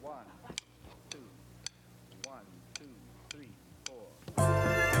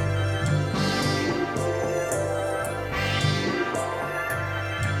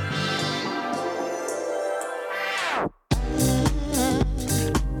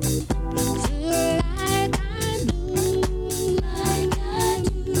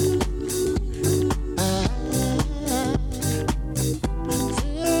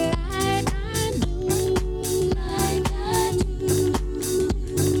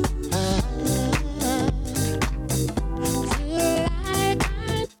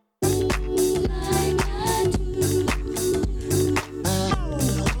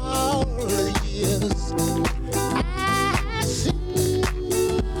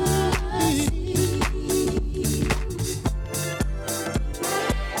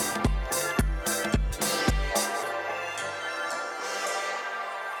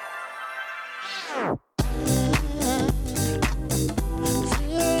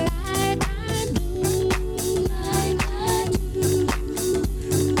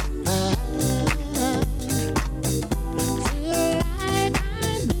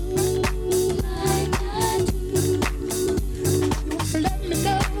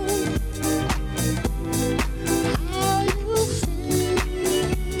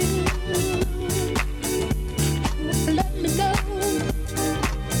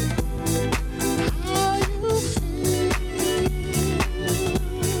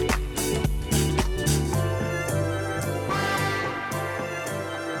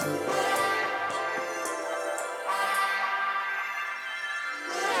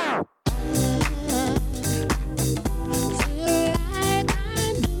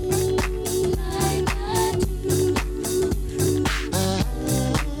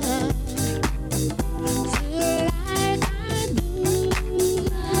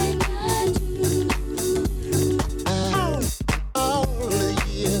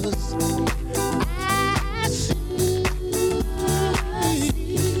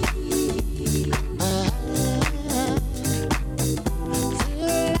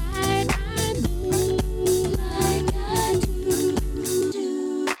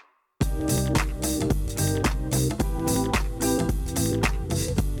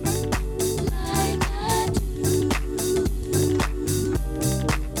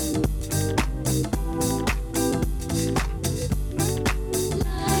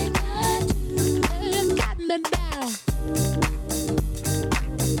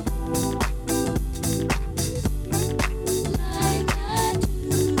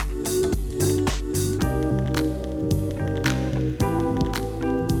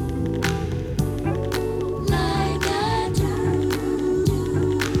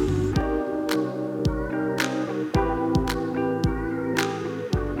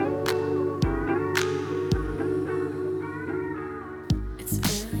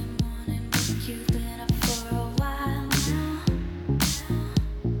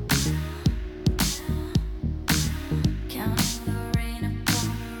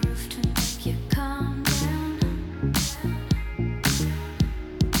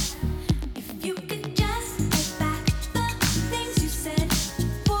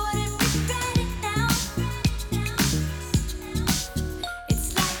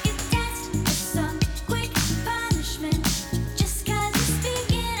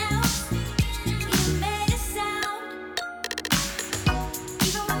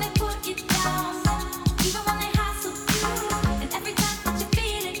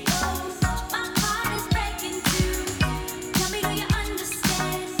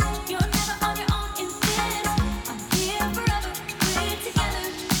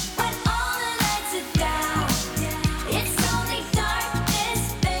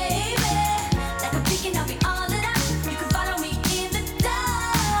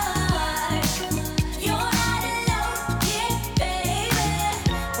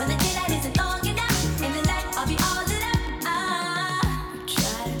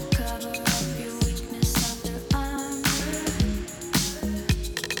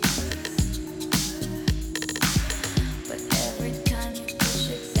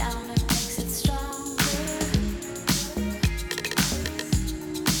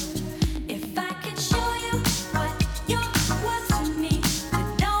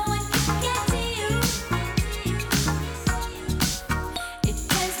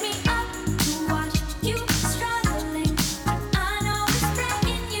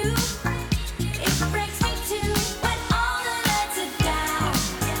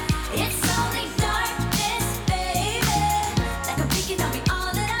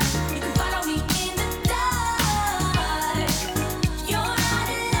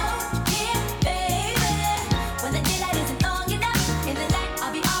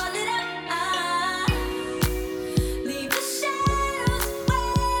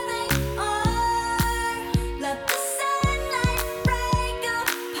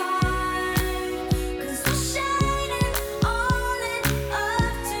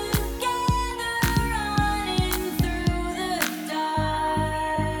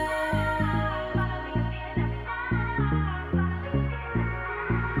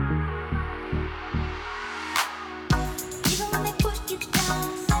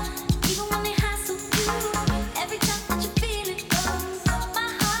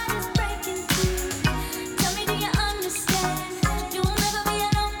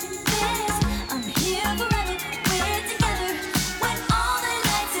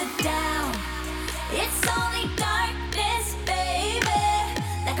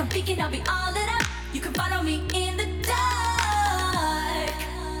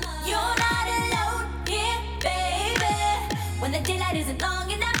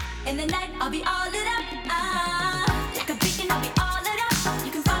In the night, I'll be all lit up. Like a beacon, I'll be all lit up.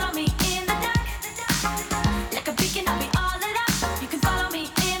 You can follow me in the dark. Like a beacon, I'll be all lit up. You can follow me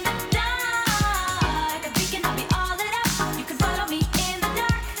in the dark. Like a beacon, I'll be all lit up. You can follow me in the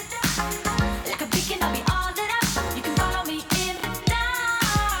dark. Like a beacon, I'll be all lit up. You can follow me in the dark.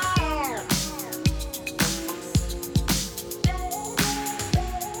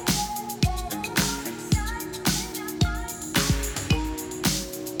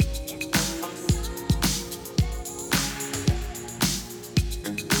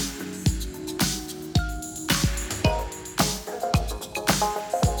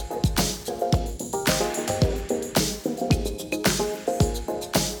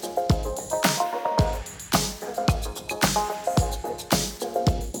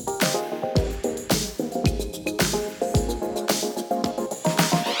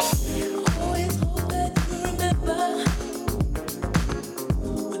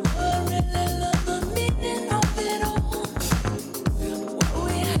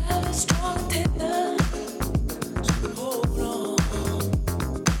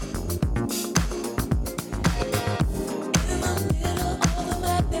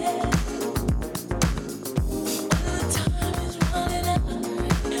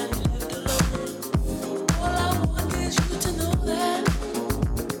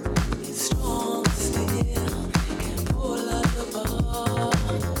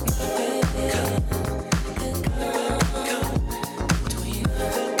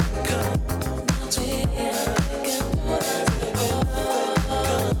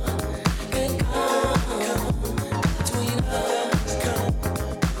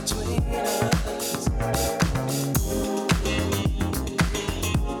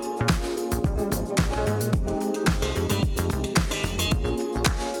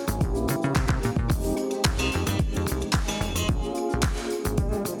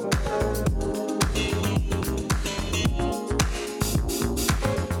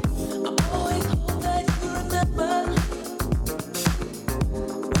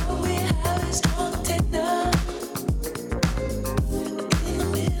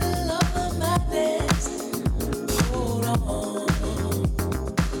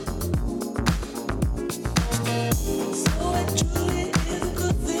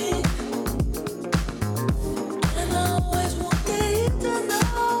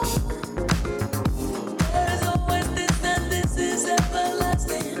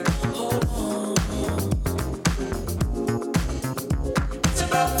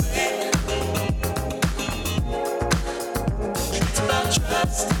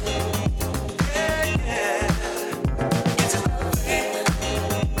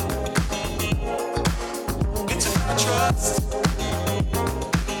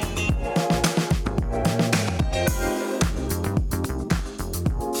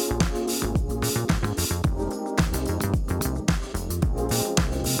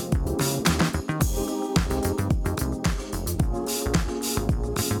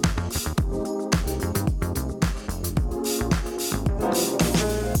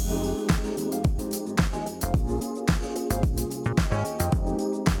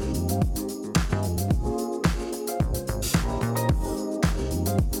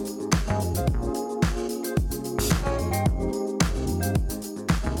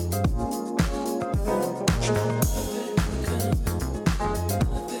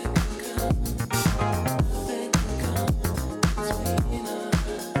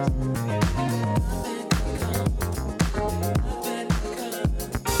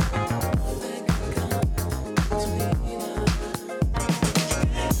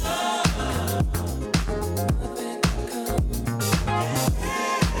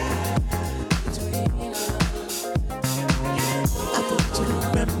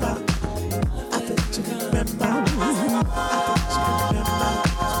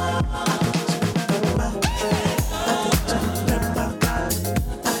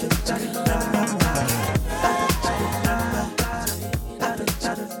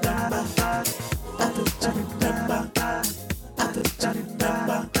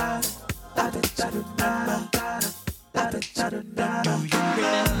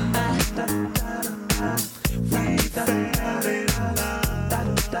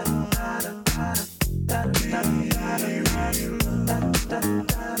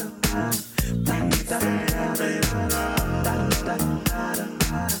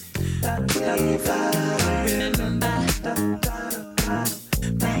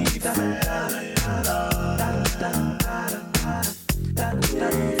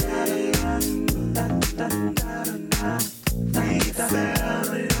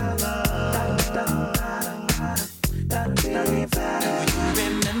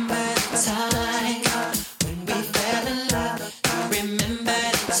 Remember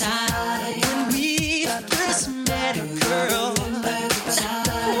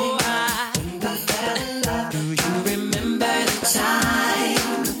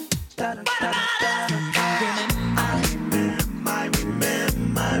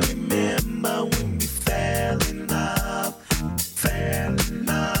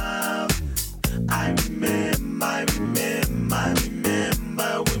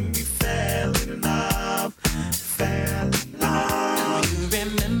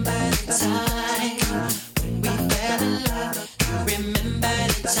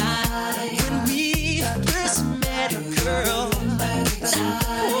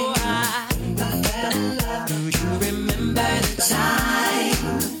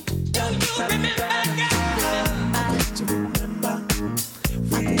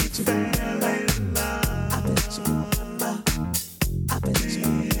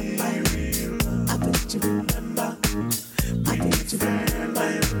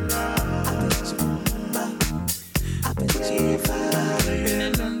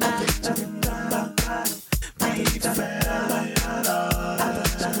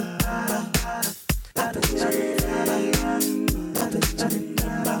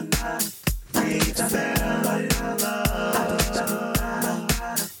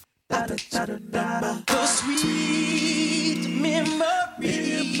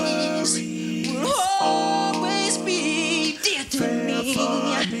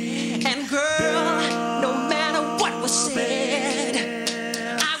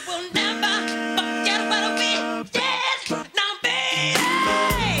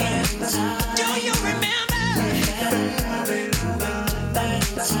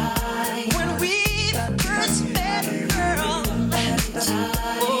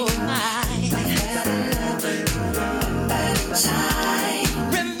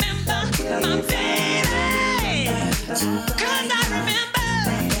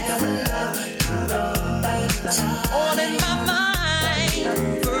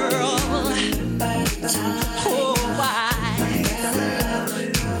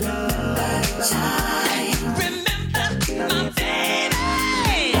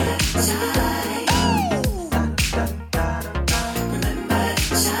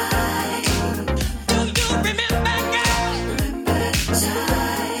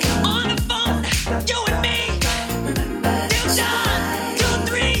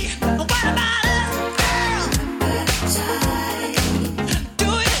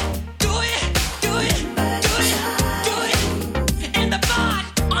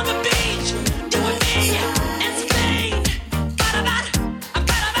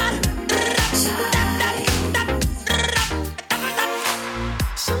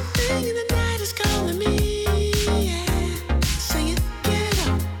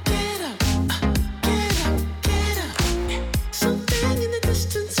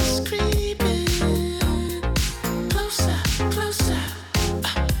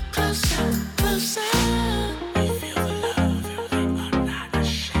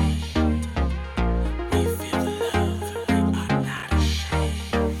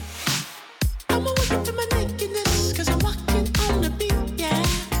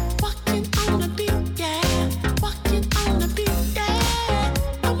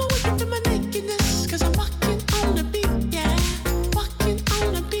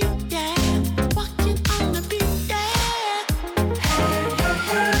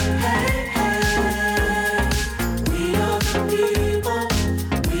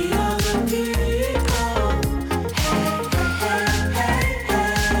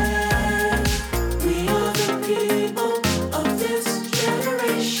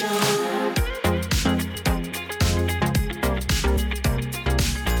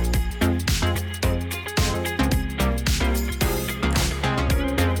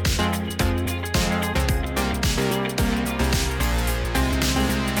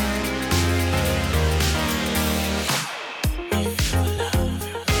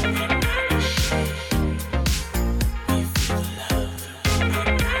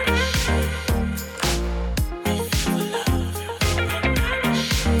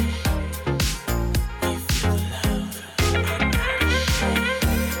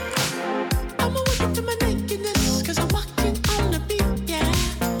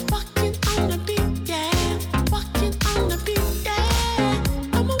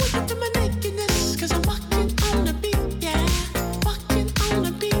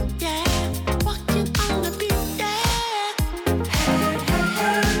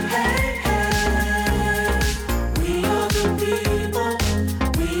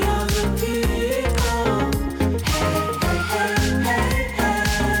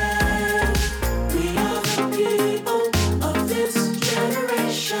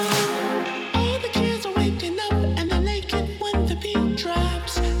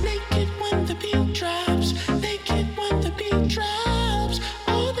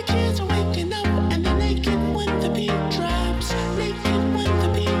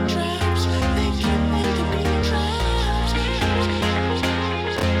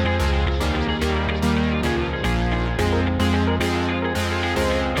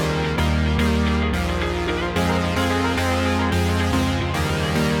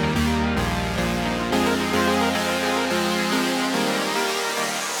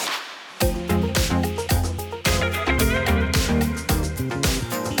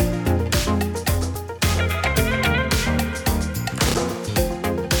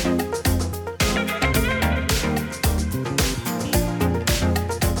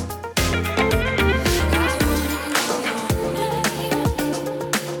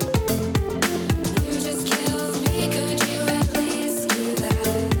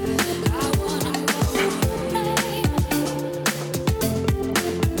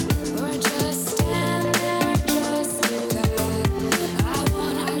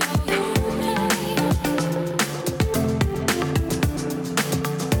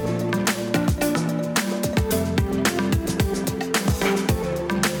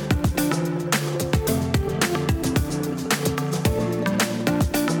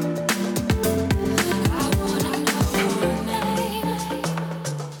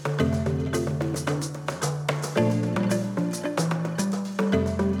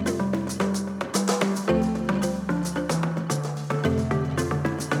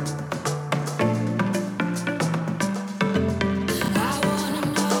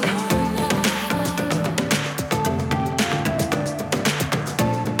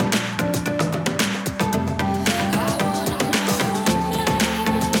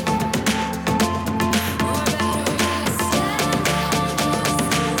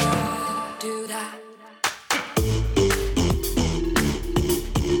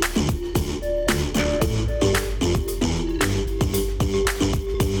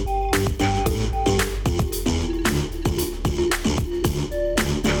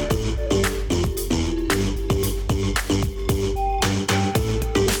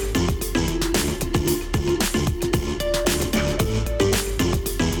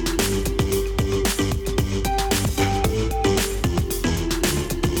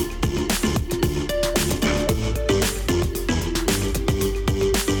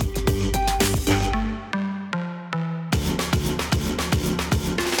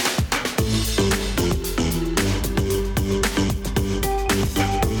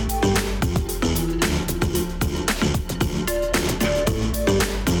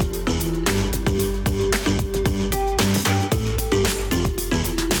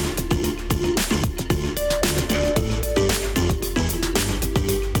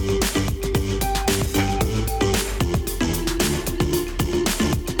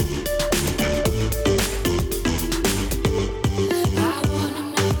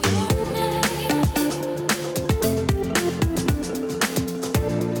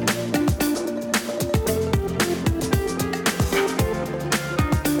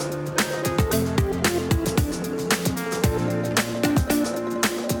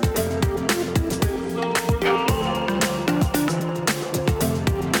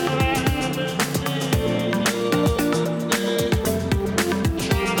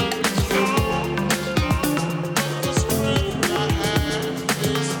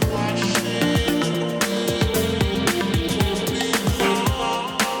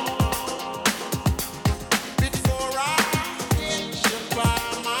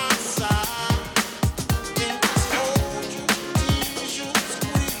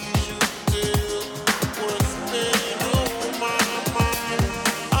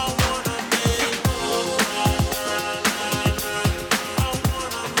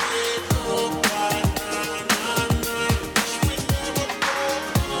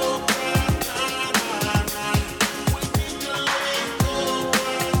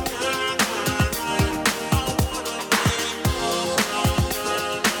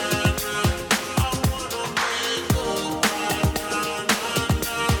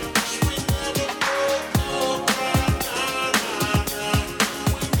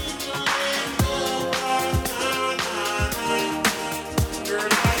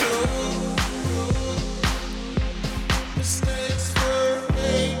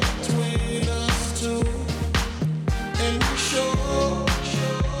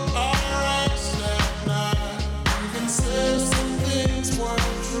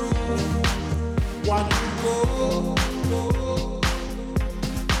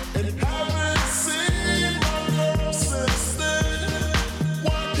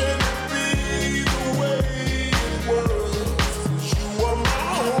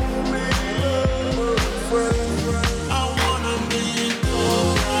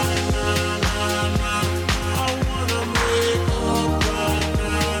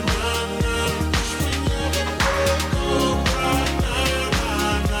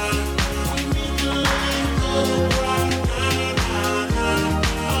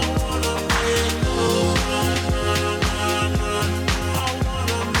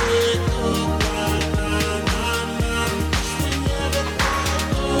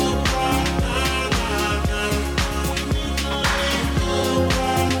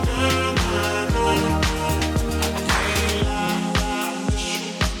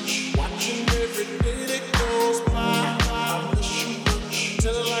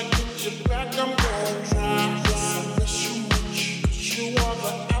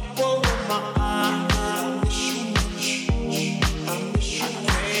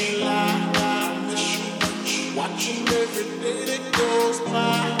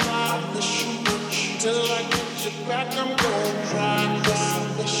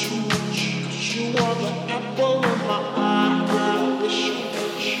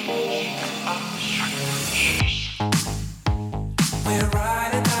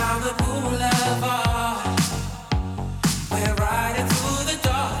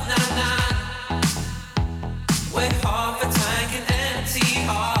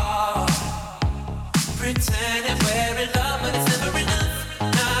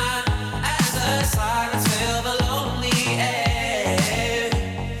Silence fill the lonely air.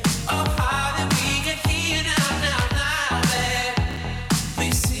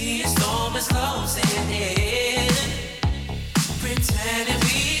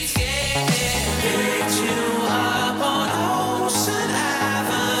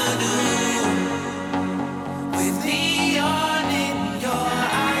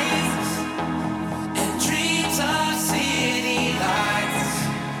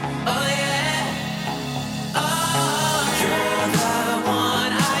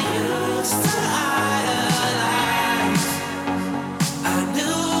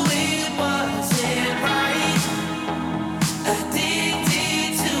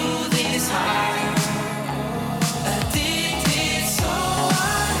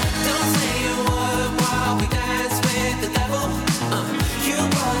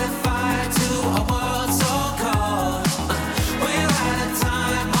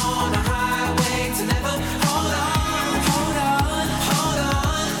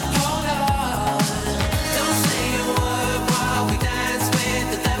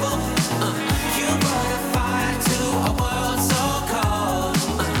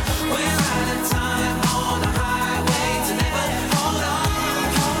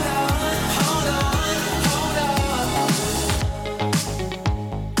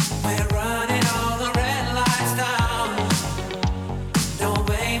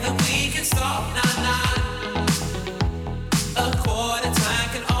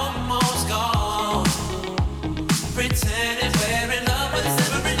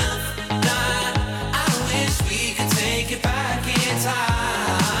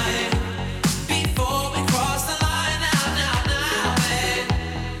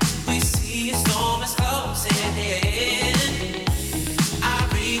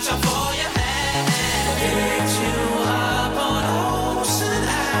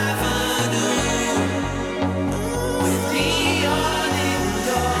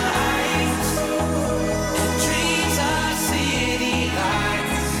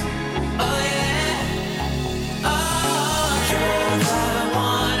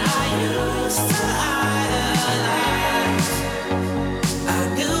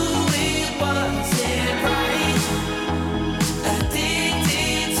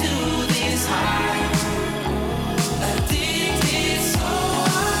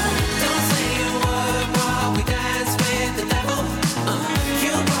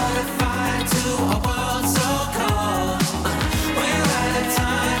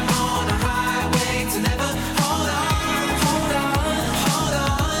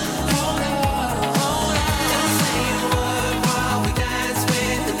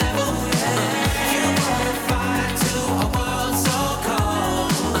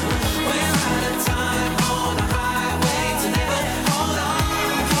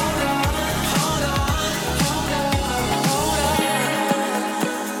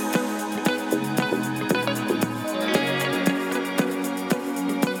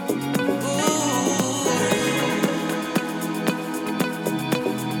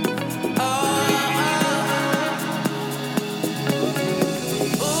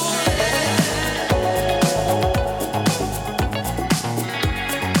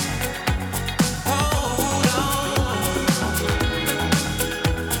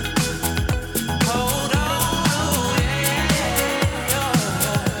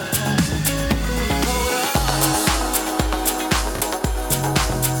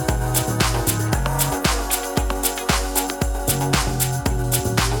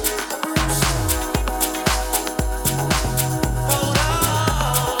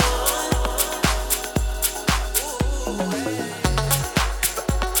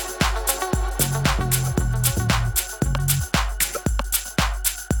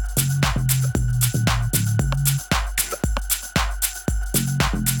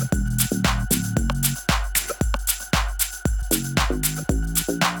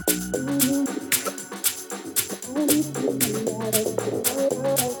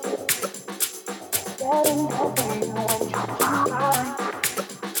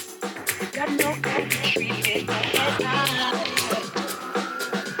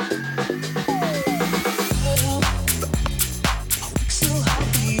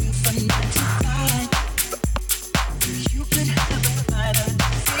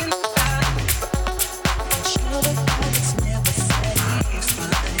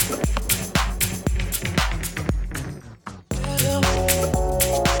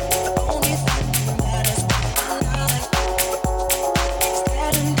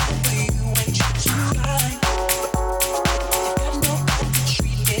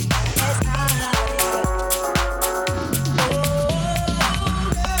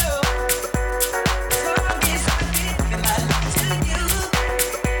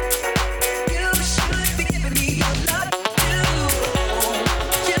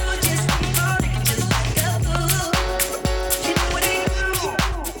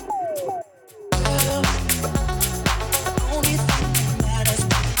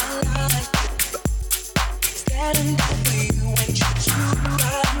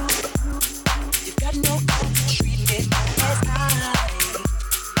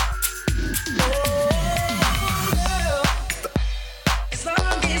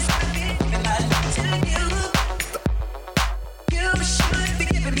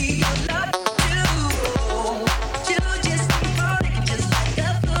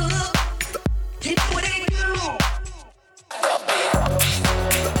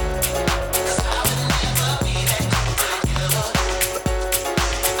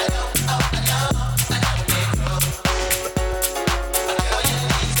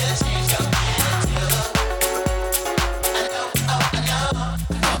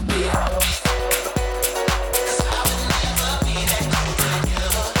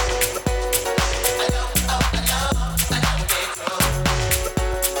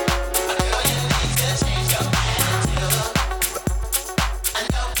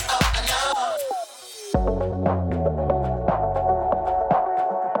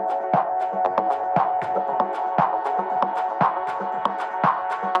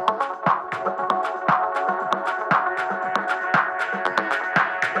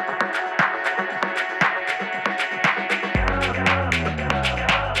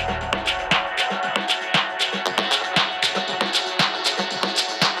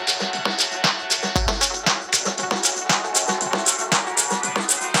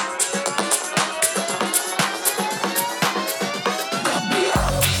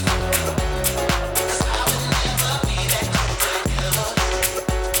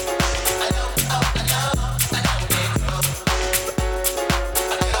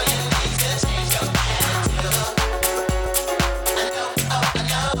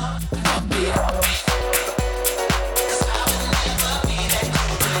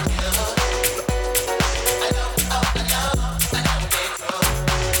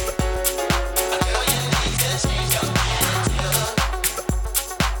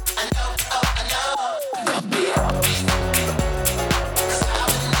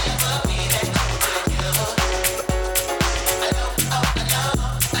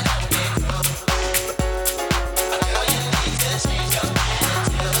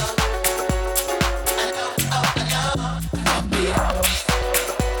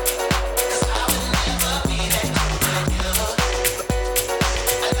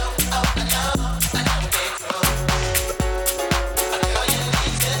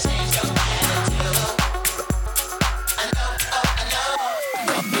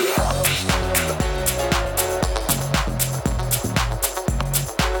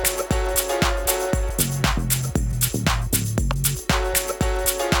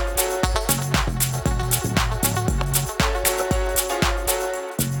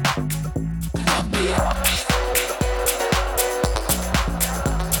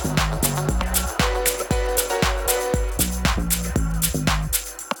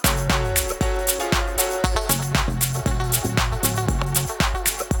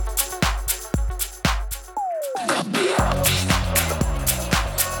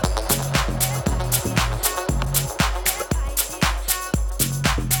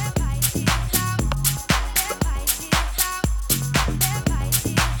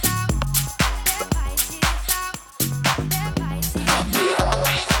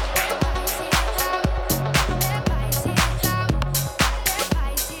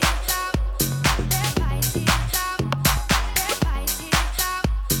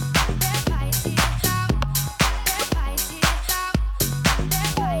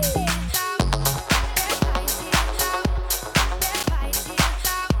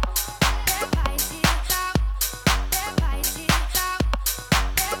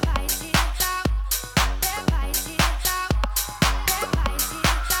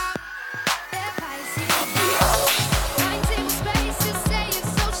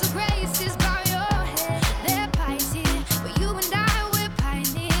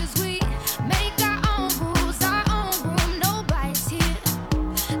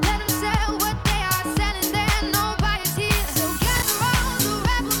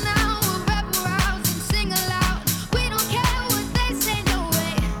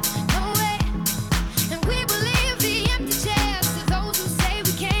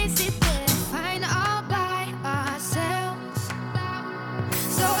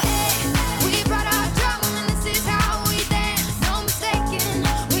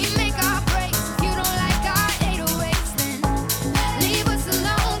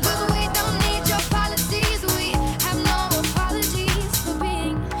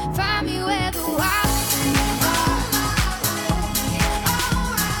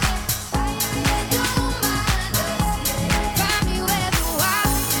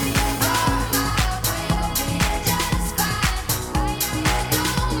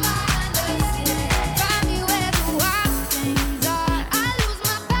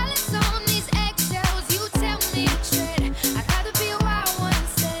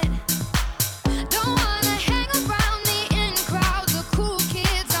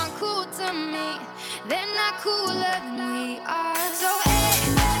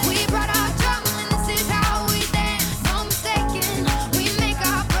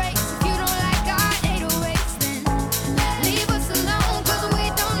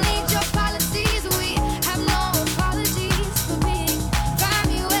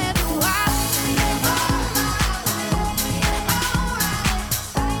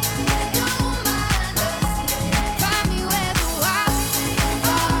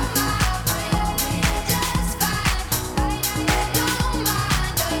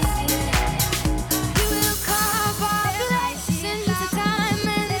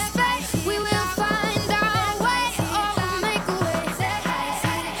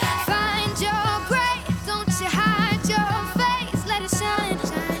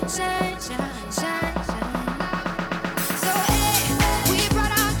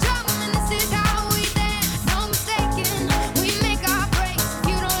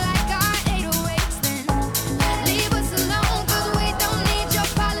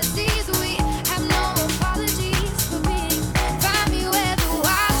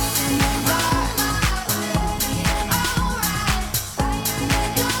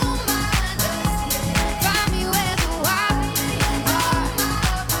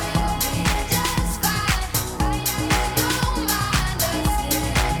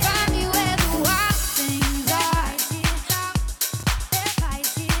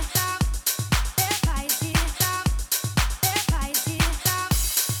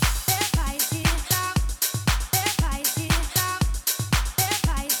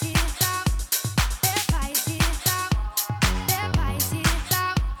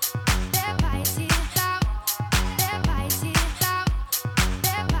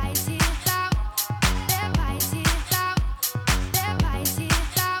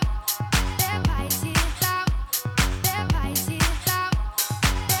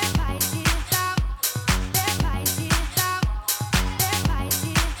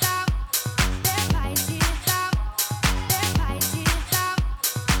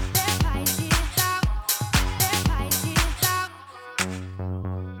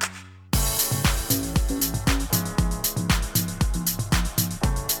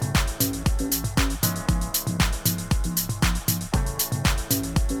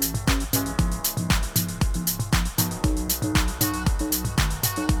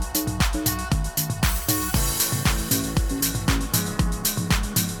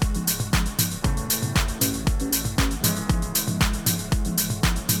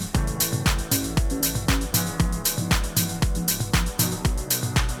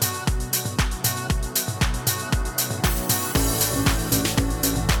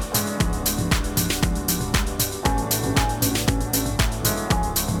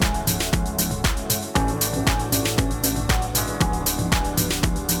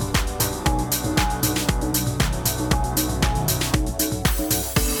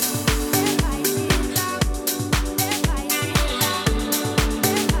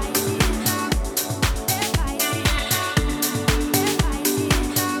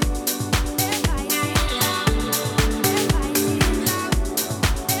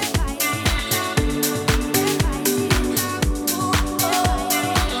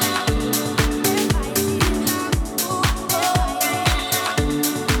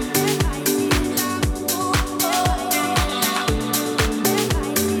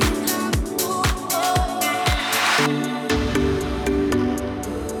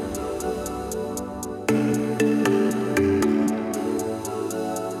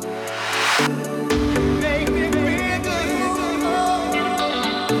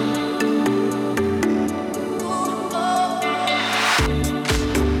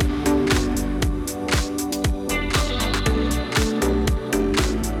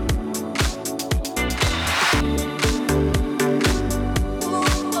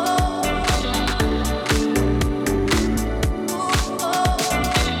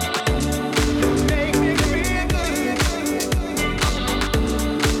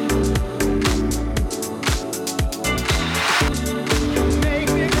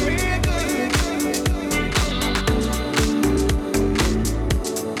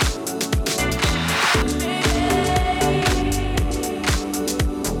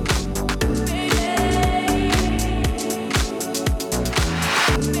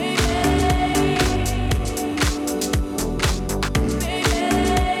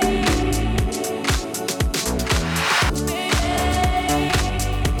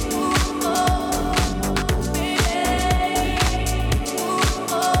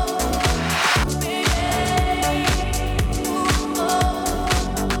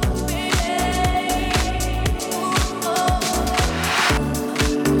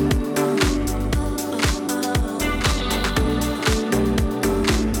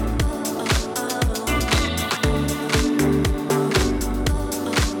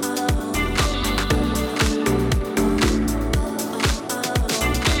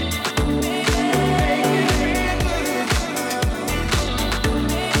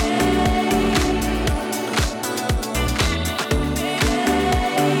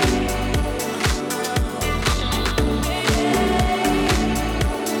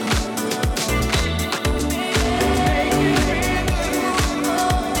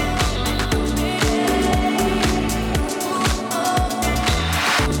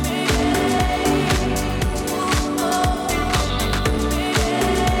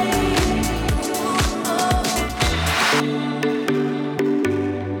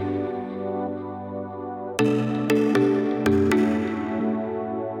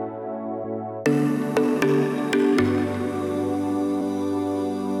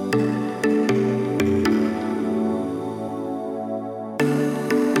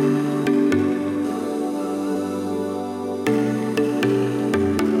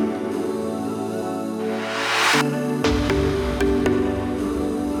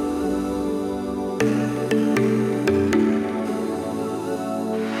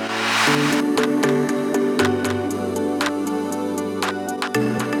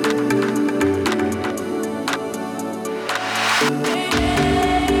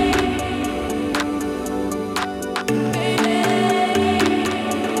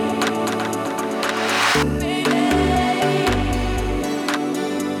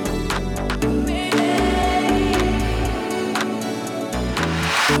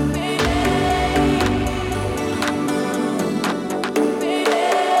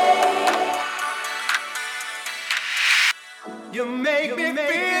 make me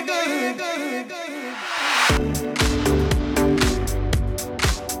feel good.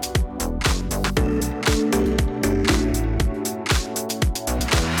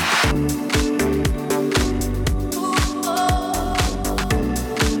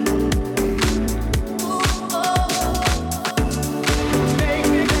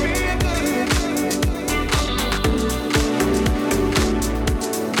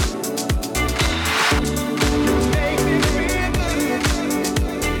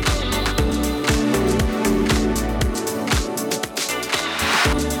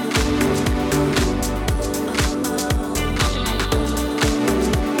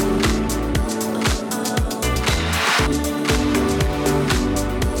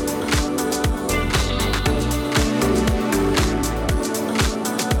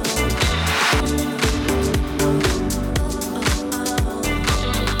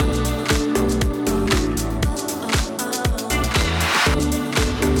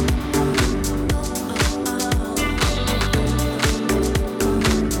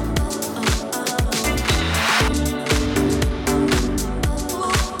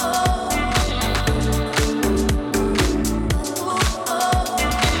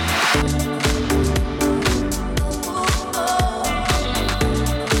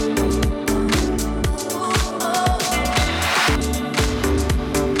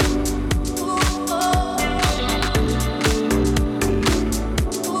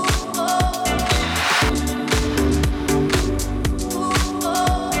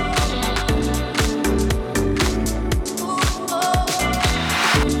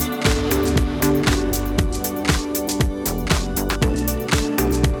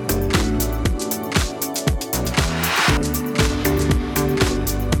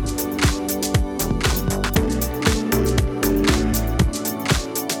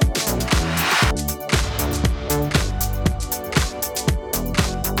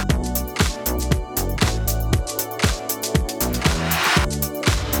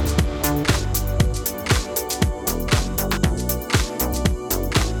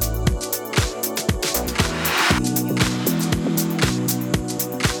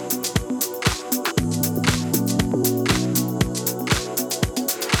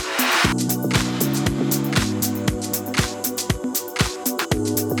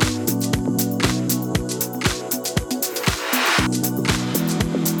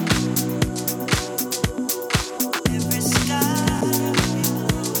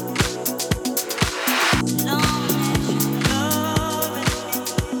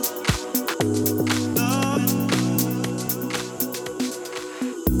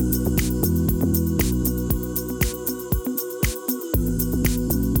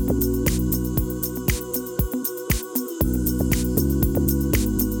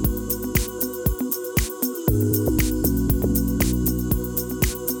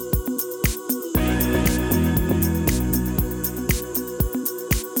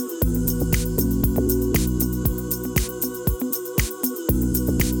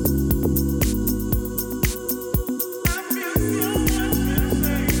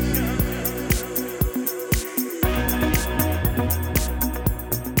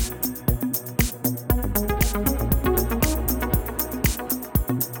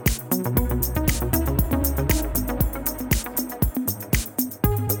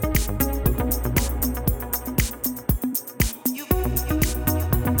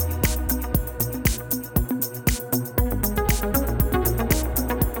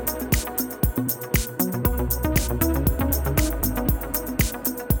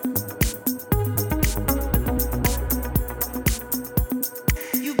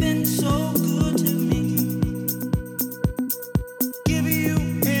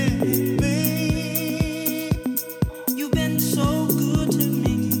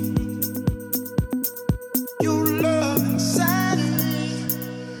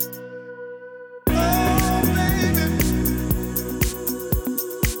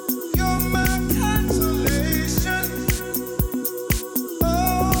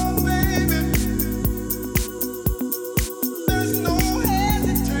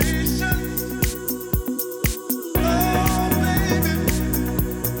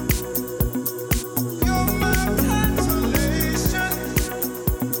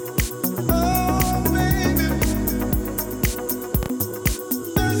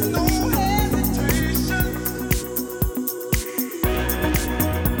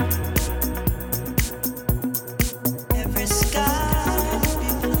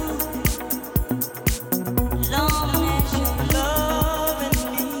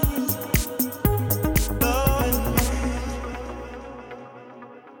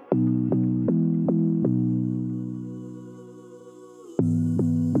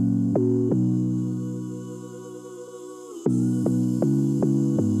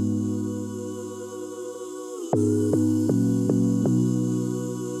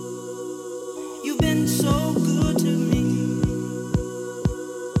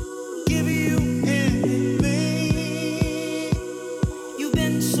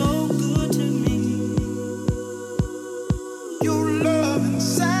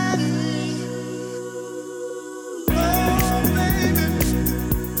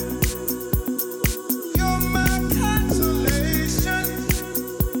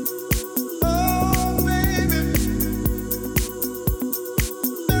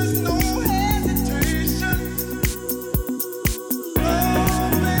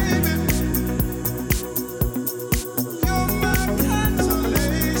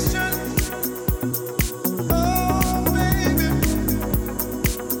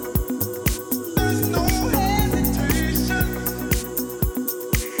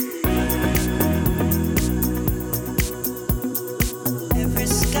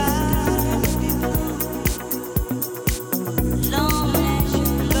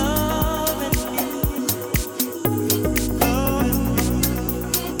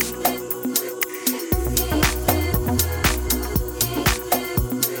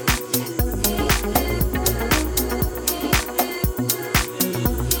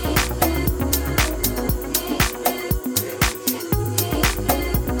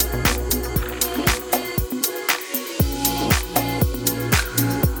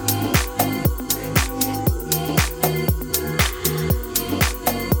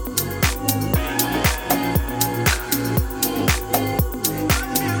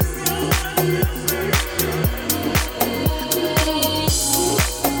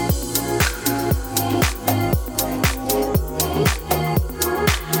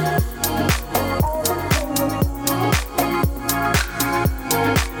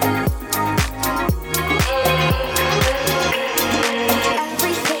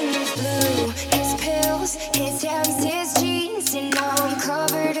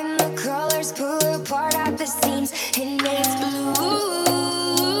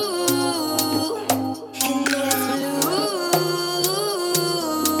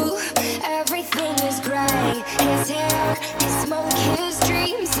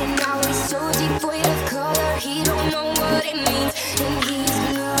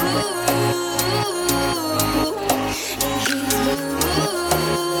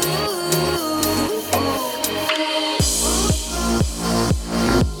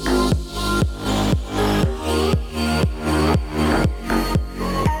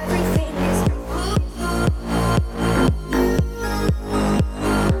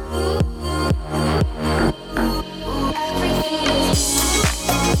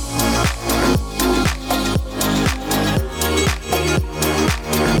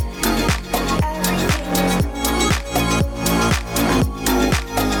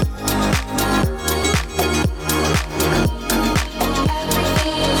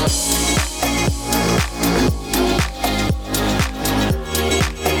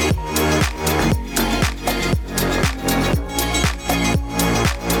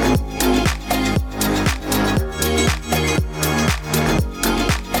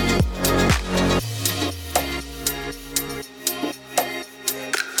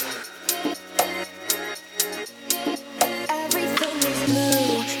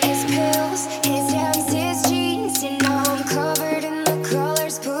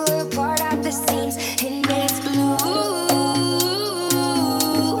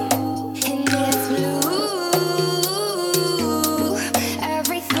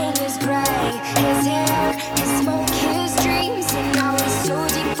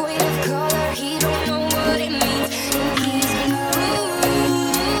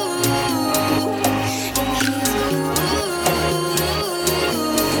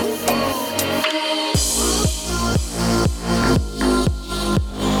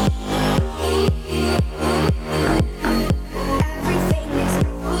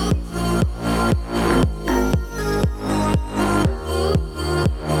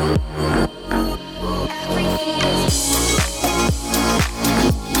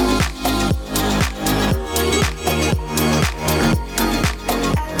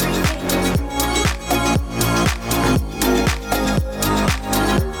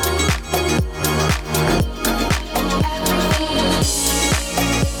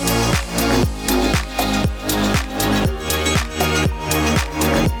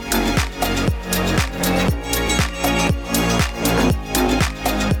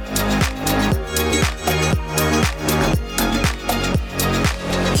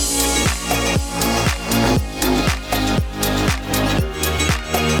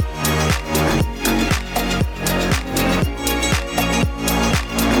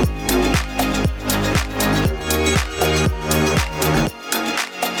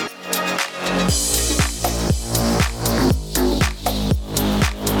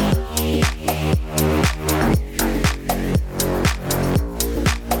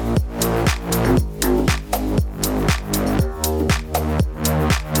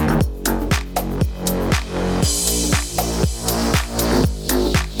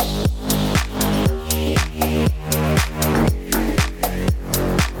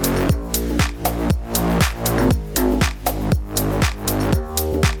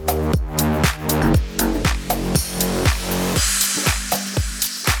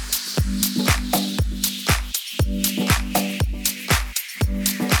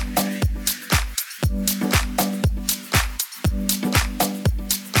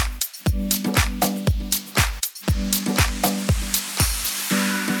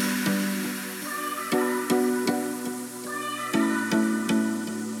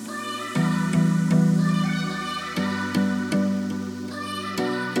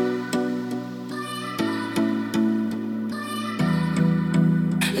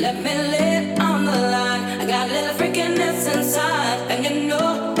 Let me lay it on the line. I got a little freakiness inside, and you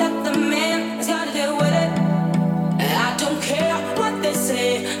know that the man has got to deal with it. And I don't care what they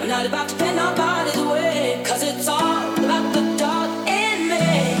say. I'm not about to pay nobody's way, 'cause it's all about the dog in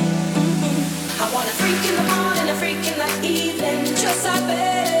me. I want a freak in the morning, a freak in the evening, just like me.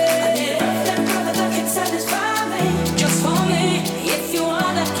 I need a perfect brother that can satisfy me, just for me. If you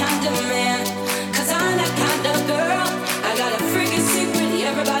are that kind of man, 'cause I'm that kind of girl. I got a freaky secret,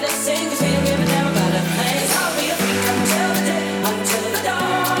 everybody sings me.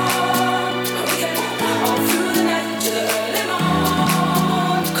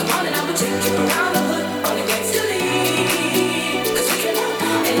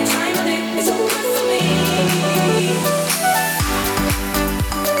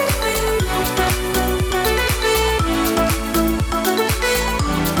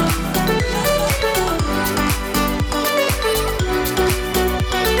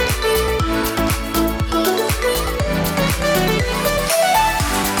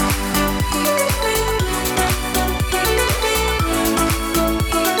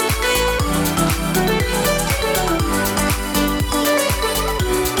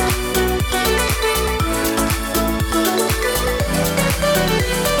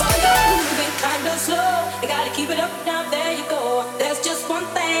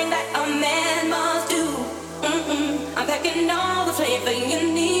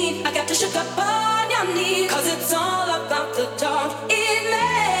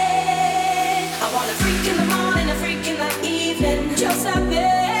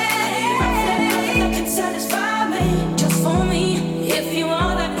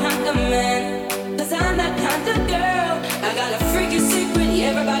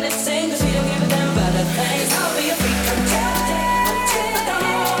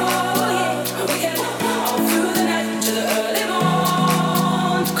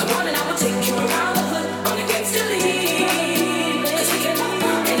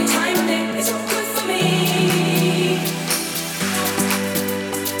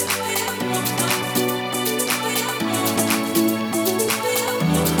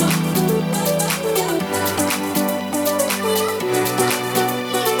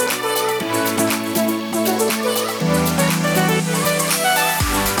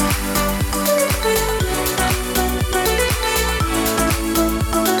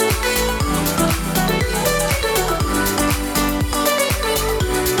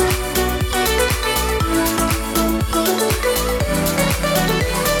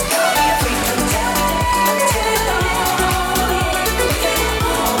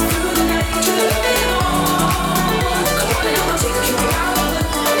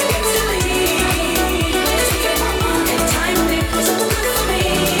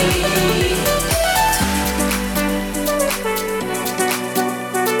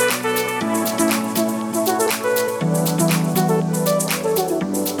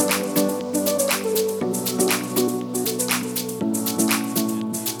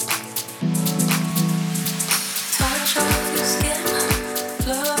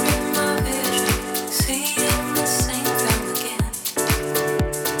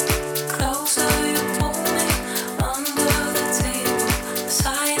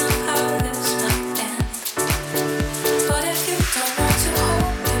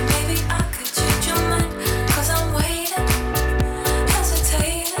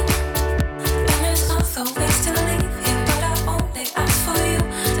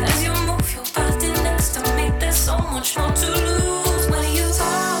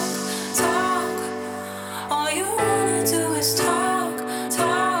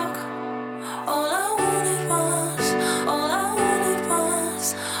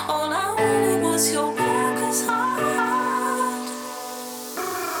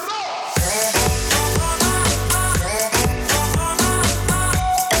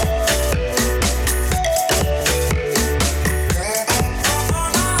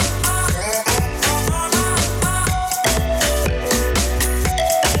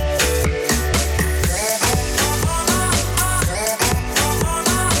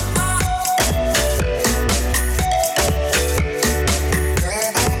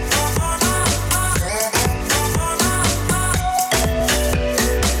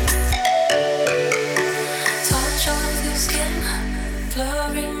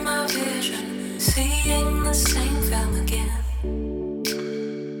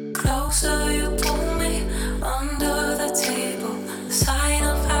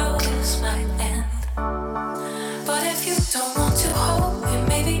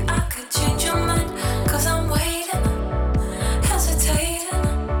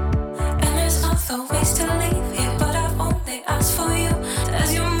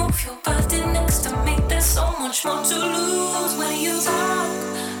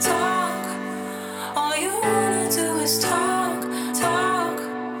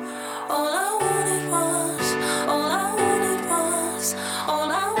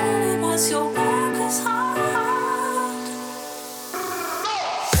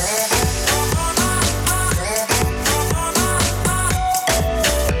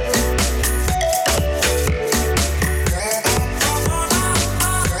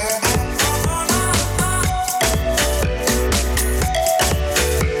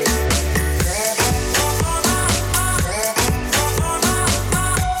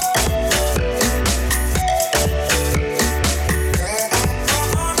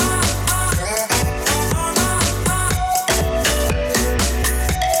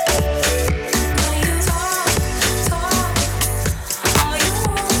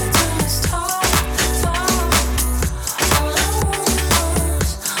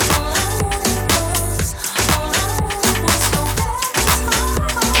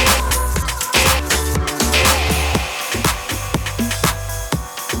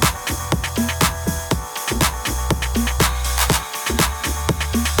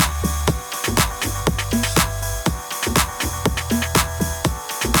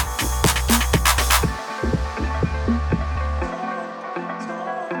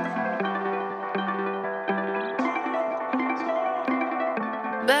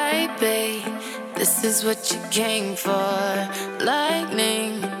 Baby, this is what you came for.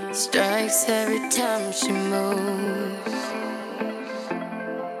 Lightning strikes every time she moves,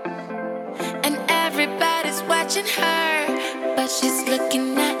 and everybody's watching her, but she's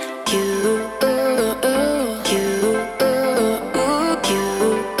looking at you.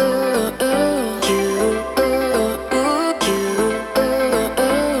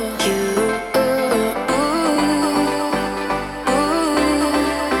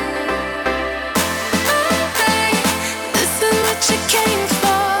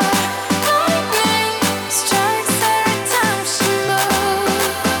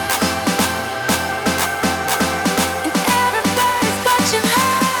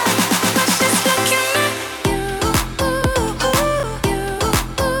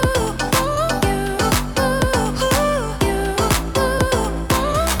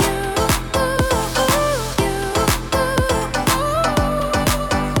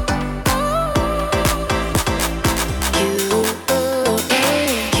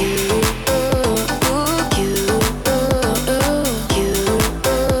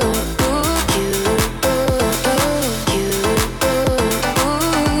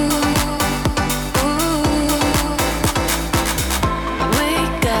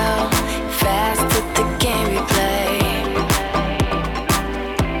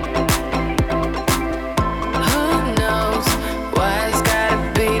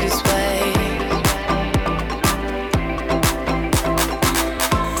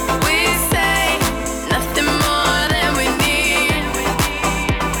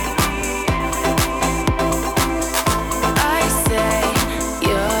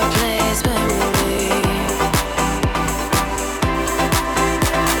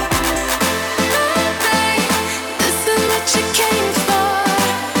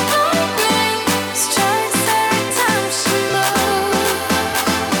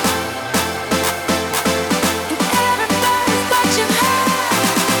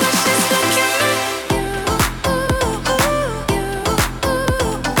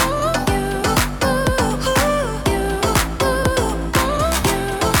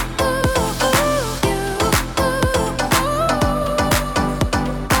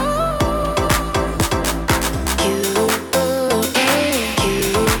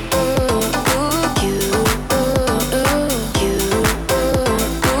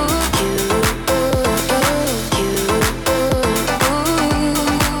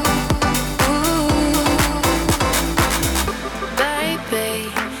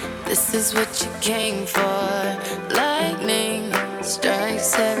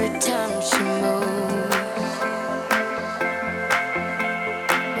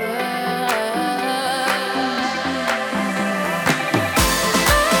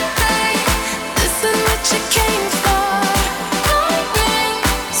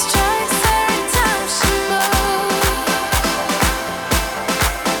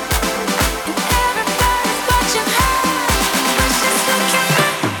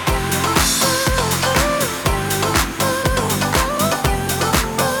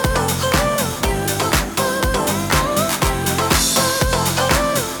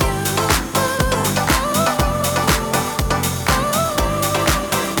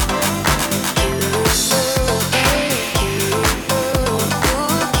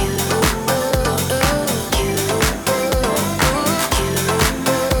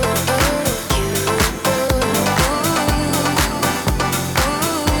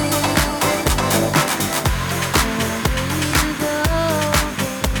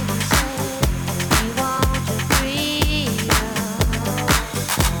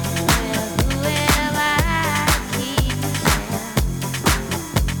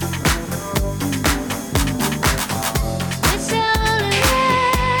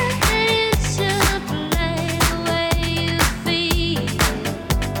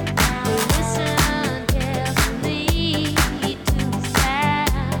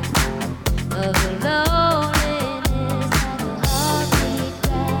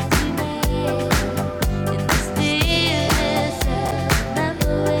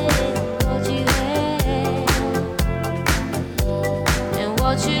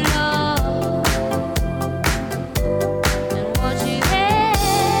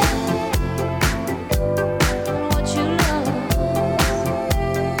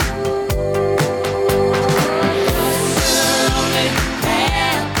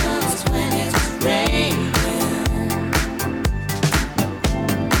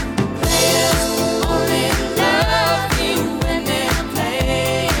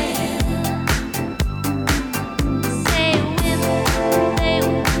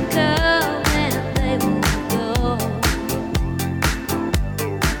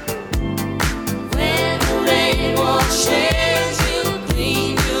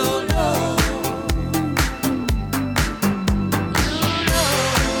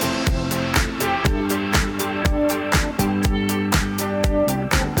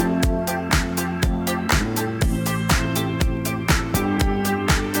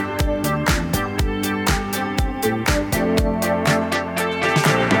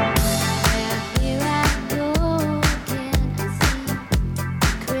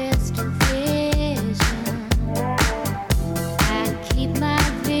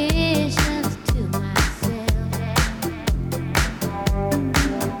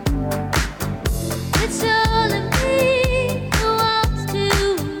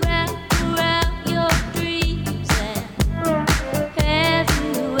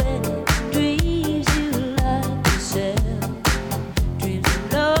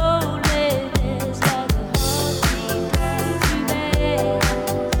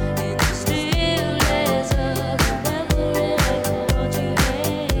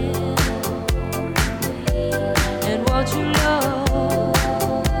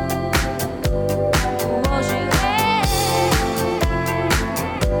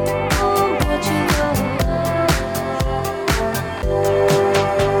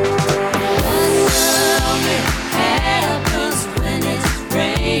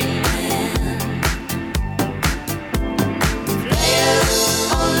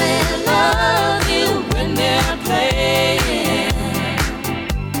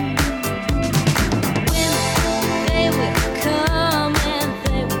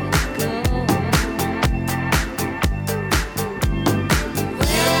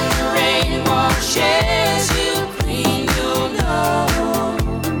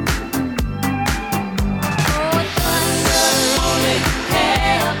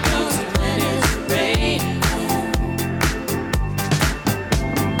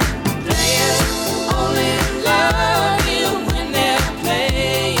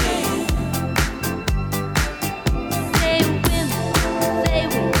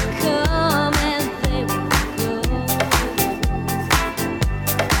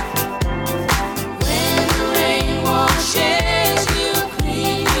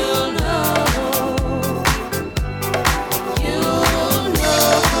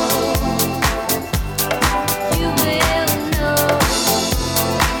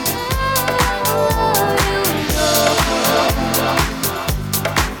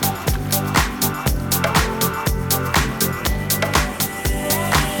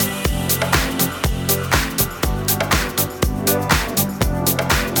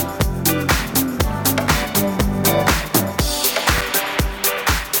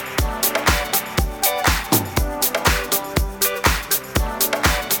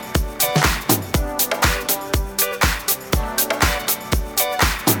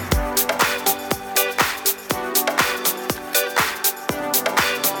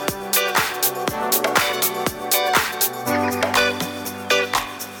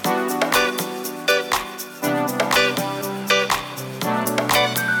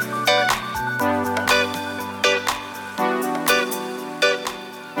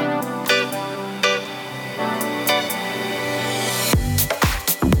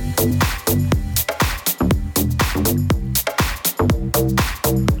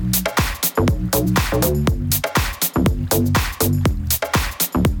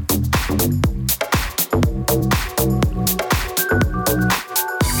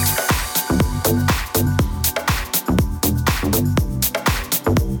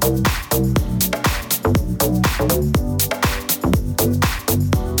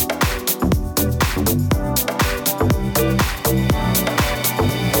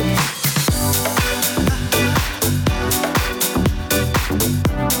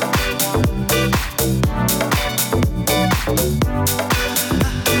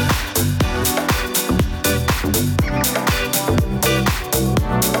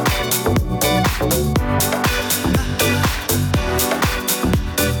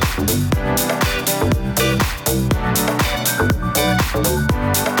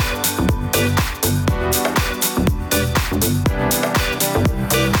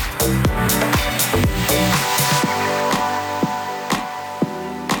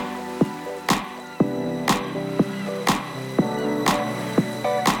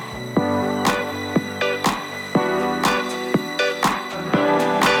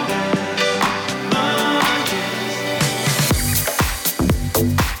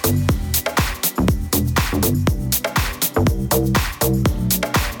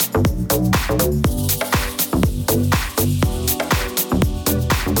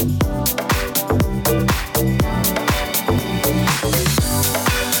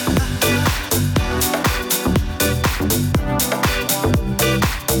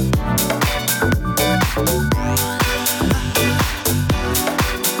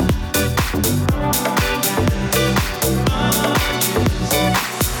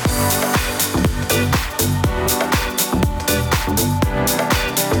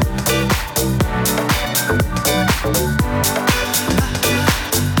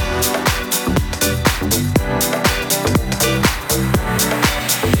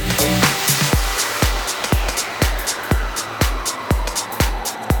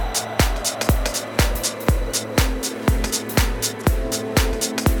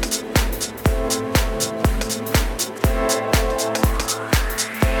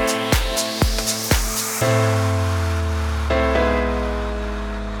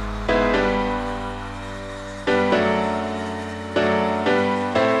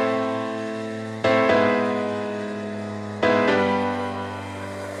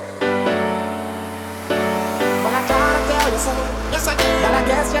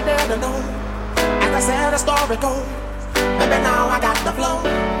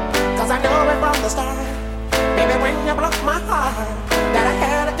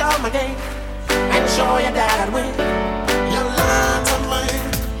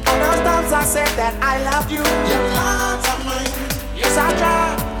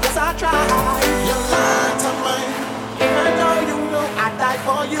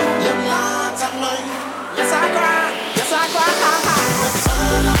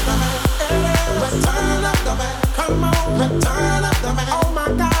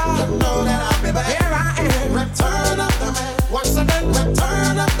 Return of the man. Once again,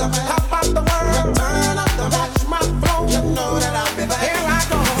 return of the man. Top of the world.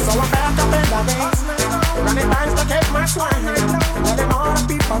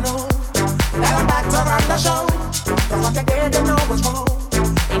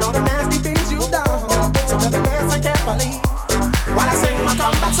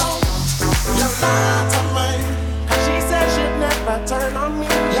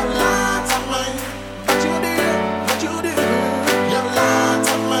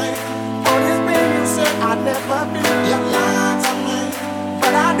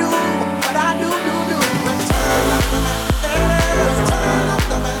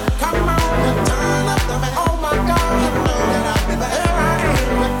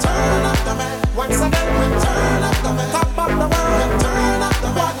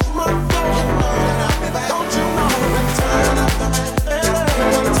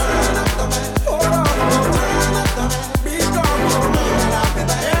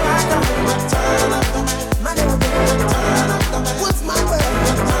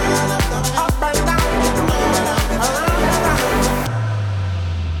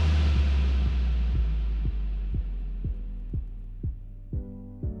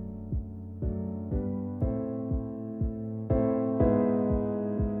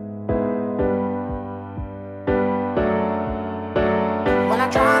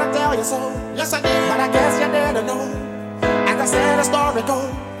 your soul. Yes, I did. But I guess you didn't know. As I said, the story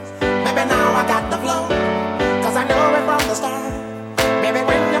goes. Maybe now I got the flow. Cause I knew it from the start. Maybe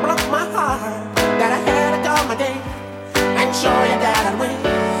when you broke my heart, that I had to come again and show you that I'd win.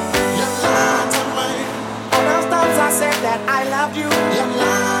 You lied to me. All those times I said that I loved you. You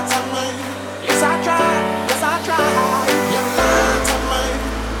lied to me. Yes, I tried. Yes, I tried. You lied to me.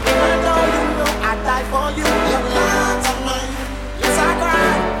 Even though you know I'd die for you. You lied to me. Yes, I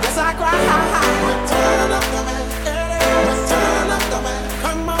cried. Yes, I cried. Return of the man. Return of the man.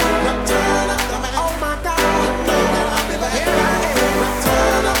 Come on. Return of the man. Oh my God. You know that I'll be back. Here I am.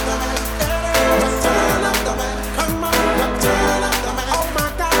 Return of the man. Return of the man. Come on. Return of the man. Oh my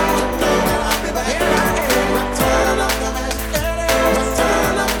God. You know that I'll be back. Here I am. Return of the man. Return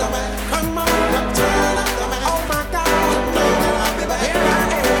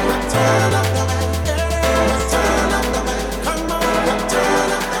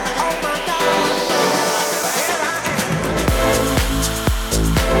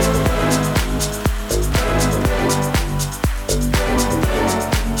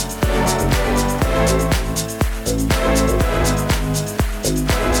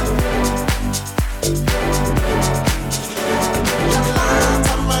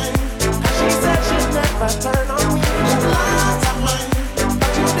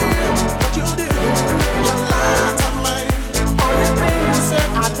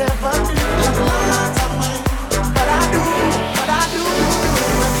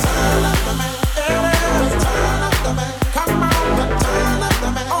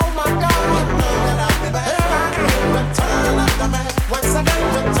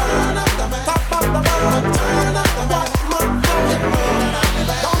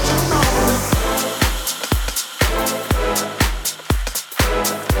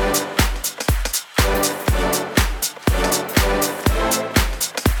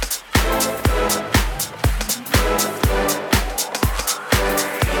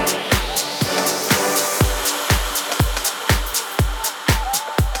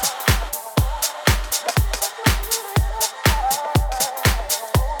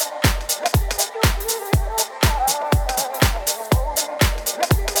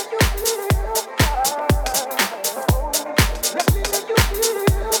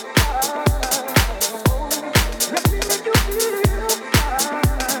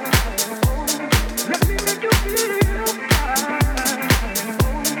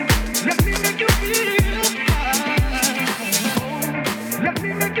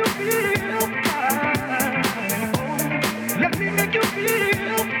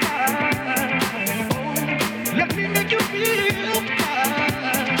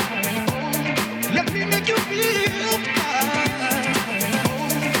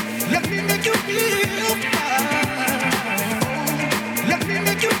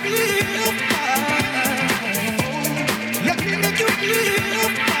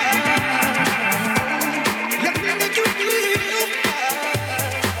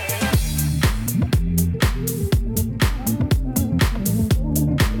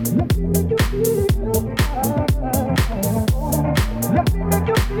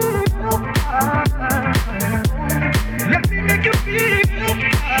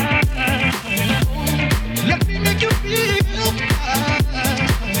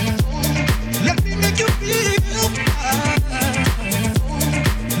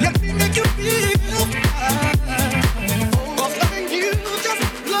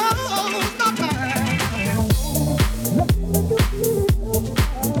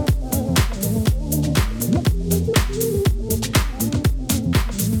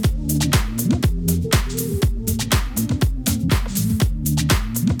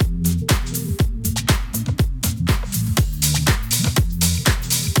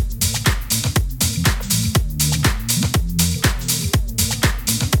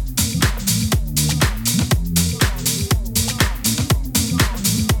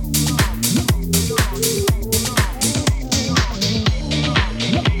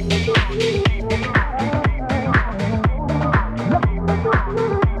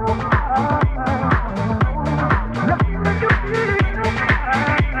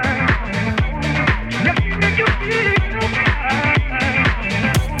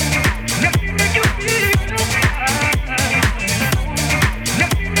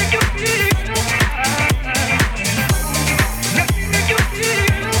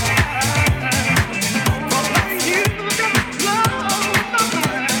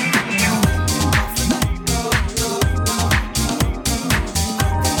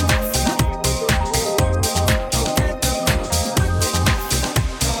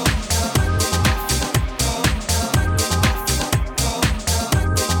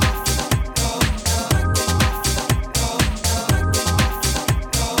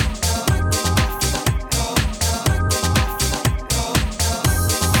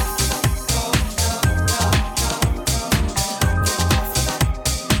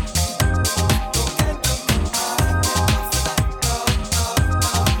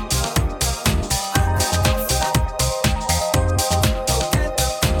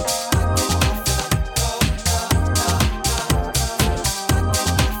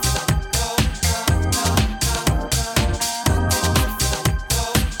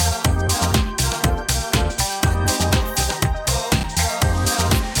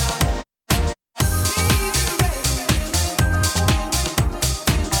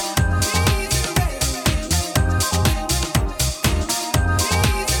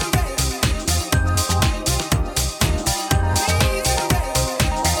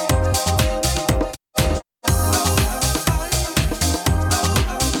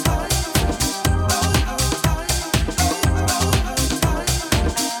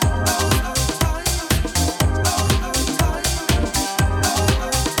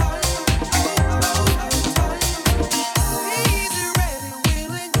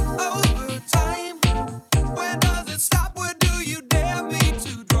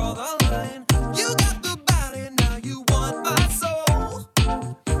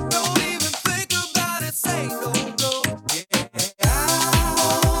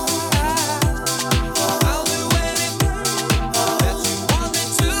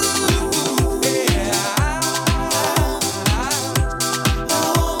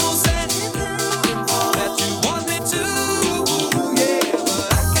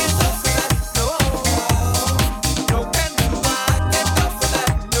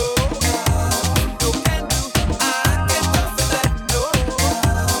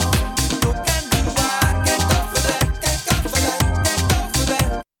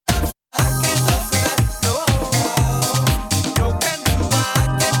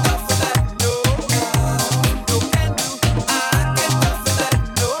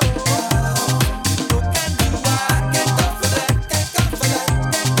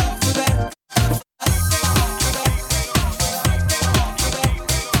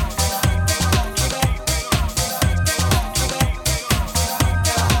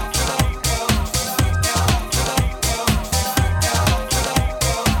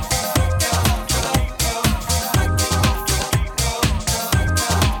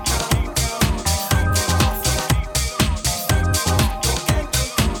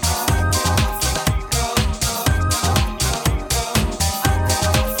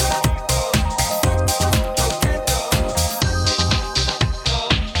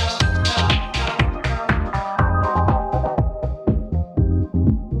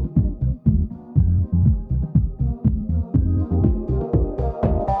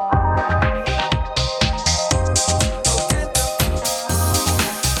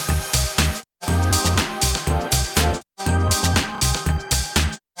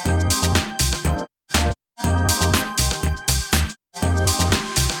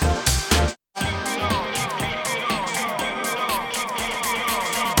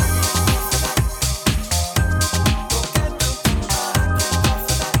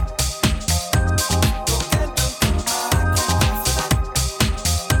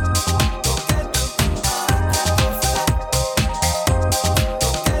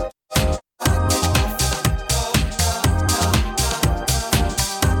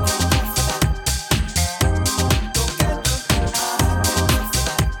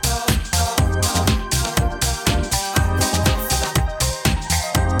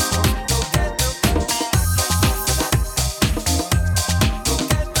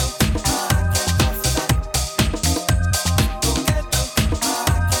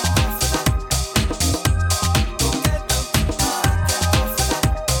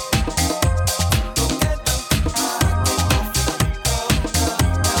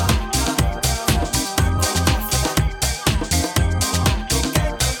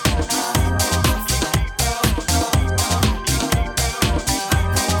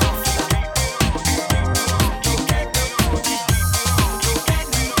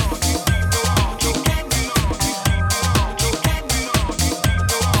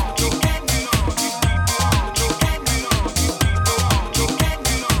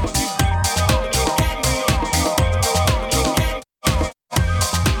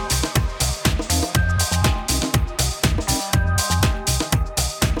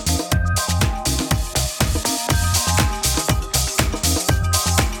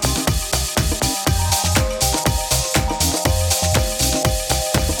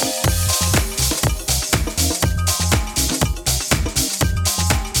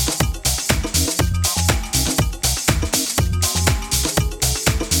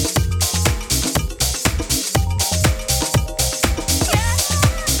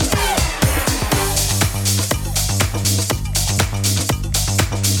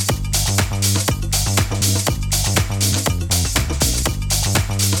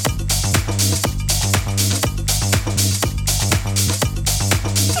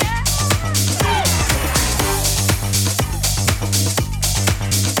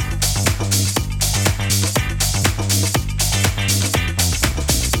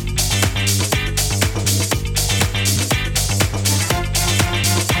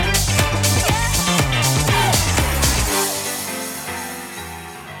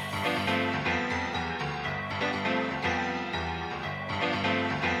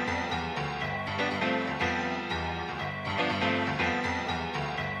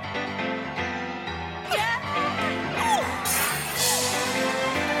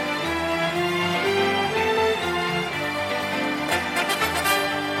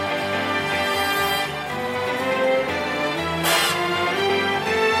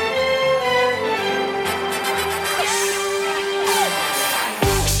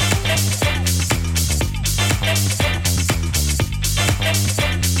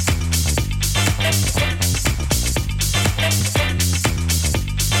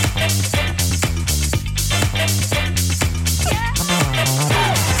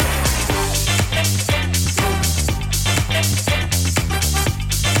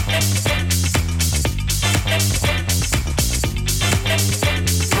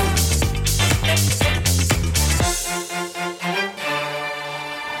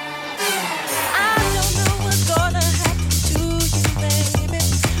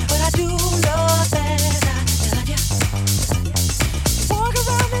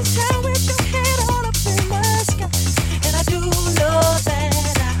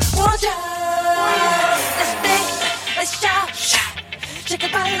Shake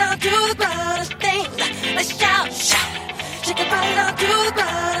your body down to the ground and sing. Let's shout, shout. Shake your body down to the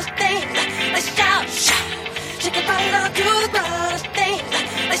ground and sing. Let's shout, shout. Shake your body down to the ground and sing.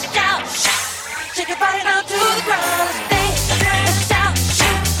 Let's shout, shout. Shake your body down to the ground and sing. Let's shout, shout.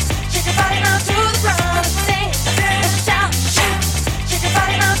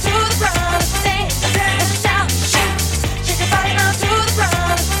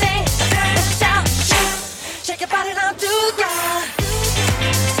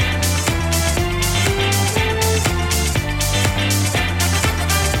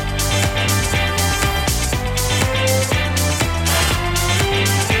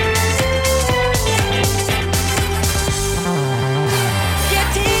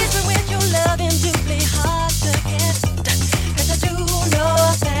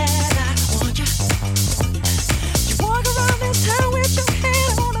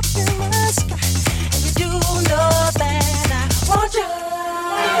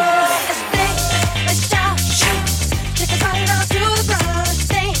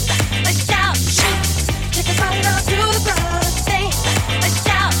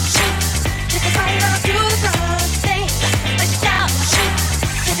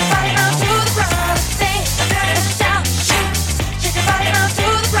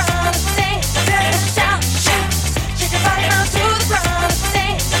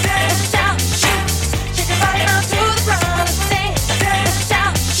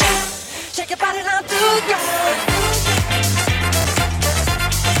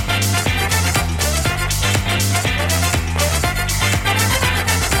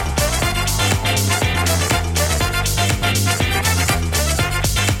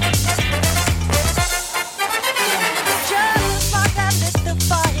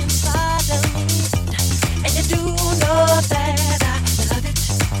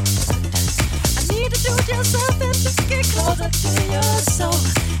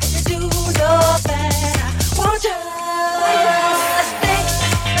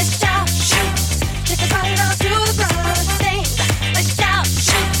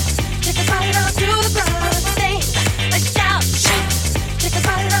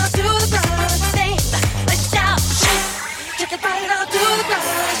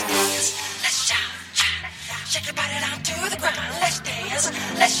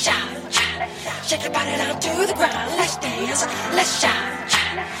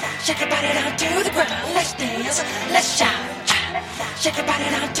 Shake your body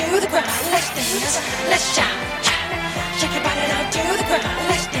down to the ground and sing. Let's shout, shout. Shake your body down to the ground and sing. Let's shout, shout. Shake your body down to the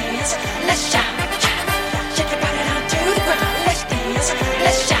ground and sing. Let's shout, shout. Shake your body down to the ground.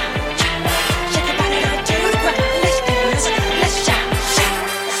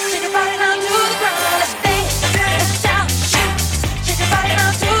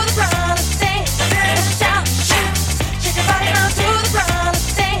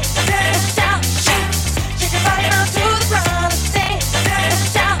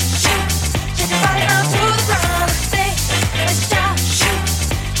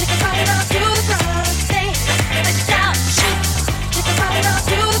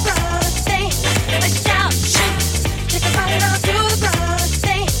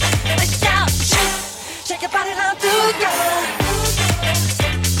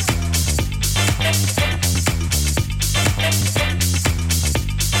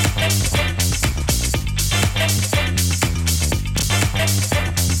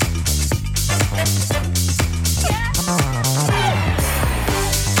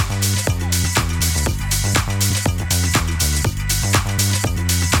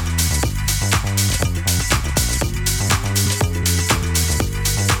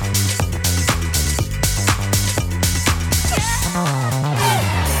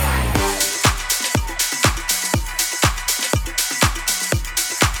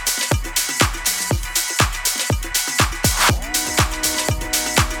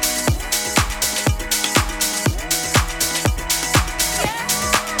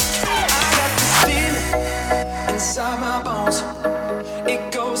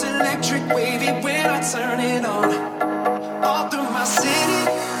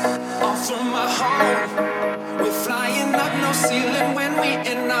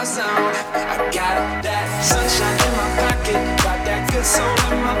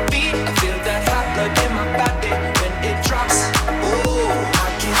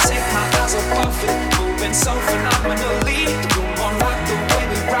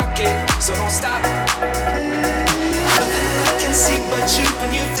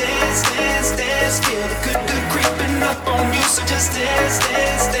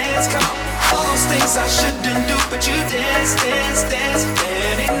 I shouldn't do, but you dance, dance, dance.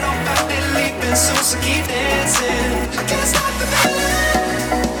 And ain't nobody leaving soon, so keep dancing. I can't stop the feeling.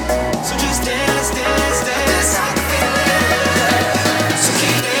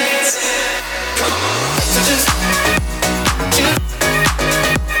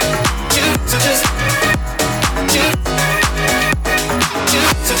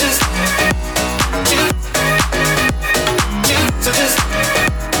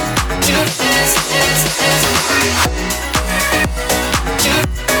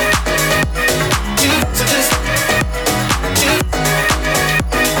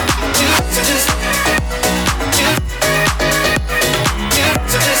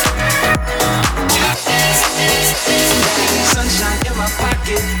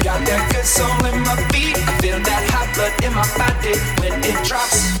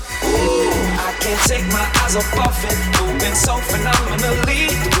 my eyes above it. Moving so phenomenally.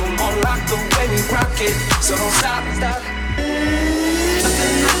 The room on lock, the way we rock it. So don't stop, stop.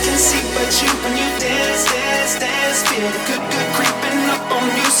 Nothing I can see but you when you dance, dance, dance. Feel the good, good creeping up on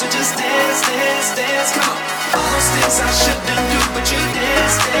you. So just dance, dance, dance. Come on. All those things I shouldn't do, but you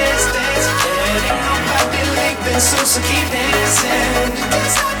dance, dance, dance. And ain't nobody leaving, so keep dancing.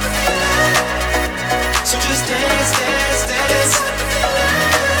 So just dance, dance, dance.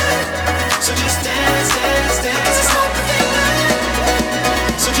 So just dance, dance, dance.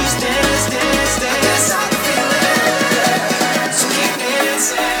 So just dance, dance, dance. So keep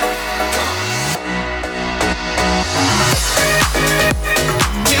dancing.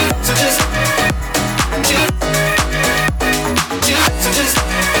 So just,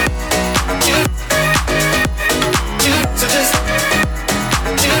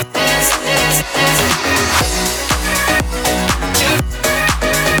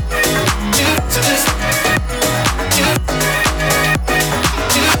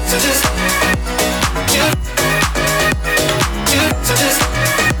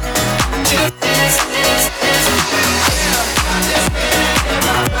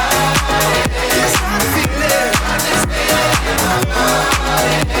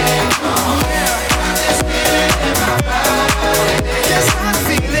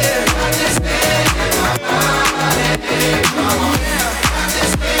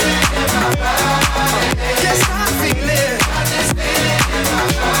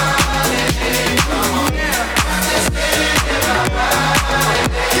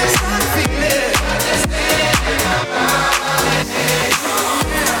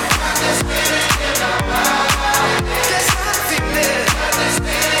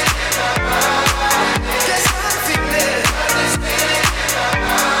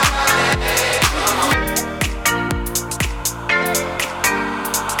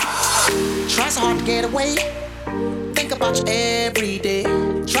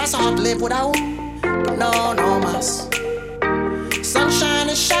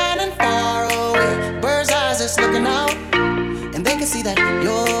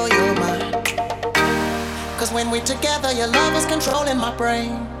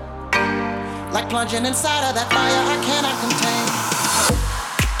 plunging inside of that fire I cannot contain.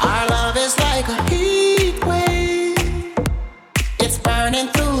 Our love is like a heat wave. It's burning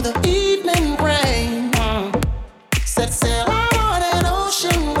through the evening rain. Set sail on an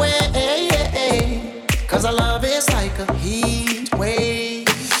ocean wave. 'Cause our love is like a heat wave.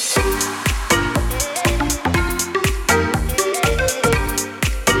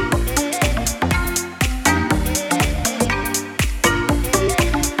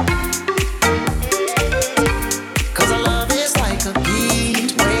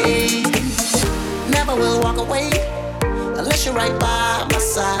 Right by my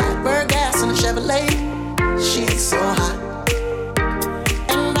side, burn gas in a Chevrolet. She's so hot,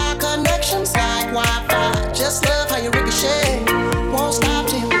 and our connection's like Wi-Fi. Just love how you ricochet. Won't stop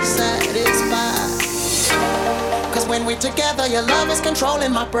till you're satisfied. 'Cause when we're together, your love is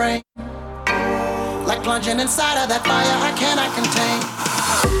controlling my brain. Like plunging inside of that fire I cannot contain.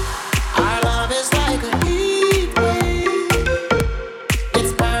 Our love is like a heat wave.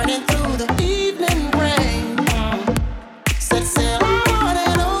 It's burning through the evening rain. Set sail on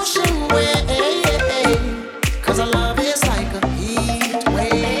an ocean wave. 'Cause our love is like a heat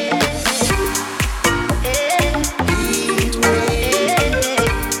wave. Heat wave.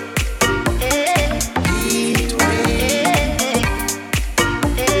 Heat wave.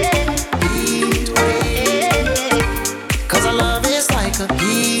 Heat wave. 'Cause our love is like a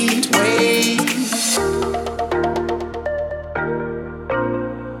heat wave.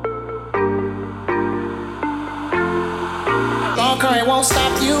 Long current won't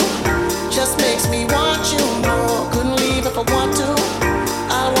stop you, just makes me want you more. Couldn't leave if I want to.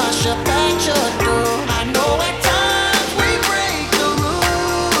 I'll wash up at your door. I know at times we break the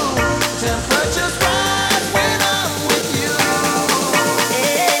rules. Temperatures rise when I'm with you.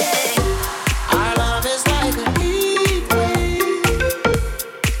 Our love is like a heat wave.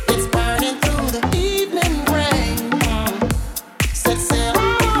 It's burning through the evening rain. Set sail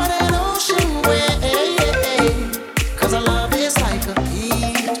on an ocean wave. 'Cause our love is like a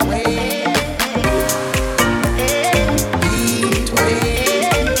heat wave.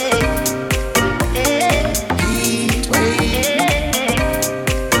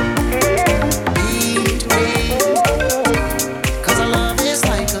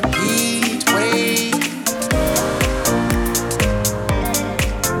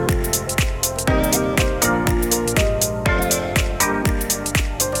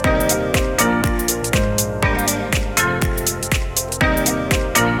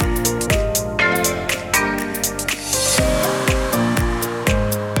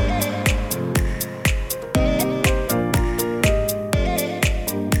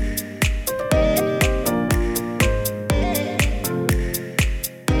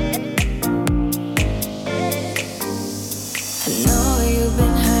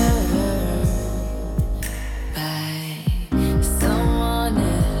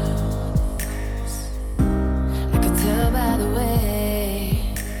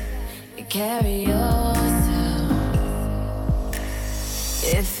 carry yourself.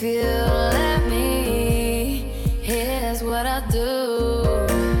 If you let me, here's what I'll do.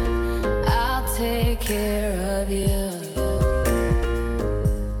 I'll take care of you.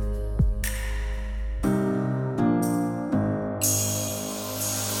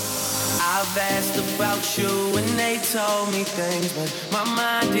 I've asked about you and they told me things, but my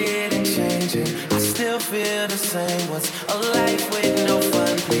mind didn't change and I still feel the same. What's a life with no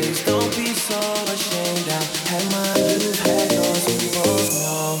fun? Please don't be so ashamed. I've had mine, you've had yours, we both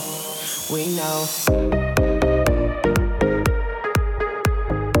know, we know.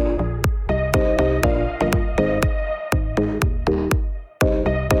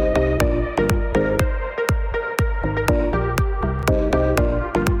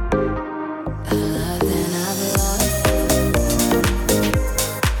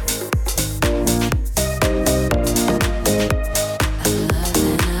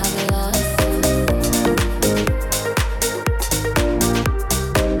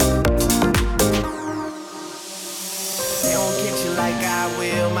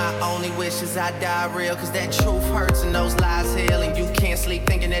 I die real, cause that truth hurts and those lies heal. And you can't sleep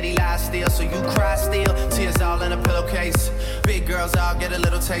thinking that he lies still, so you cry still. Tears all in a pillowcase. Big girls all get a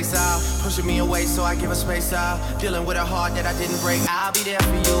little taste out, pushing me away so I give her space out. Dealing with a heart that I didn't break. I'll be there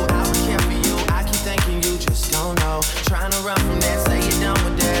for you, I will care for you. I keep thinking you just don't know. Trying to run from that, say you're done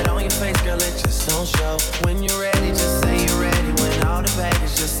with that. On your face, girl, it just don't show. When you're ready, just say you're ready. When all the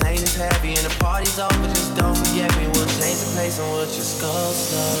baggage just ain't as heavy and the party's over, just don't forget me. We'll change the pace and we'll just go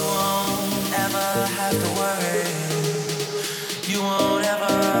slow. You won't ever have to worry. You won't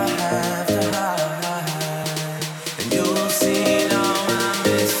ever have to hide. And you'll see all my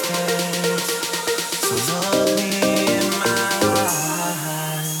mistakes. So look me in my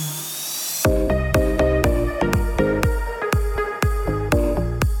eyes.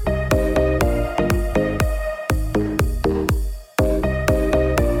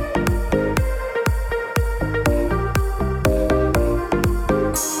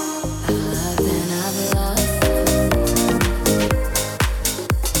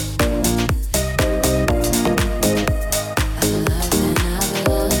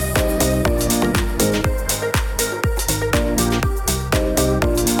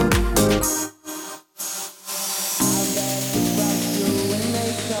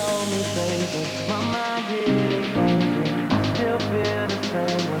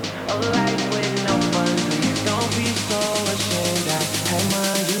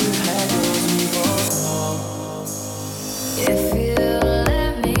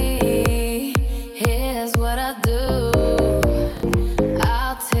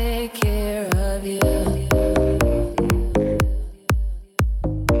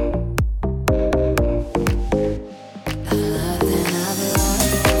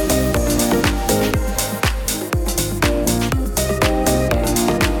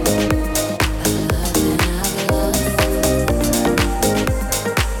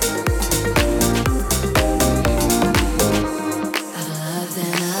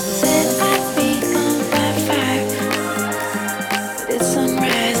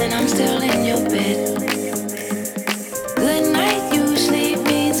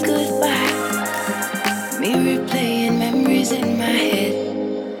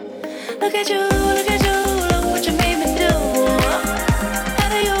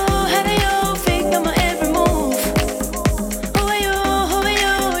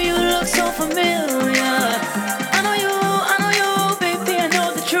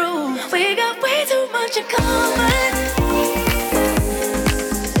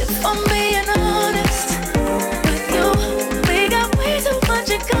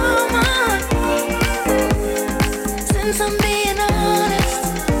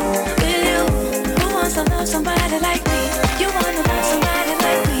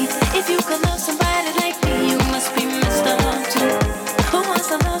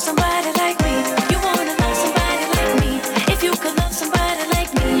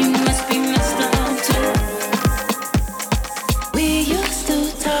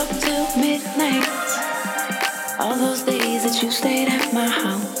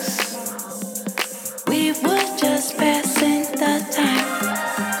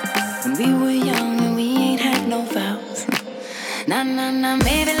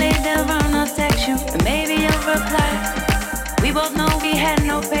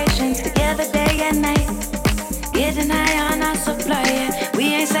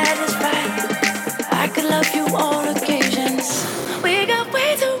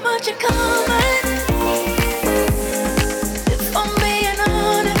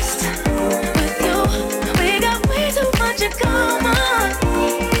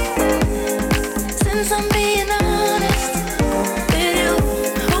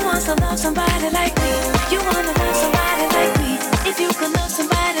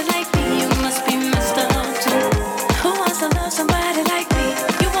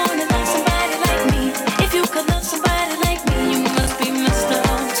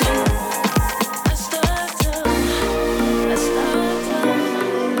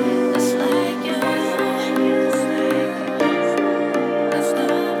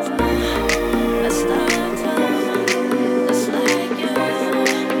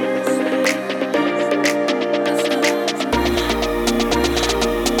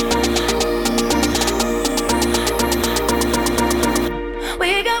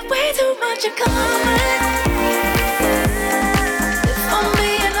 you're coming. If I'm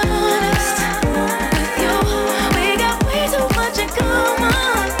being honest with you, we got way too much in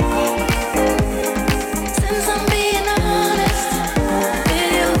common. Since I'm being honest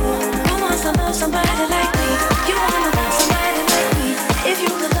with you, who wants to love somebody like me? You wanna love somebody like me? If you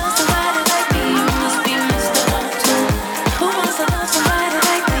could love somebody like me, you must be messed up too. Who wants to love somebody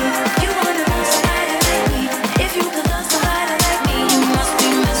like me? You wanna love somebody like me? If you could love somebody like me, you must be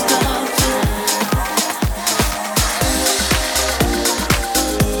messed up too.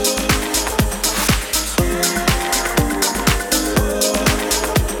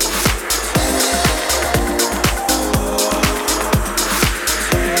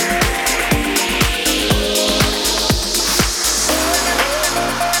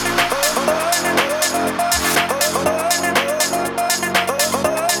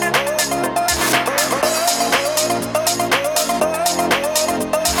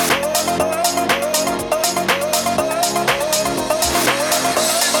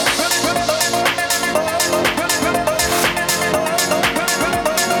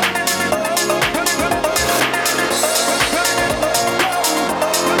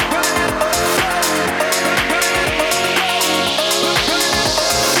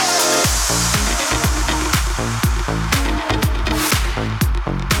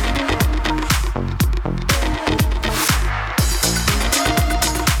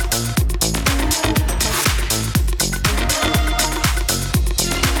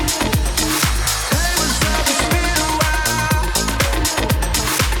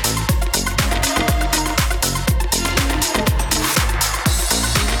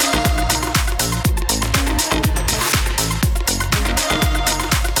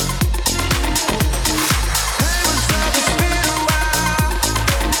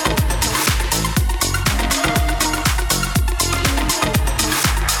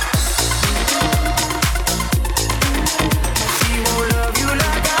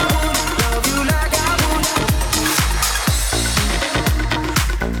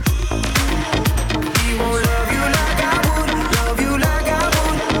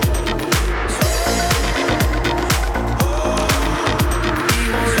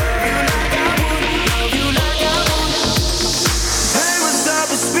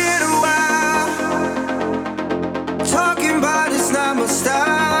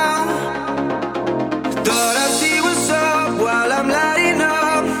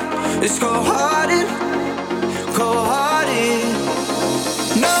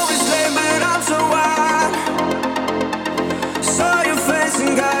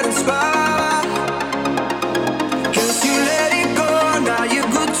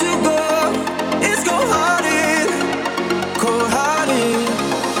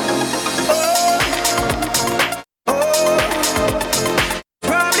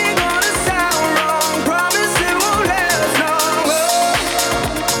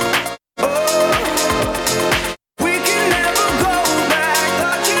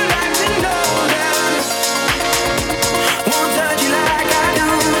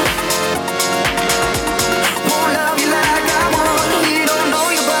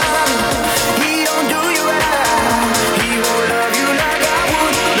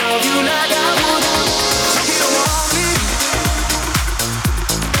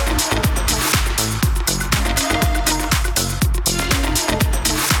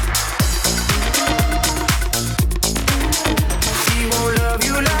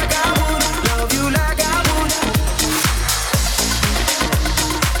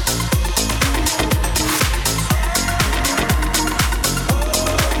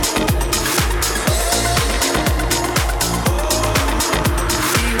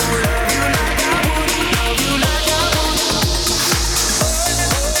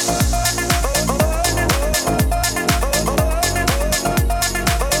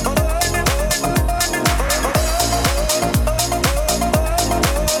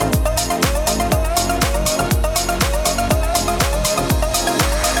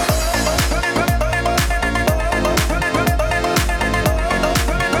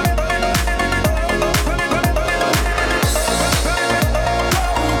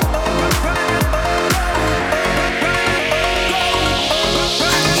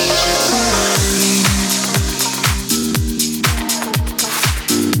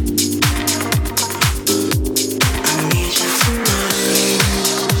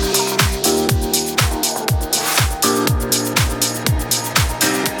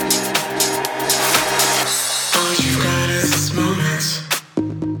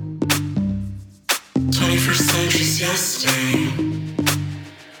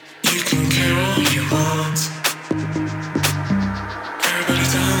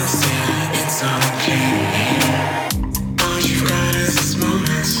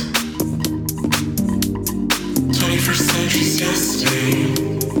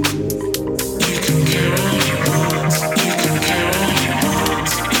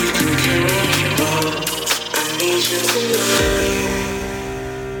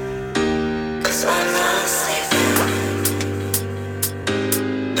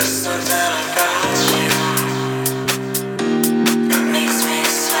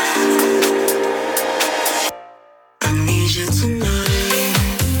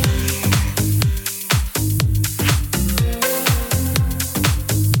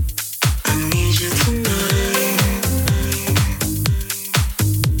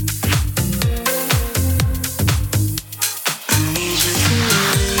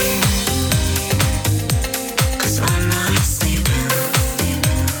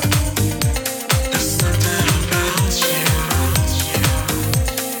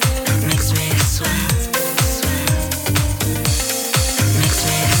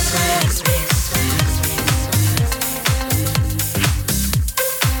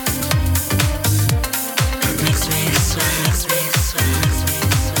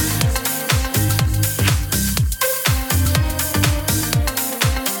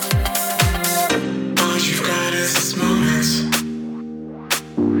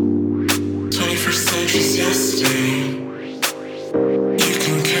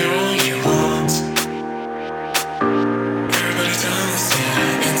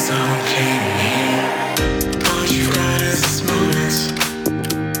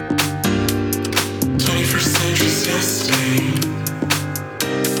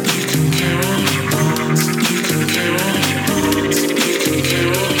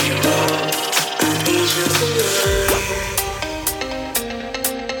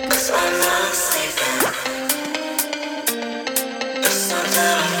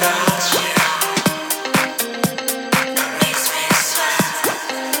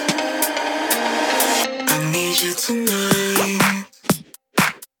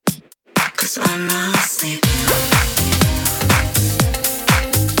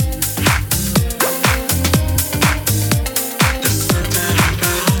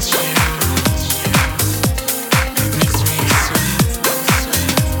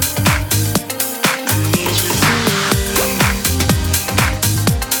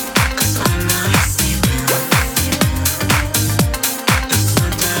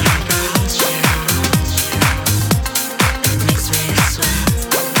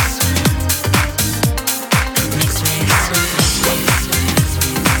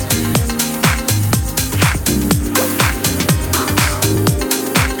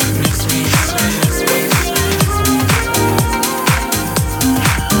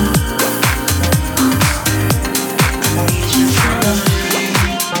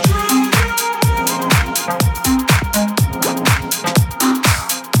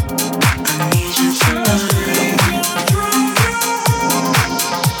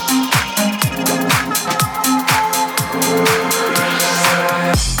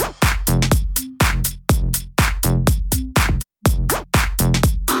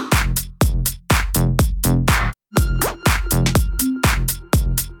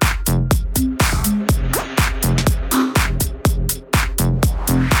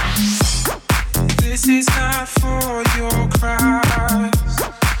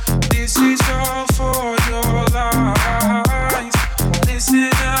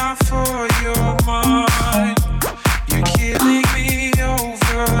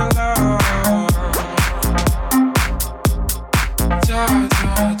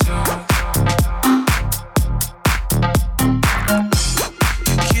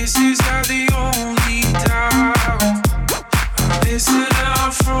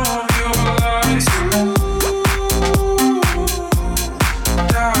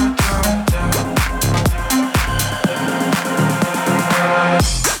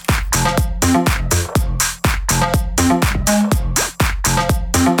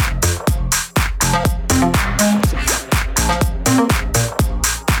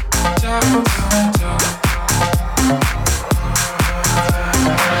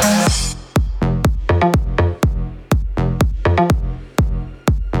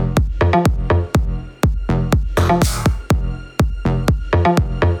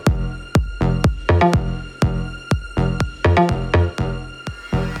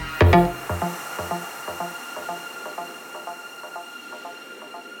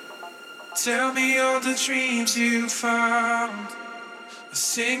 Tell me all the dreams you found.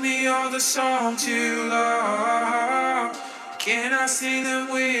 Sing me all the songs you love. Can I sing them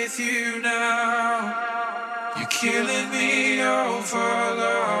with you now? You're killing me over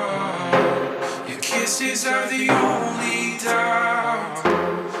love. voices are the only doubt.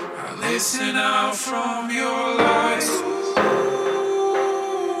 I listen out from your lies.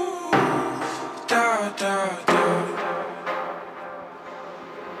 Da, da, da.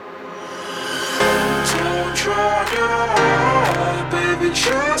 Don't drown your heart, baby,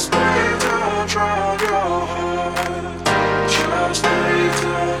 just breathe. Don't drown your heart. Just breathe,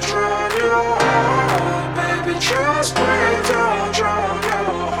 don't drown your heart, baby, just breathe. Don't drown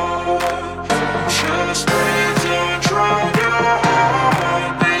your heart. Just breathe, don't drown your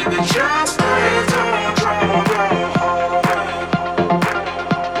heart, baby, just breathe. Don't drown your heart.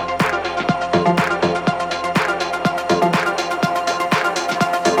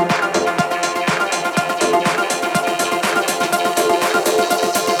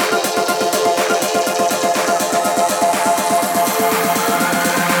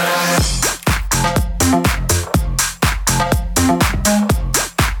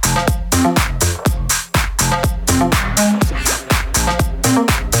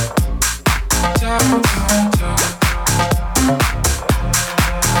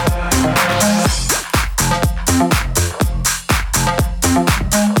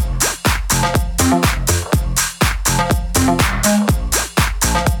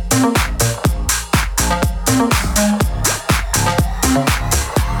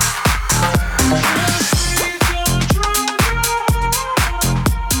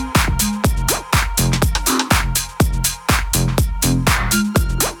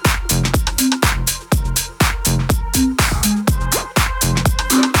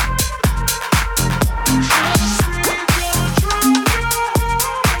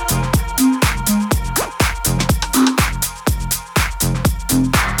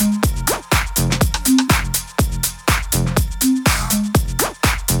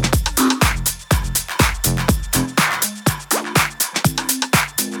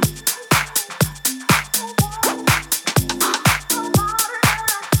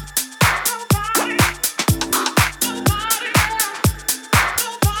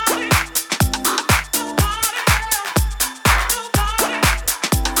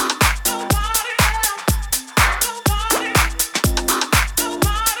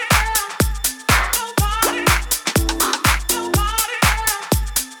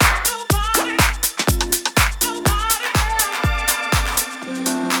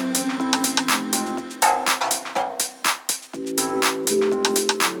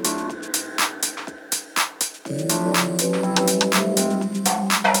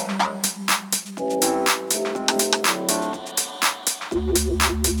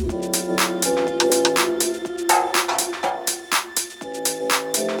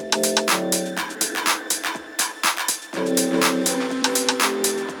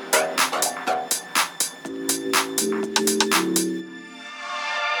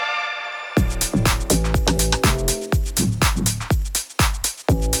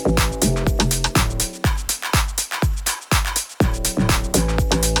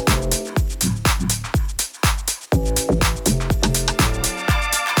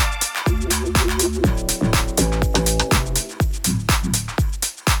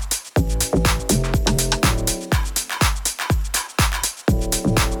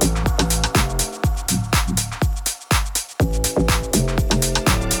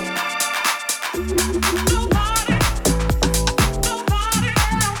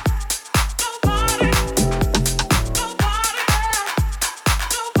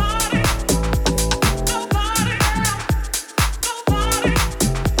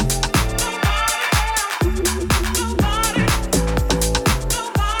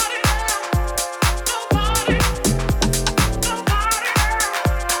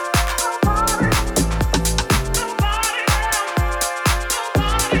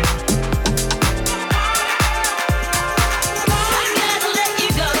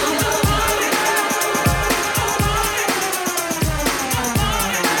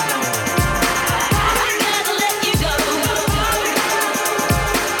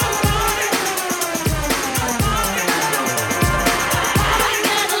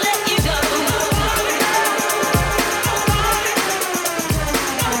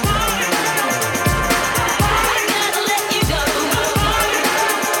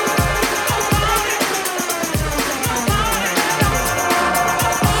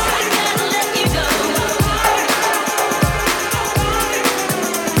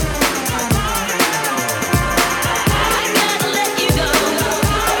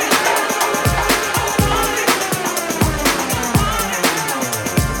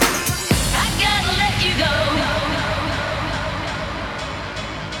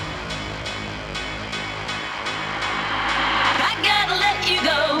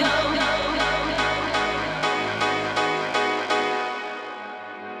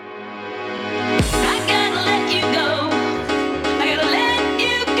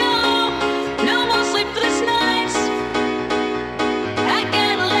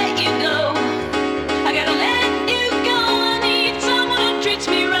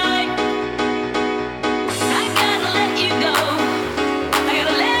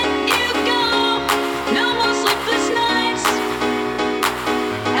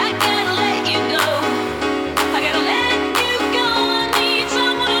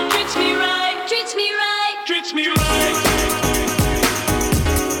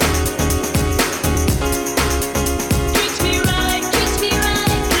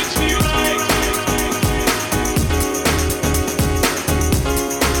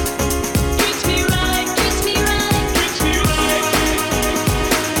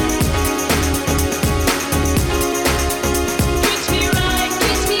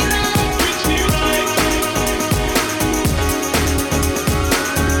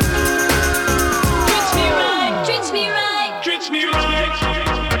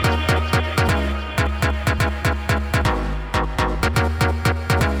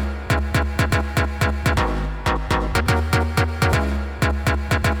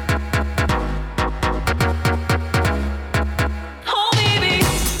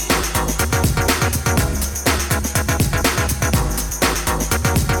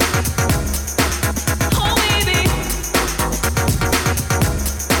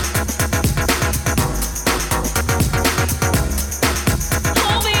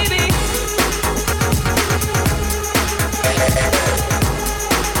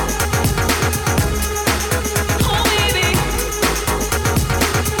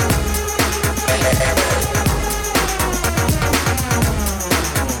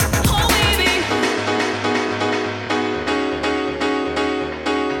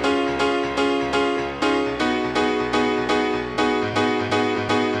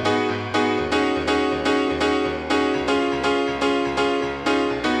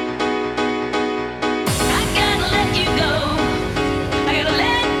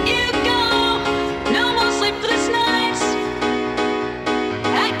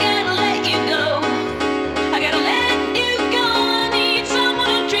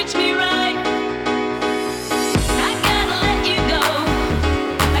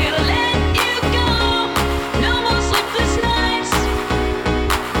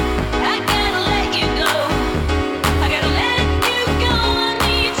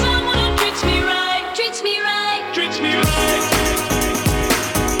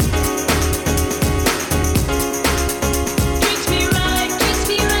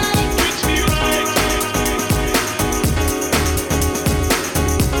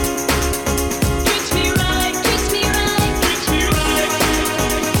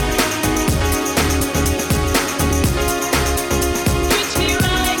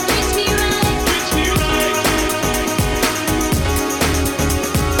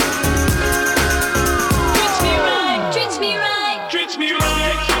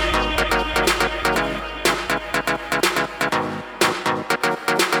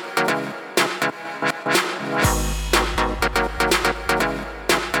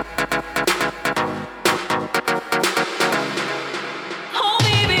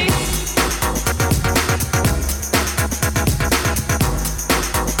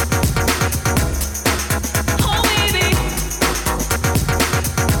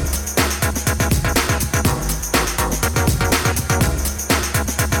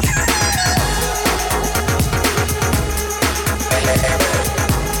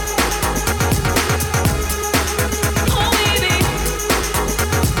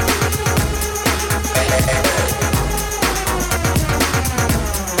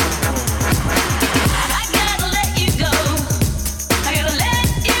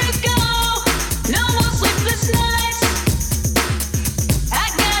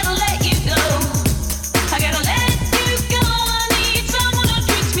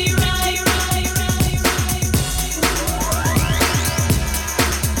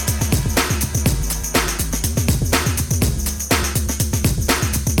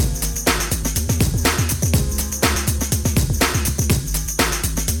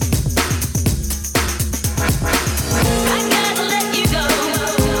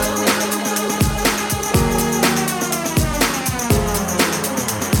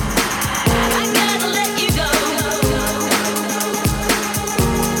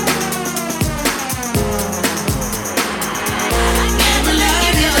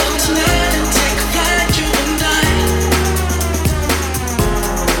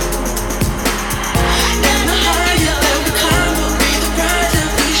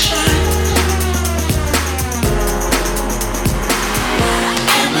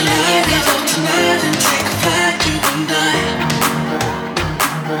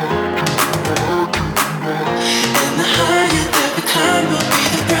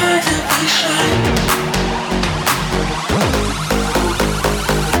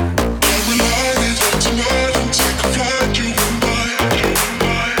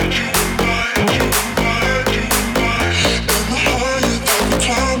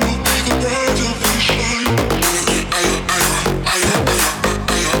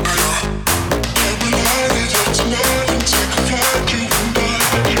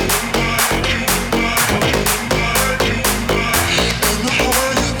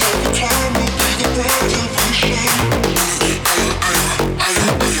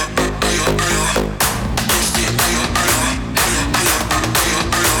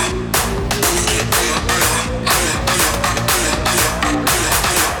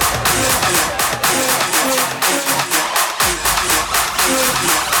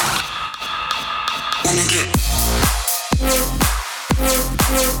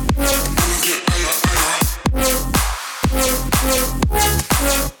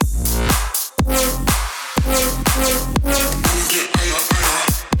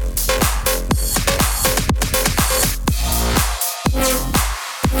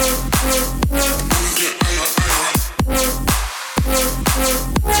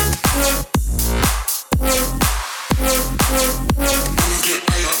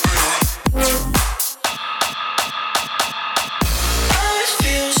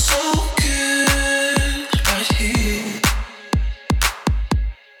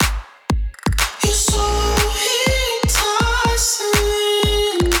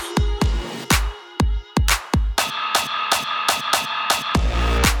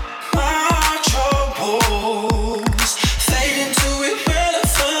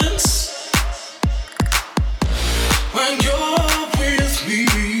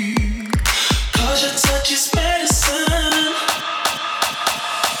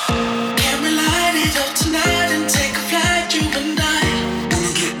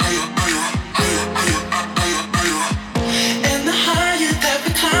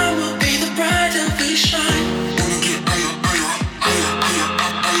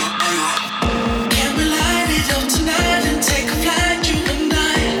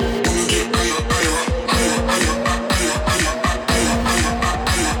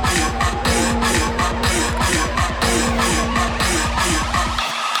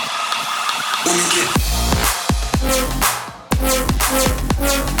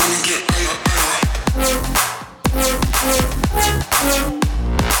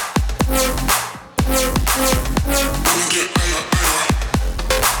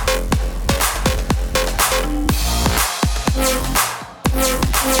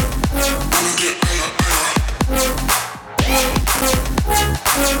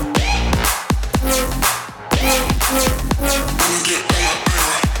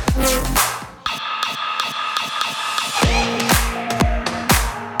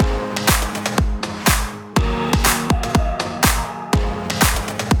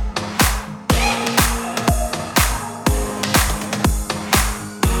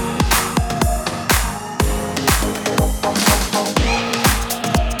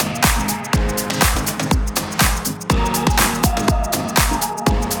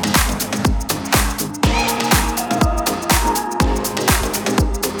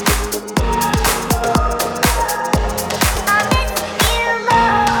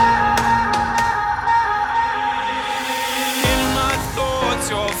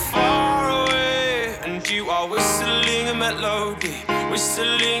 melody,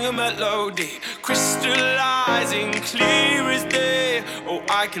 whistling a melody, crystallizing clear as day. Oh,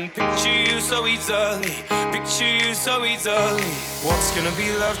 I can picture you so easily, picture you so easily. What's gonna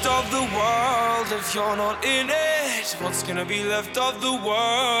be left of the world if you're not in it? What's gonna be left of the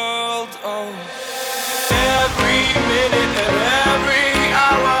world? Oh, every minute and every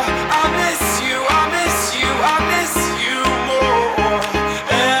hour, I miss you, I miss you, I miss you more.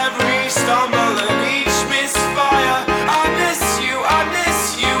 Every stumble and each misfire, I miss you, I miss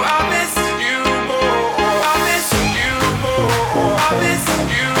you, I miss you more. I miss you more. I miss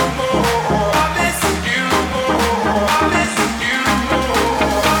you more. I miss you more. I miss you more.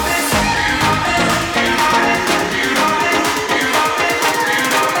 I miss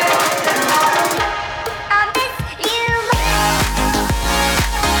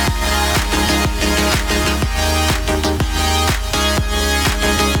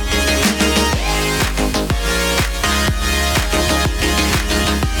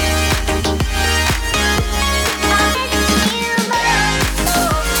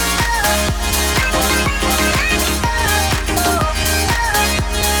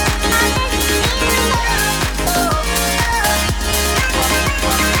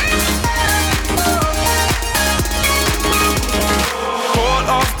caught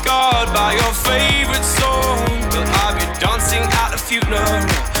off guard by your favorite song. Will I be dancing at the funeral?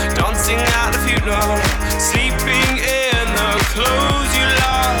 Dancing at the funeral, sleeping in the clothes you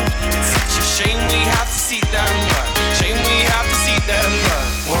love. It's such a shame we have to see them, but shame we have to see them. But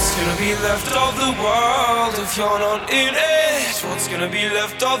what's gonna be left of the world if you're not in it? What's gonna be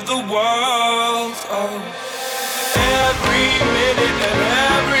left of the world? Oh, every minute and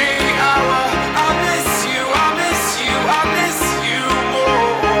every hour, I miss you, I miss you, I miss you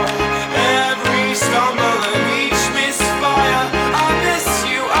more. Every stumble and each misfire, I miss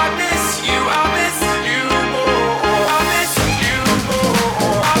you, I miss you, I miss you more. I miss you more.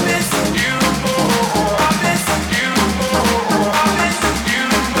 I miss you more. I miss you more. I miss you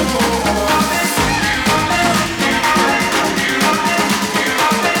more. I miss you.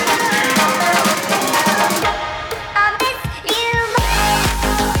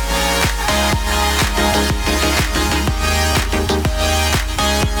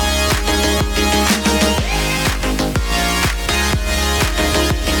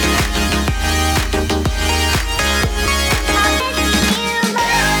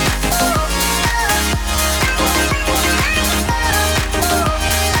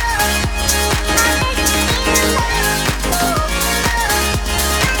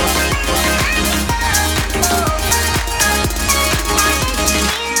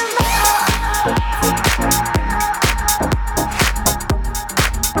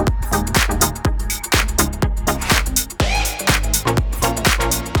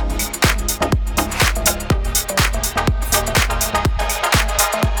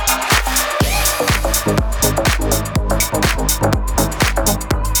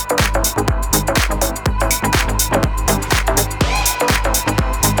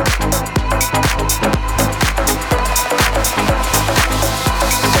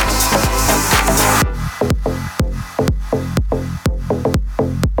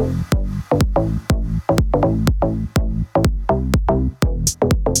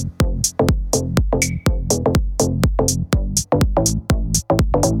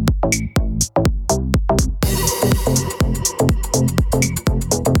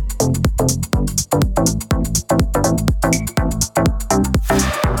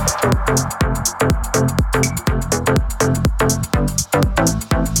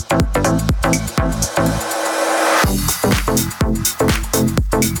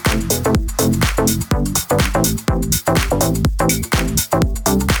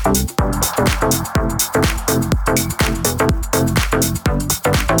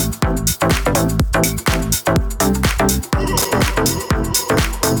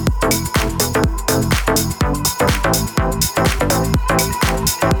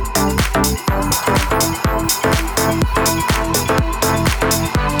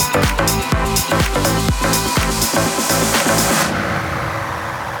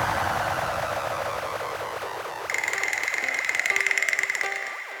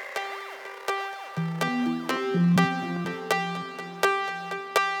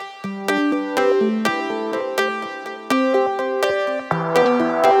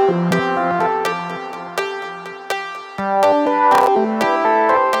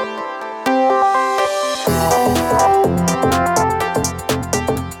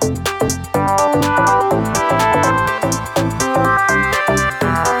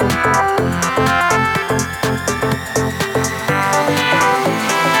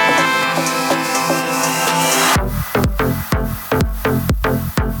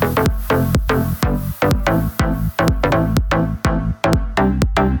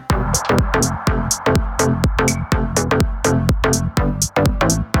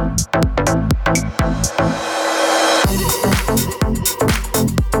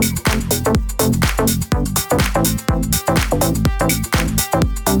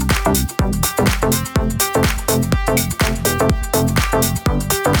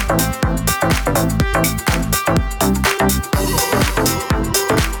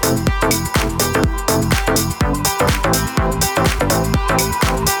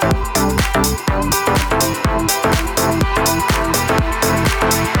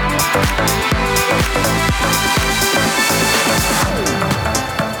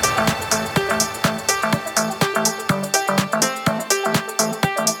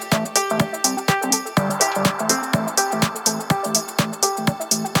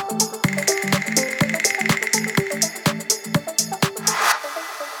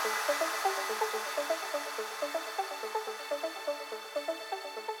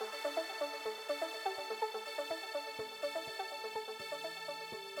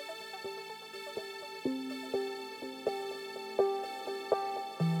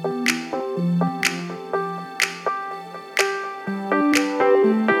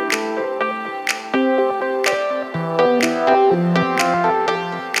 Walk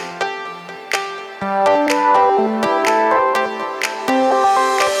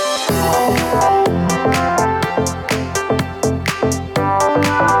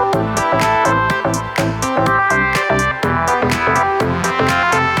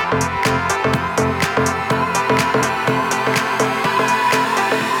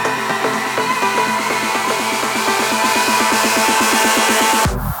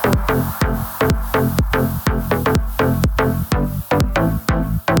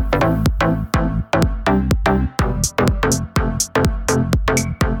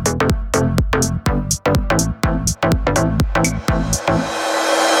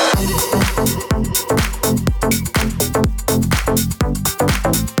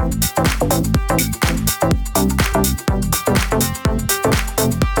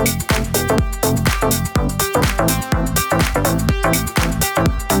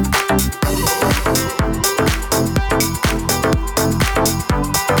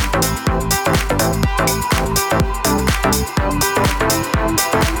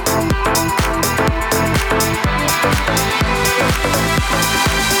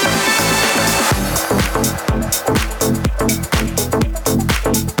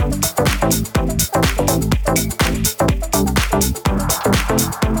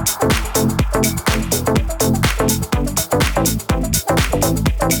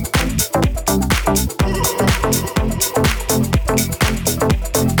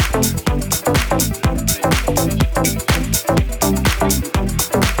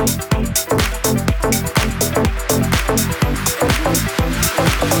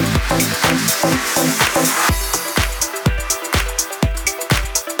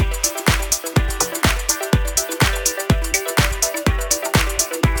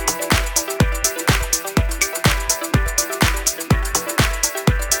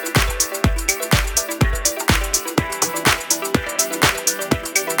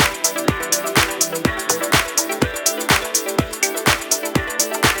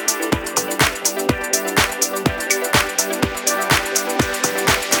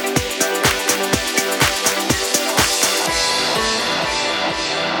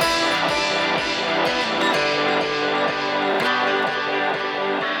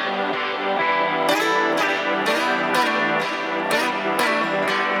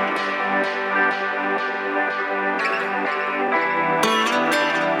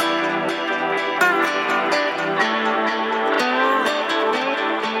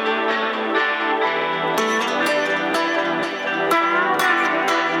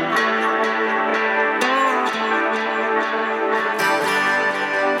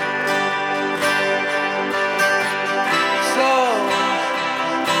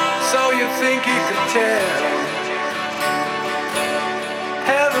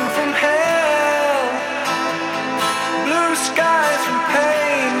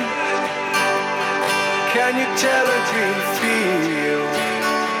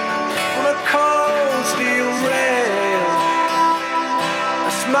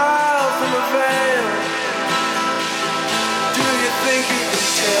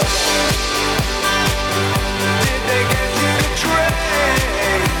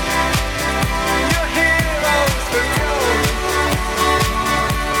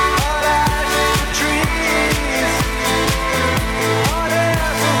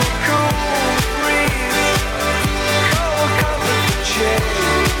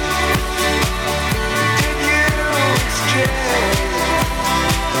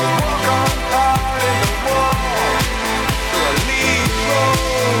on part in the wall.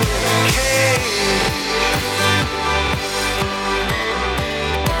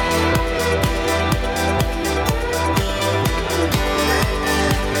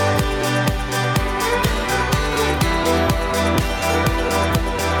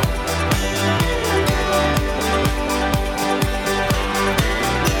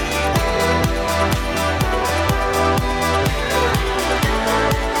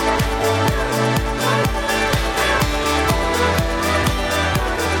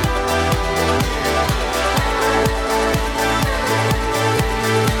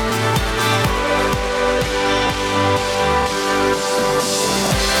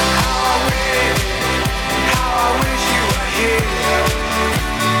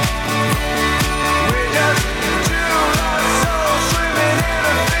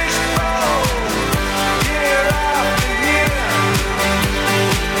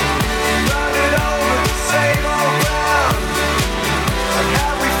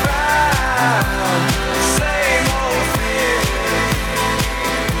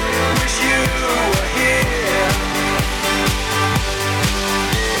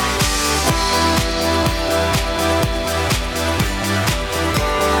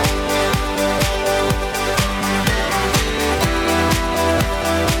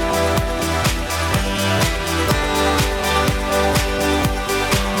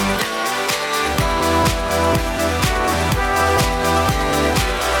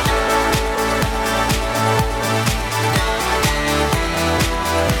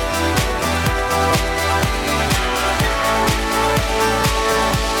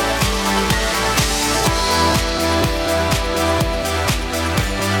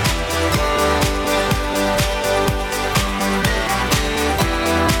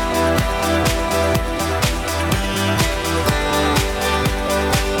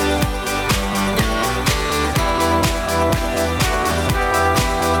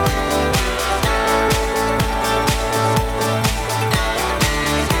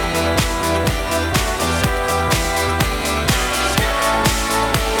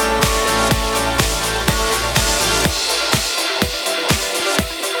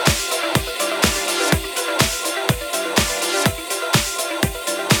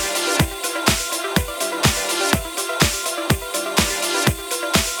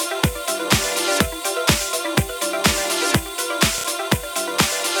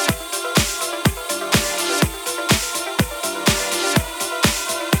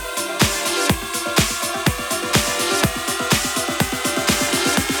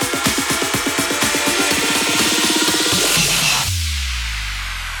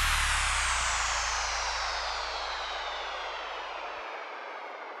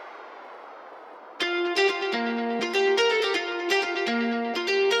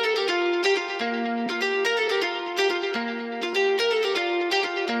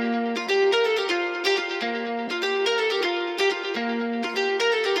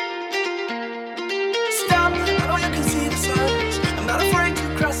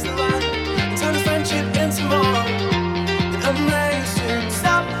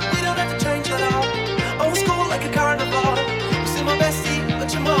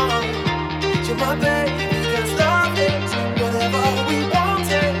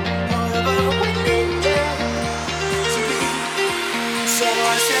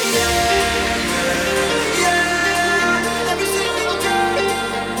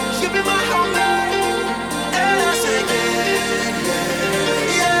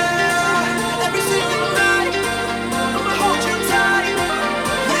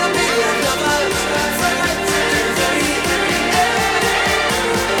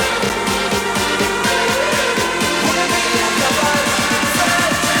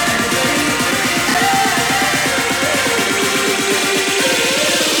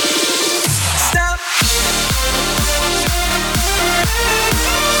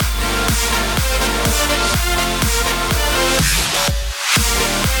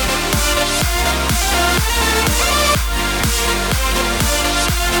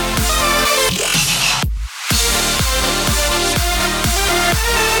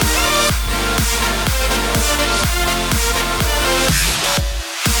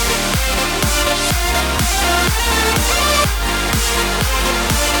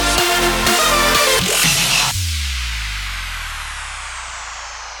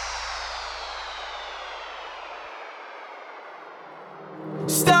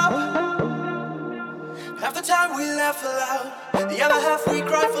 stop. Half the time we laugh aloud, the other half we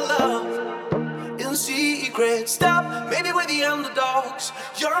cry for love. In secret, stop. Maybe we're the underdogs.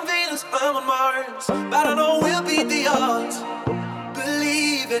 You're on Venus, I'm on Mars, but I know we'll beat the odds.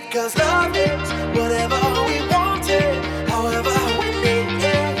 Believe it, 'cause love is whatever we want it, however we need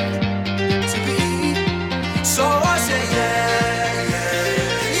it to be. So I say yeah,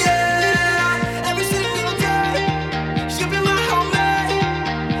 yeah, yeah. Every single day, she'll be my homie.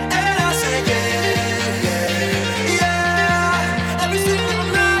 And I say yeah, yeah, yeah. Every single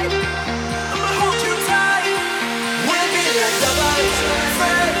night, I'ma hold you tight. We'll be like lovers,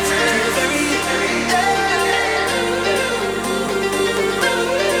 friends, to the very end.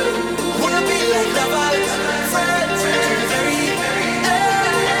 We'll be like lovers, friends, to the very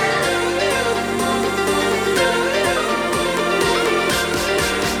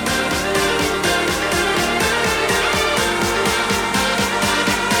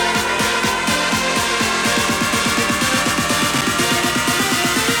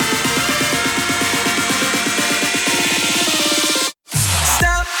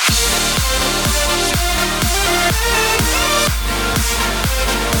stop.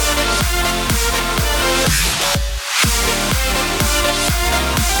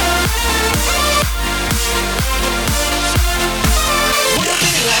 We'll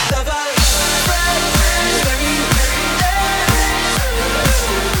be like lovers, friends, very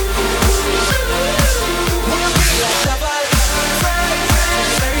we'll be like lovers, friends,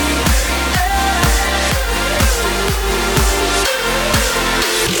 very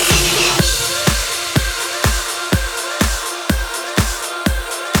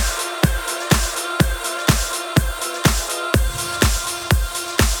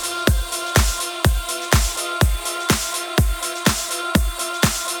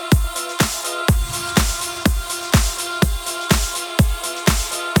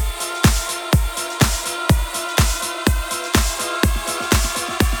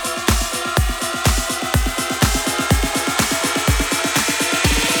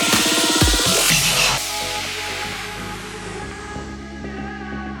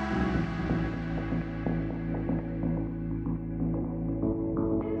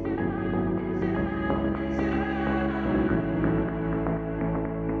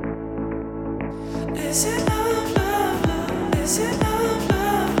Is it love, love, love? Is it love,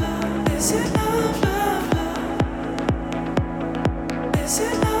 love, love? Is it love, love, love? Is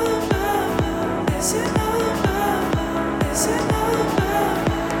it love, love, love? Is it love, love, love? Is it love, love,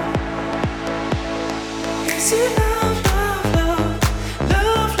 love? Is it love, love, love?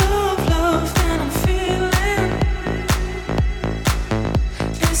 Love, love, love that I'm feeling?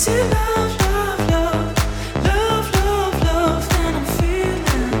 Is it love, love, love? Love, love, love that I'm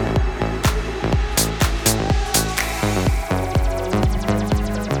feeling?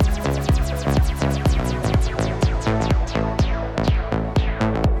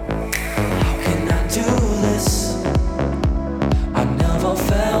 How can I do this? I never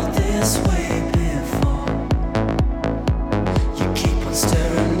felt this way before. You keep on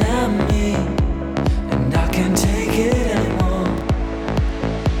staring at me, and I can't take it anymore.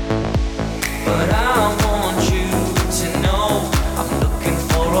 But I want you to know I'm looking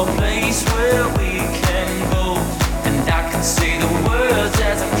for a place where we can go, and I can say the words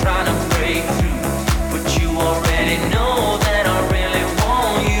as I'm trying to break through. But you already know that I really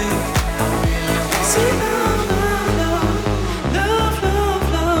want you. Is it love, love, love? Love, love,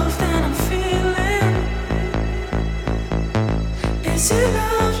 love that I'm feeling? Is it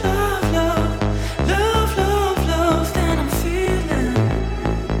love, love, love? Love, love, love that I'm feeling?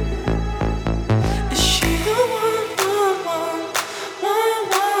 Is she the one, one, one, one,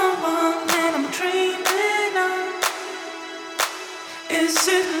 one, one that I'm dreaming of? Is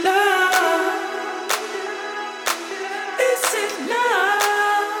it love? Is it love?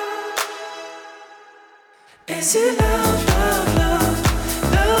 Is it love, love, love?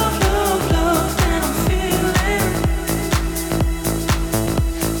 Love, love, love that I'm feeling?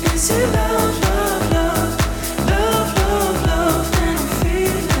 Is it love, love, love? Love, love, love that I'm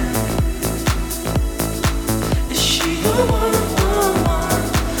feeling? Is she the one, one, one,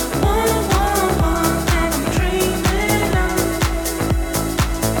 one, one, one that I'm dreaming of?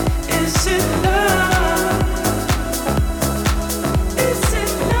 Is it love? Is it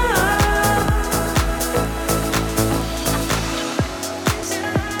love? Is it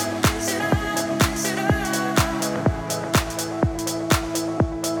love?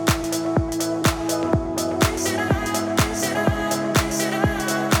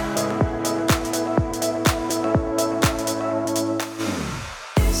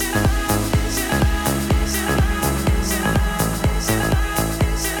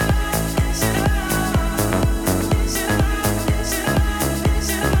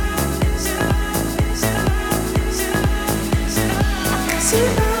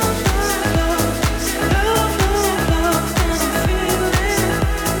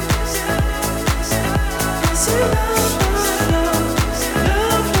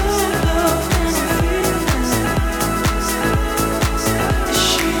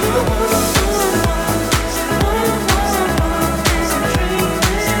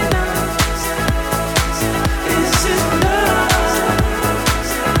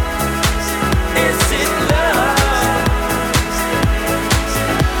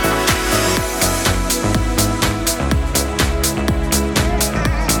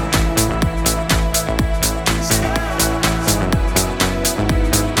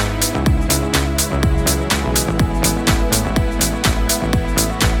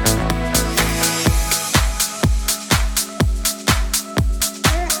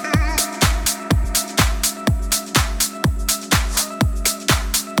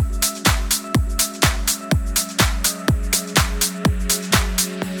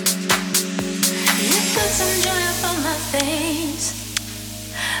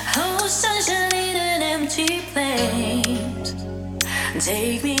 flames.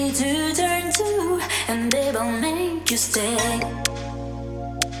 Take me to turn two, and they will make you stay.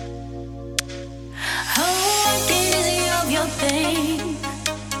 Oh, easy of your pain.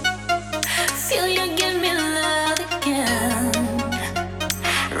 Feel you give me love again.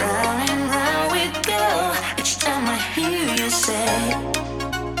 Round and round we go. Each time I hear you say,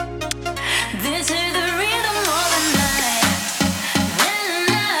 this is the rhythm of the night. The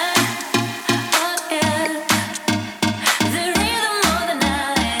night, oh yeah. The rhythm of the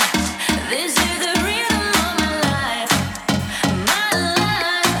night. This is the rhythm of my life. My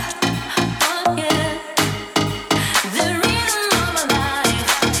life, oh yeah. The rhythm of my life.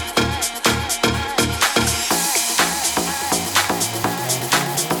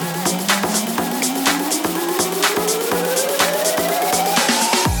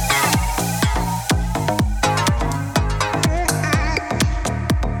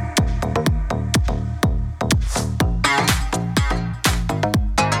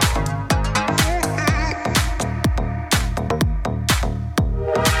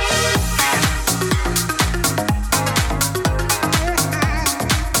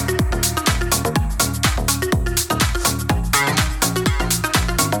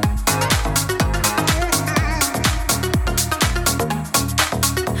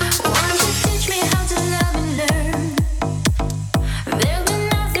 Won't you teach me how to love and learn? There'll be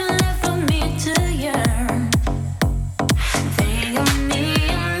nothing left for me to yearn. Think of me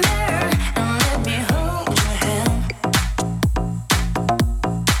and learn, and let me hold your hand.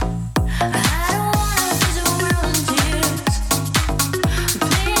 I don't wanna face the world in tears.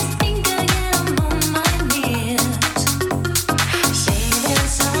 Please think again, I'm on my knees. Say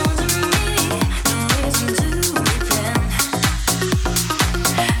this song to me, no reason to pretend.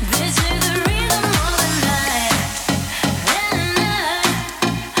 This is the rhythm of the night. The night,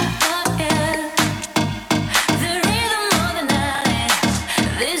 oh yeah. The rhythm of the night.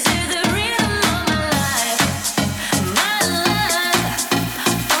 This is the rhythm of my life. My life,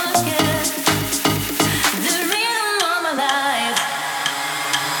 oh yeah. The rhythm of my life.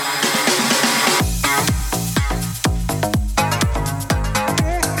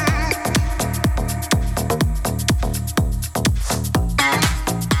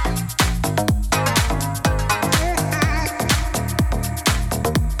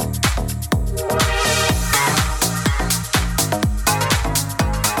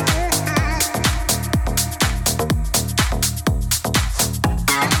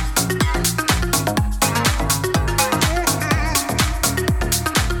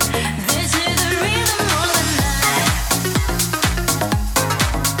 This is the rhythm of the night.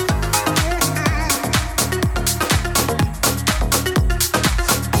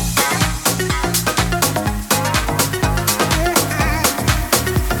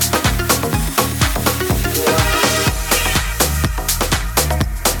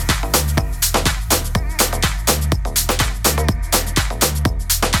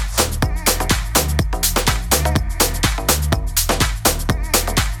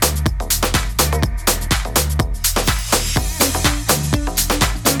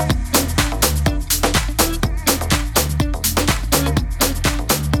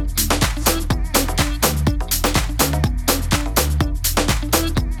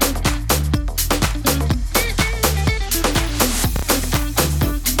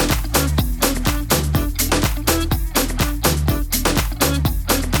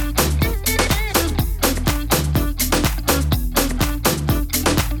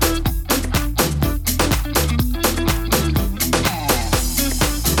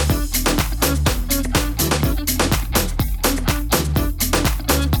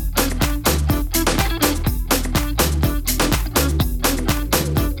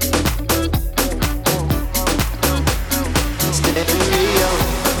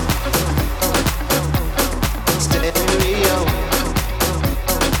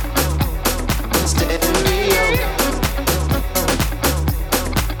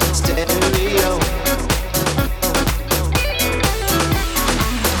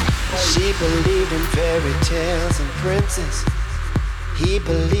 She believed in fairy tales and princes. He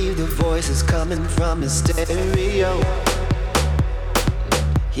believed the voices coming from his stereo.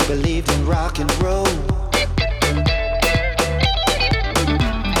 He believed in rock and roll.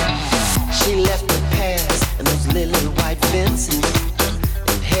 She left the past and those lily white fences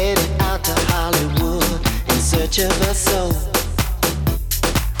and headed out to Hollywood in search of her soul.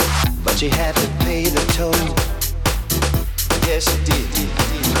 But she had to pay the toll. Yes, she did.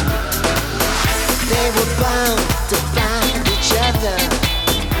 They were bound to find each other.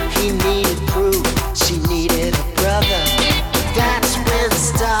 He needed proof, she needed a brother. That's when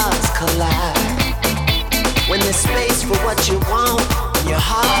stars collide. is space for what you want. Your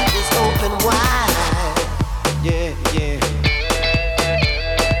heart is open wide. Yeah, yeah.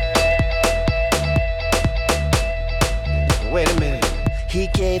 Wait a minute. He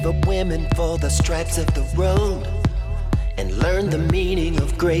gave up women for the stripes of the road and learned the meaning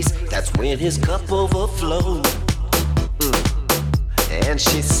of grace. That's when his cup overflowed. And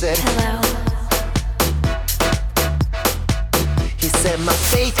she said, Hello. He said, my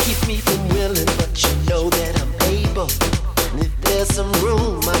faith keeps me from willing, but you know that I'm able. And if there's some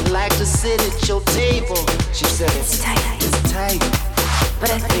room, I'd like to sit at your table. She said, It's tight, it's tight, but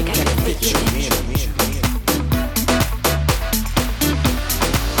I think I can fit you in.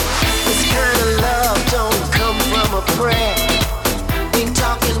 This kind of love don't come from a prayer. Ain't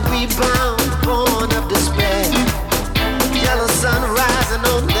talking rebound, born of despair. Yellow sun rising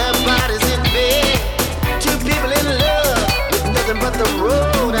on their bodies in bed. Two people in love with nothing but the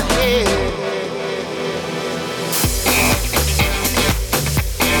road ahead.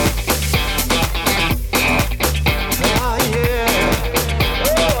 Oh yeah.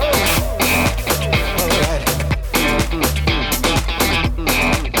 All right.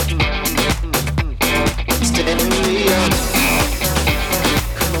 Steady Rio.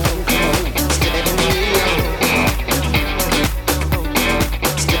 Come on. Steady Rio.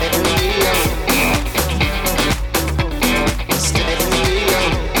 Steady Rio. Steady Rio.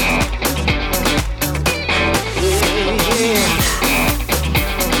 Yeah.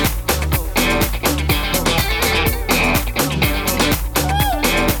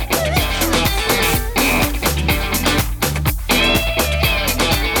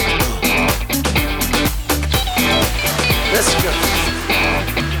 Let's go.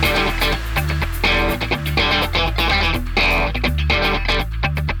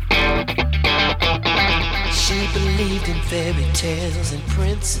 She believed in fairy tales and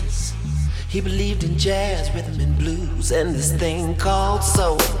princes. He believed in jazz, rhythm and blues, and this thing called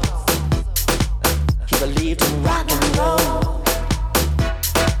soul. He believed in rock and roll.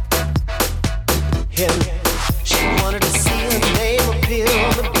 Him, she wanted to see her name appear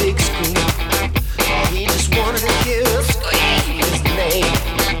on the big screen. He just wanted to hear her scream his name.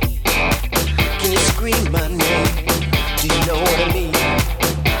 Can you scream my name? Do you know what I mean?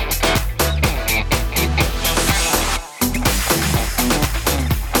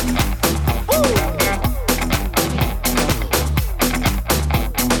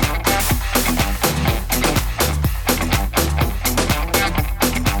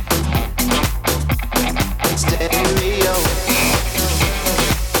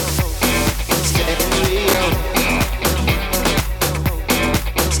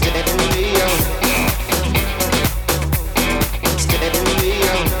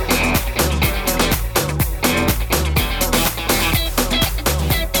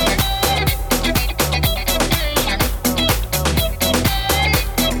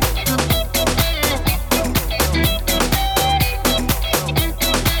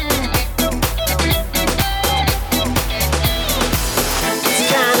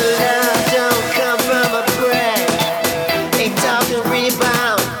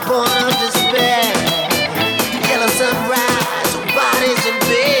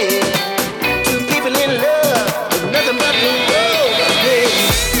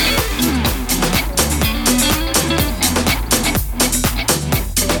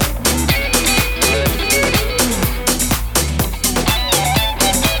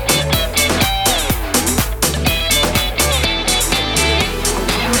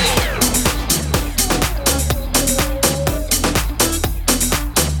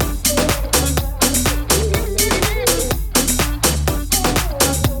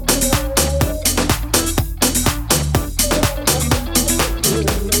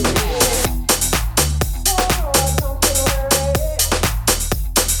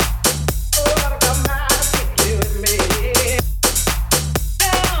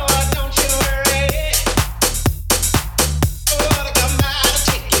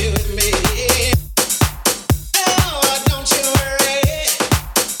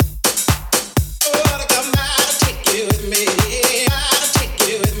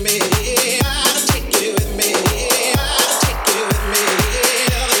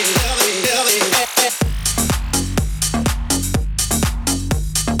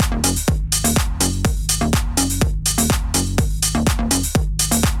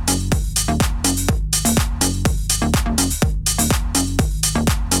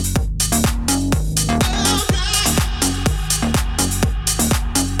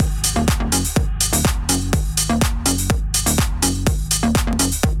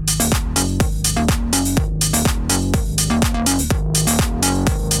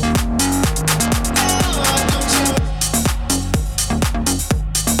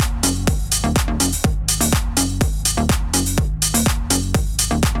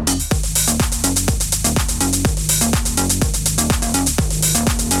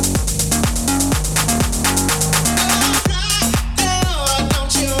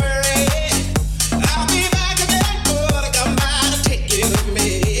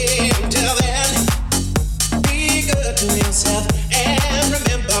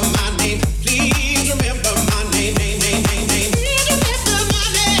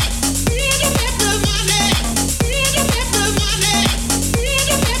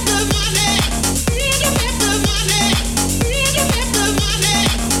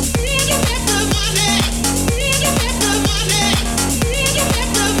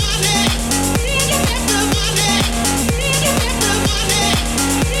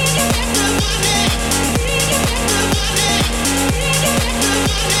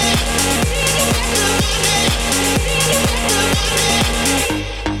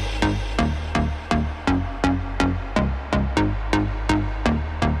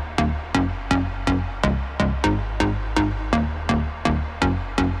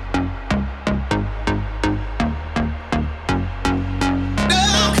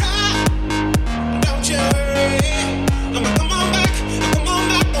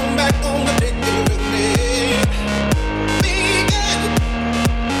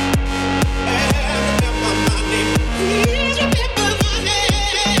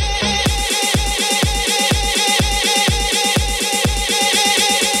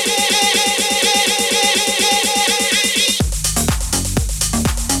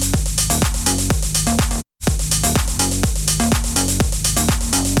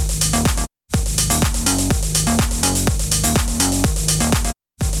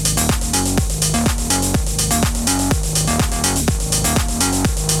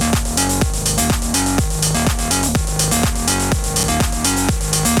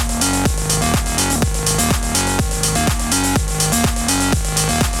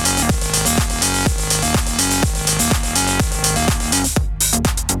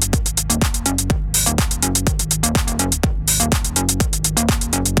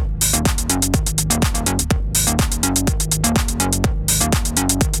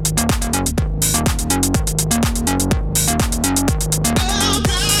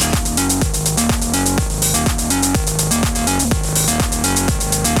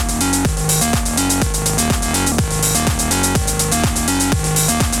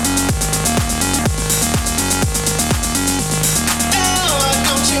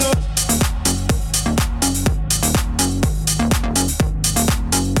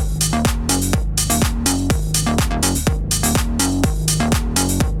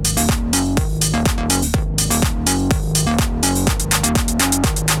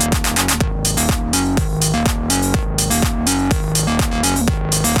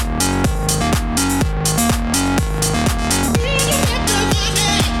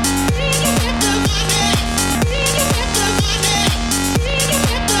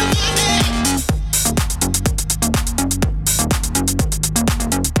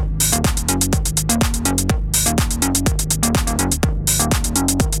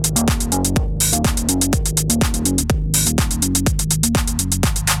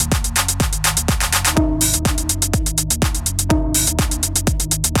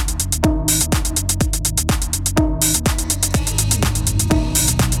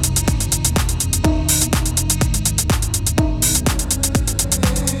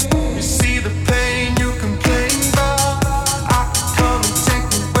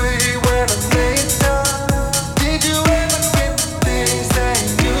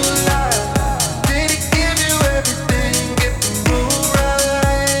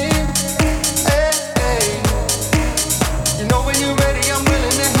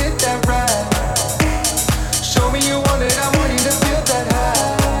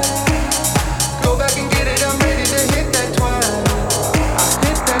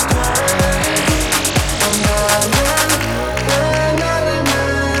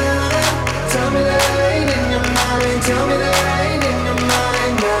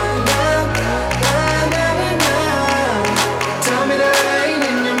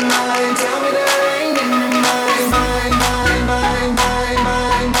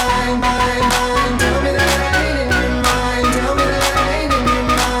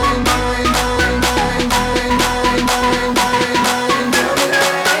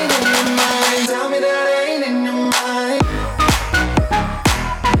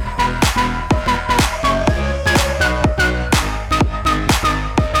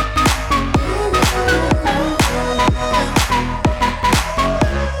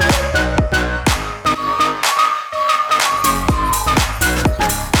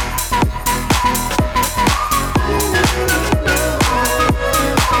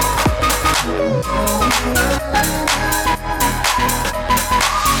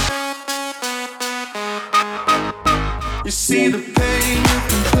 See the pain you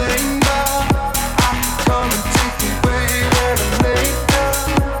complain about. I can come and take away when I'm laid down.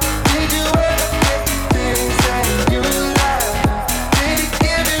 Did you ever get the things that you like? Did he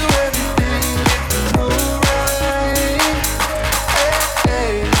give you everything if you move right? Hey,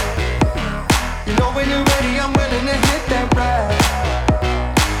 hey. You know when you're ready, I'm willing to hit that ride.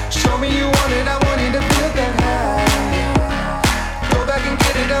 Show me you want it, I want you to feel that high. Go back and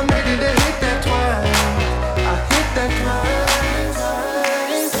get it, I'm ready to hit that twine. I hit that twine.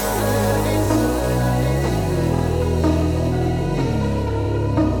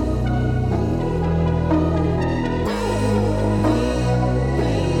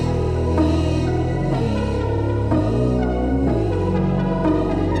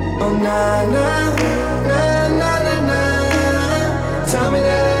 Oh na na na na na na. Tell me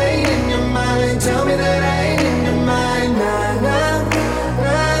that I ain't in your mind. Tell me that I ain't in your mind. Na na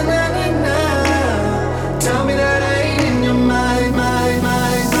na na na na. Tell me that I ain't in your mind, mind,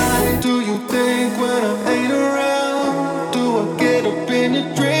 mind, mind. Do you think when I ain't around? Do I get up in your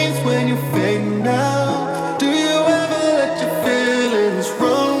dreams when you're fading out? Do you ever let your feelings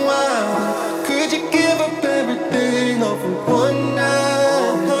run wild? Could you give up everything all for one night?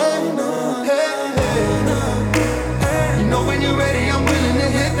 You know when you're ready, I'm willing to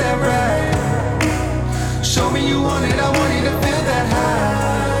hit that ride. Show me you want it, I want you to feel that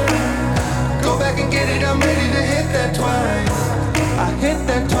high. Go back and get it, I'm ready to hit that twice. I hit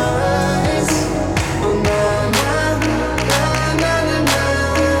that twice. Oh na na na na na na.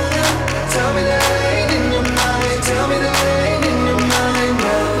 Tell me that I ain't in your mind. Tell me that I ain't in your mind.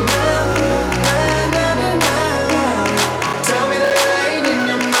 Na na na na na na. Tell me that I ain't in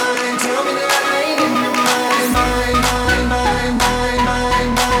your mind. Tell me that I ain't in your mind. Mind, mind, mind, mind, mind,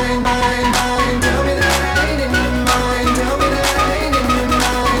 mind, mind, mind. Tell me that I ain't in your mind. Tell me that I ain't in your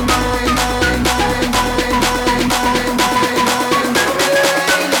mind. Mind, mind, mind, mind, mind, mind, mind, mind. Tell me that I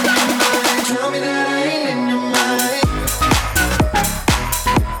ain't in your mind. Tell me that I ain't in your mind.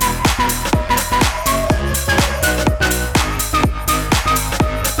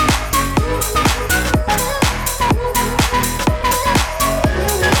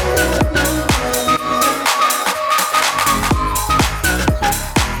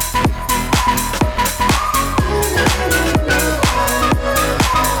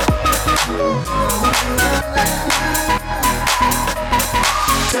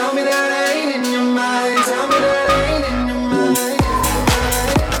 Tell me that I ain't in your mind.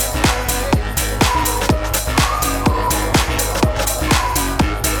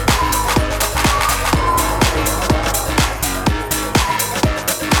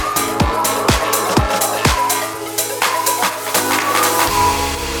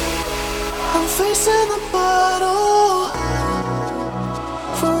 I'm facing the bottle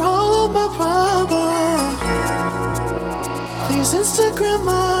for all of my problems. These Instagram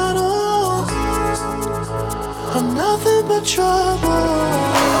models are nothing but trouble.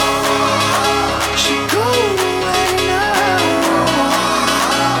 She going away now.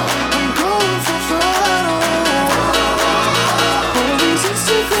 I'm going for throttle. All these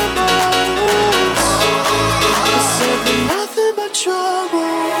Instagram models are serving nothing but trouble.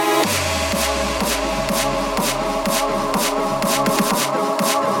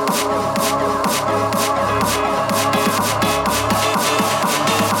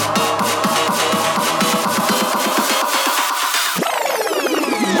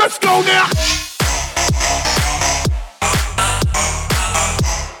 Let's go now.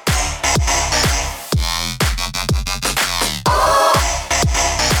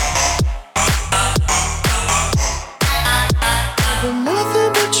 But nothing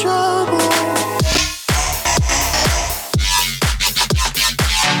but trouble.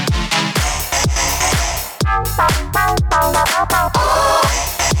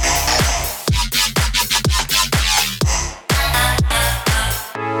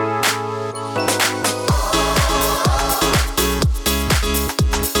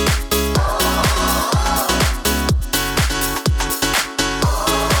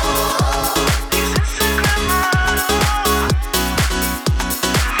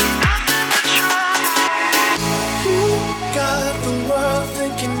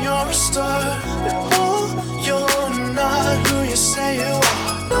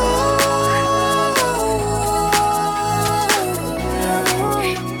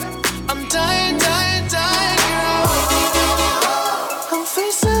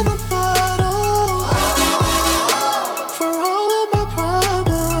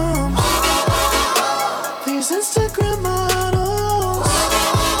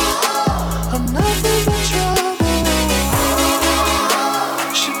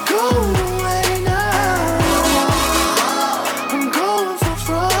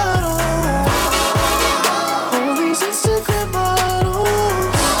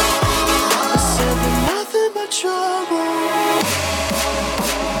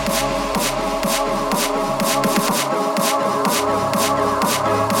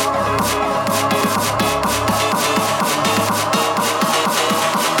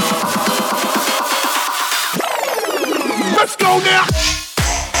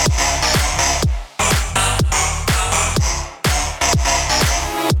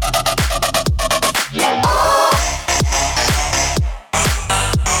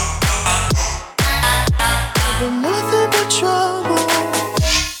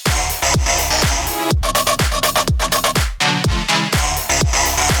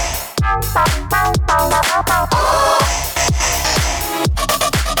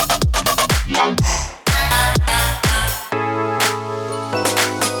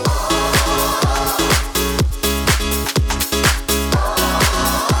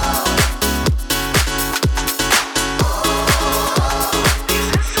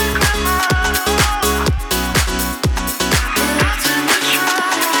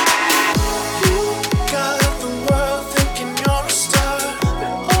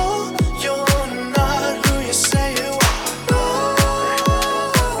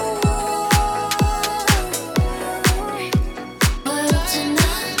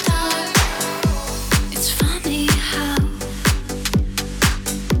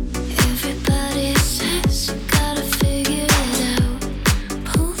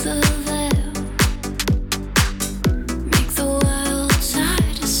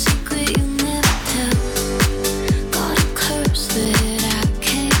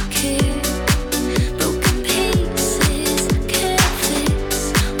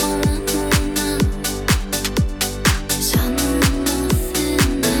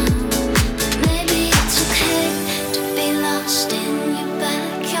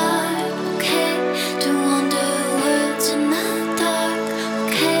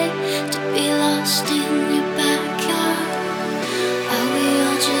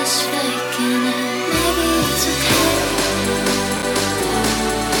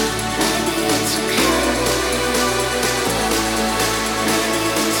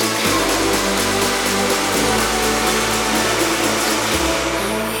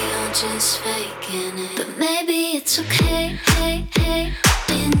 all just faking it. But maybe it's okay, hey, hey,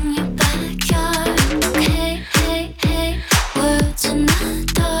 in your backyard. Okay, hey, hey, words in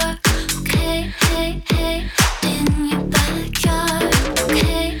the dark. Okay, hey, hey, in your backyard.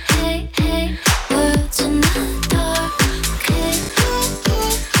 Okay, hey, hey, words in the dark. Okay,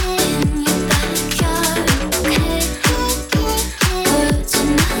 in your backyard. Okay, words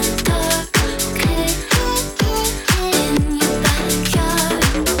in the dark. Okay, in your backyard.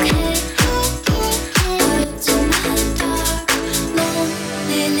 Okay, words in the dark.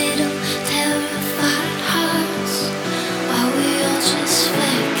 Lonely little terrified hearts. Are we all just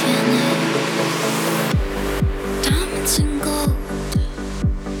faking it? Diamonds and gold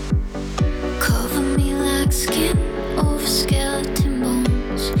cover me like skin over skeleton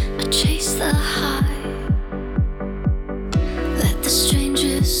bones. I chase the high. Let the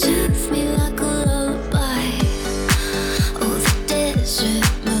strangers soothe me like a lullaby. Oh, the desert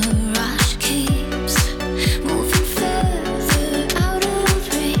mirage keeps moving further out of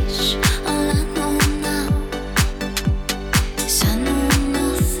reach. All I know now is I know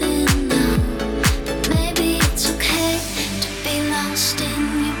nothing now. But maybe it's okay to be lost in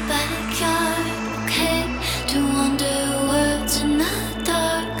your backyard. Okay, to wonder words in the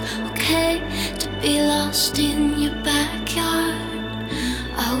dark. Okay, to be lost in your backyard.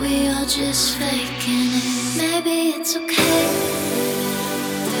 Are we all just faking it? Maybe it's okay.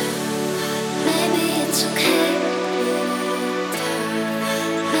 Maybe it's okay.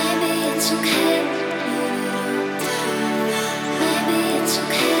 Maybe it's okay. Maybe it's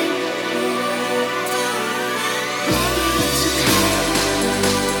okay. Maybe it's okay.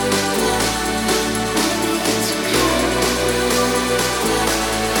 Maybe it's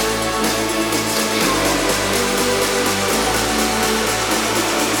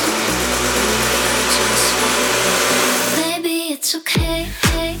Maybe it's okay,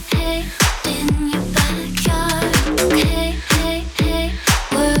 hey, hey, in your backyard. Okay, hey, hey,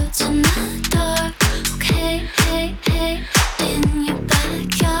 words in the dark. Okay, hey, hey, in your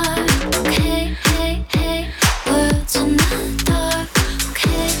backyard. Okay, hey, hey, words in the dark.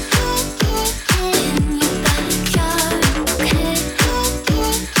 Okay, in your backyard. Okay,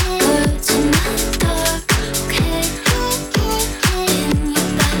 words in the dark. Okay, in your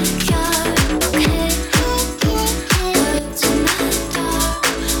backyard. Okay. Words in the dark,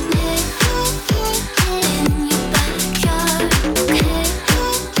 in your backyard, okay.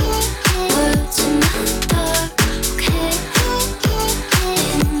 Words in the dark, okay.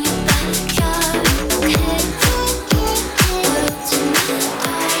 In your backyard, okay. Words in the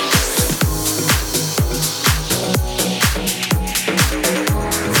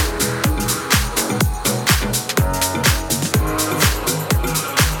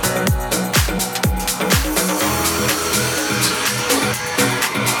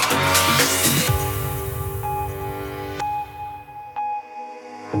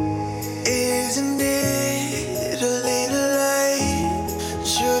Isn't it a little late?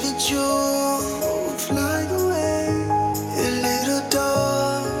 Shouldn't you fly away? A little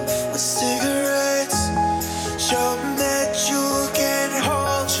dove with cigarettes. Show 'em that you can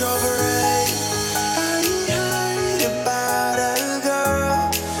hold your breath. I heard about a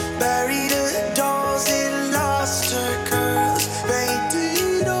girl buried her dolls and lost her curls.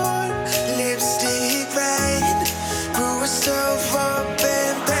 Painted on lipstick red, grew herself up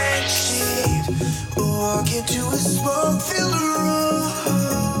and then she walked into a smoke-filled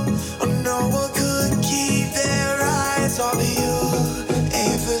room. Oh, no one could keep their eyes off you.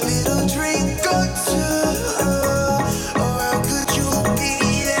 If a little drink or two, or how could you be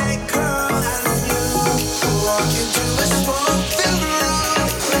that girl I knew? Walk into a smoke-filled room,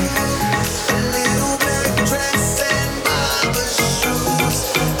 a little black dress and barber shoes.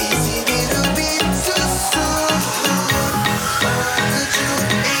 Is it a little bit too soon? Or how could you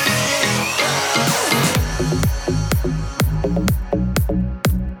be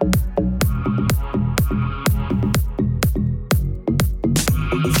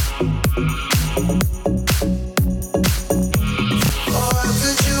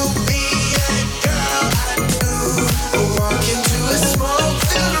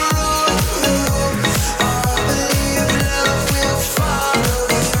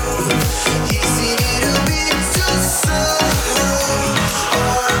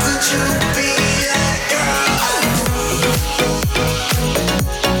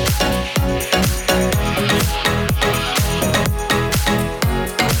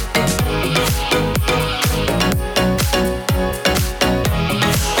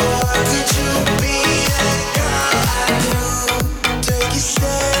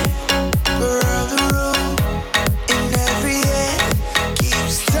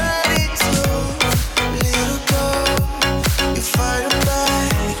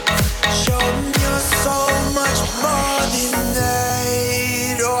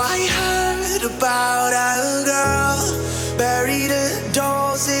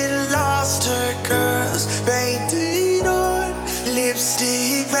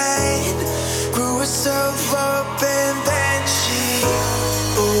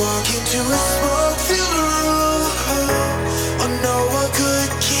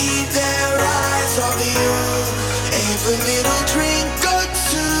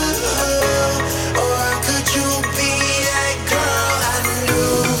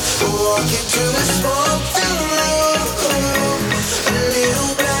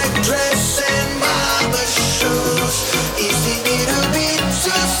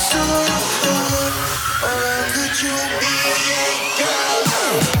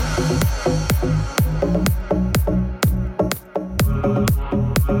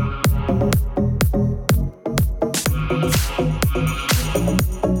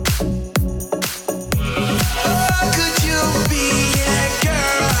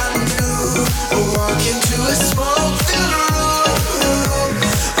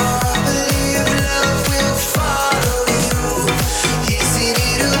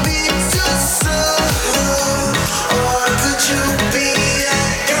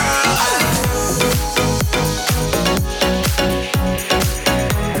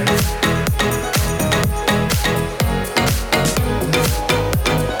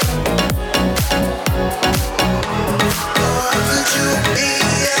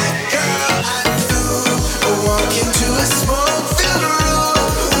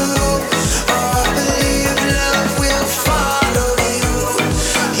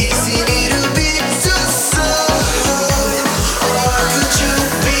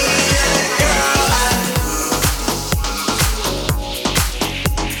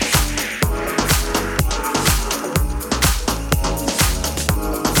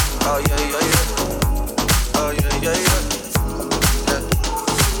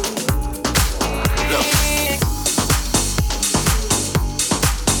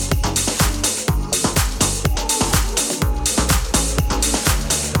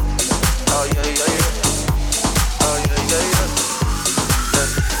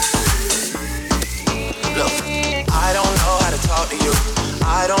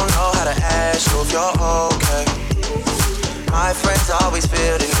I don't know how to ask you if you're okay. My friends always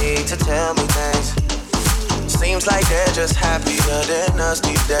feel the need to tell me things. Seems like they're just happier than us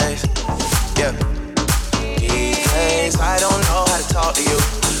these days. Yeah. These days, I don't know how to talk to you.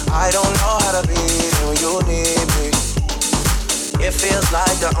 I don't know how to be there when you need me. It feels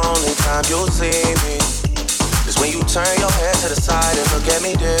like the only time you'll see me is when you turn your head to the side and look at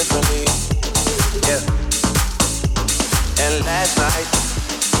me differently. Yeah. And last night,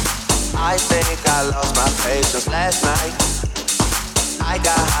 I think I lost my patience. Last night, I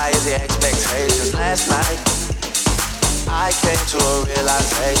got high as the expectations. Last night, I came to a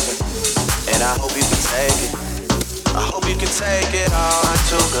realization, and I hope you can take it. I hope you can take it all. I'm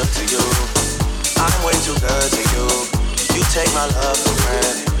too good to you. I'm way too good to you. You take my love for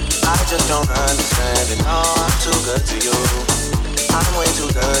granted. I just don't understand it. No, I'm too good to you. I'm way too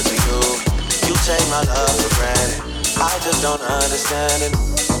good to you. You take my love for granted. I just don't understand it.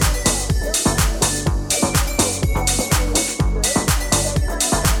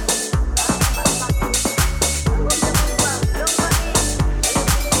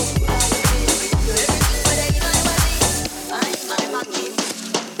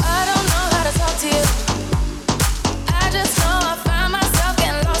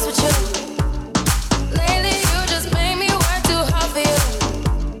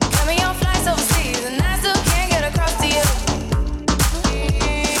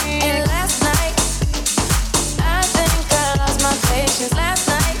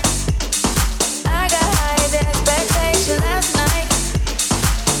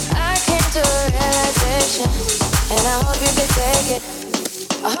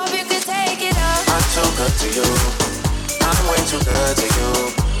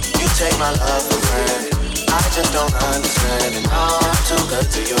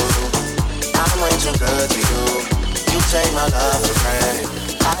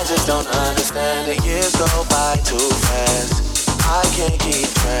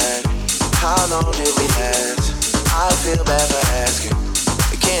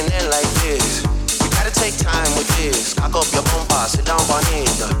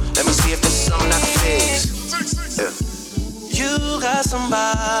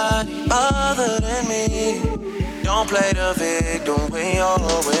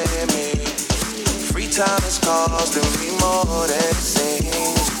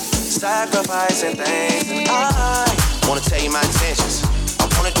 Sacrificing things, and I wanna tell you my intentions. I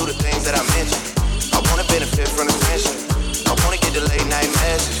wanna do the things that I mentioned. I wanna benefit from the friendship. I wanna get the late night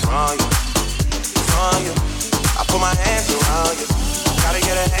message from you, from you. I put my hands around you. Gotta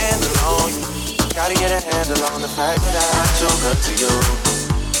get a handle on you. Gotta get a handle on the fact that I'm too good to you.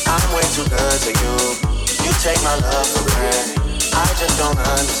 I'm way too good to you. You take my love for granted. I just don't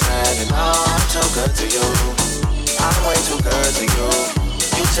understand it. No, I'm too good to you. I'm way too good to you.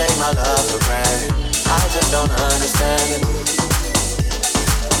 You take my love for granted. I just don't understand it.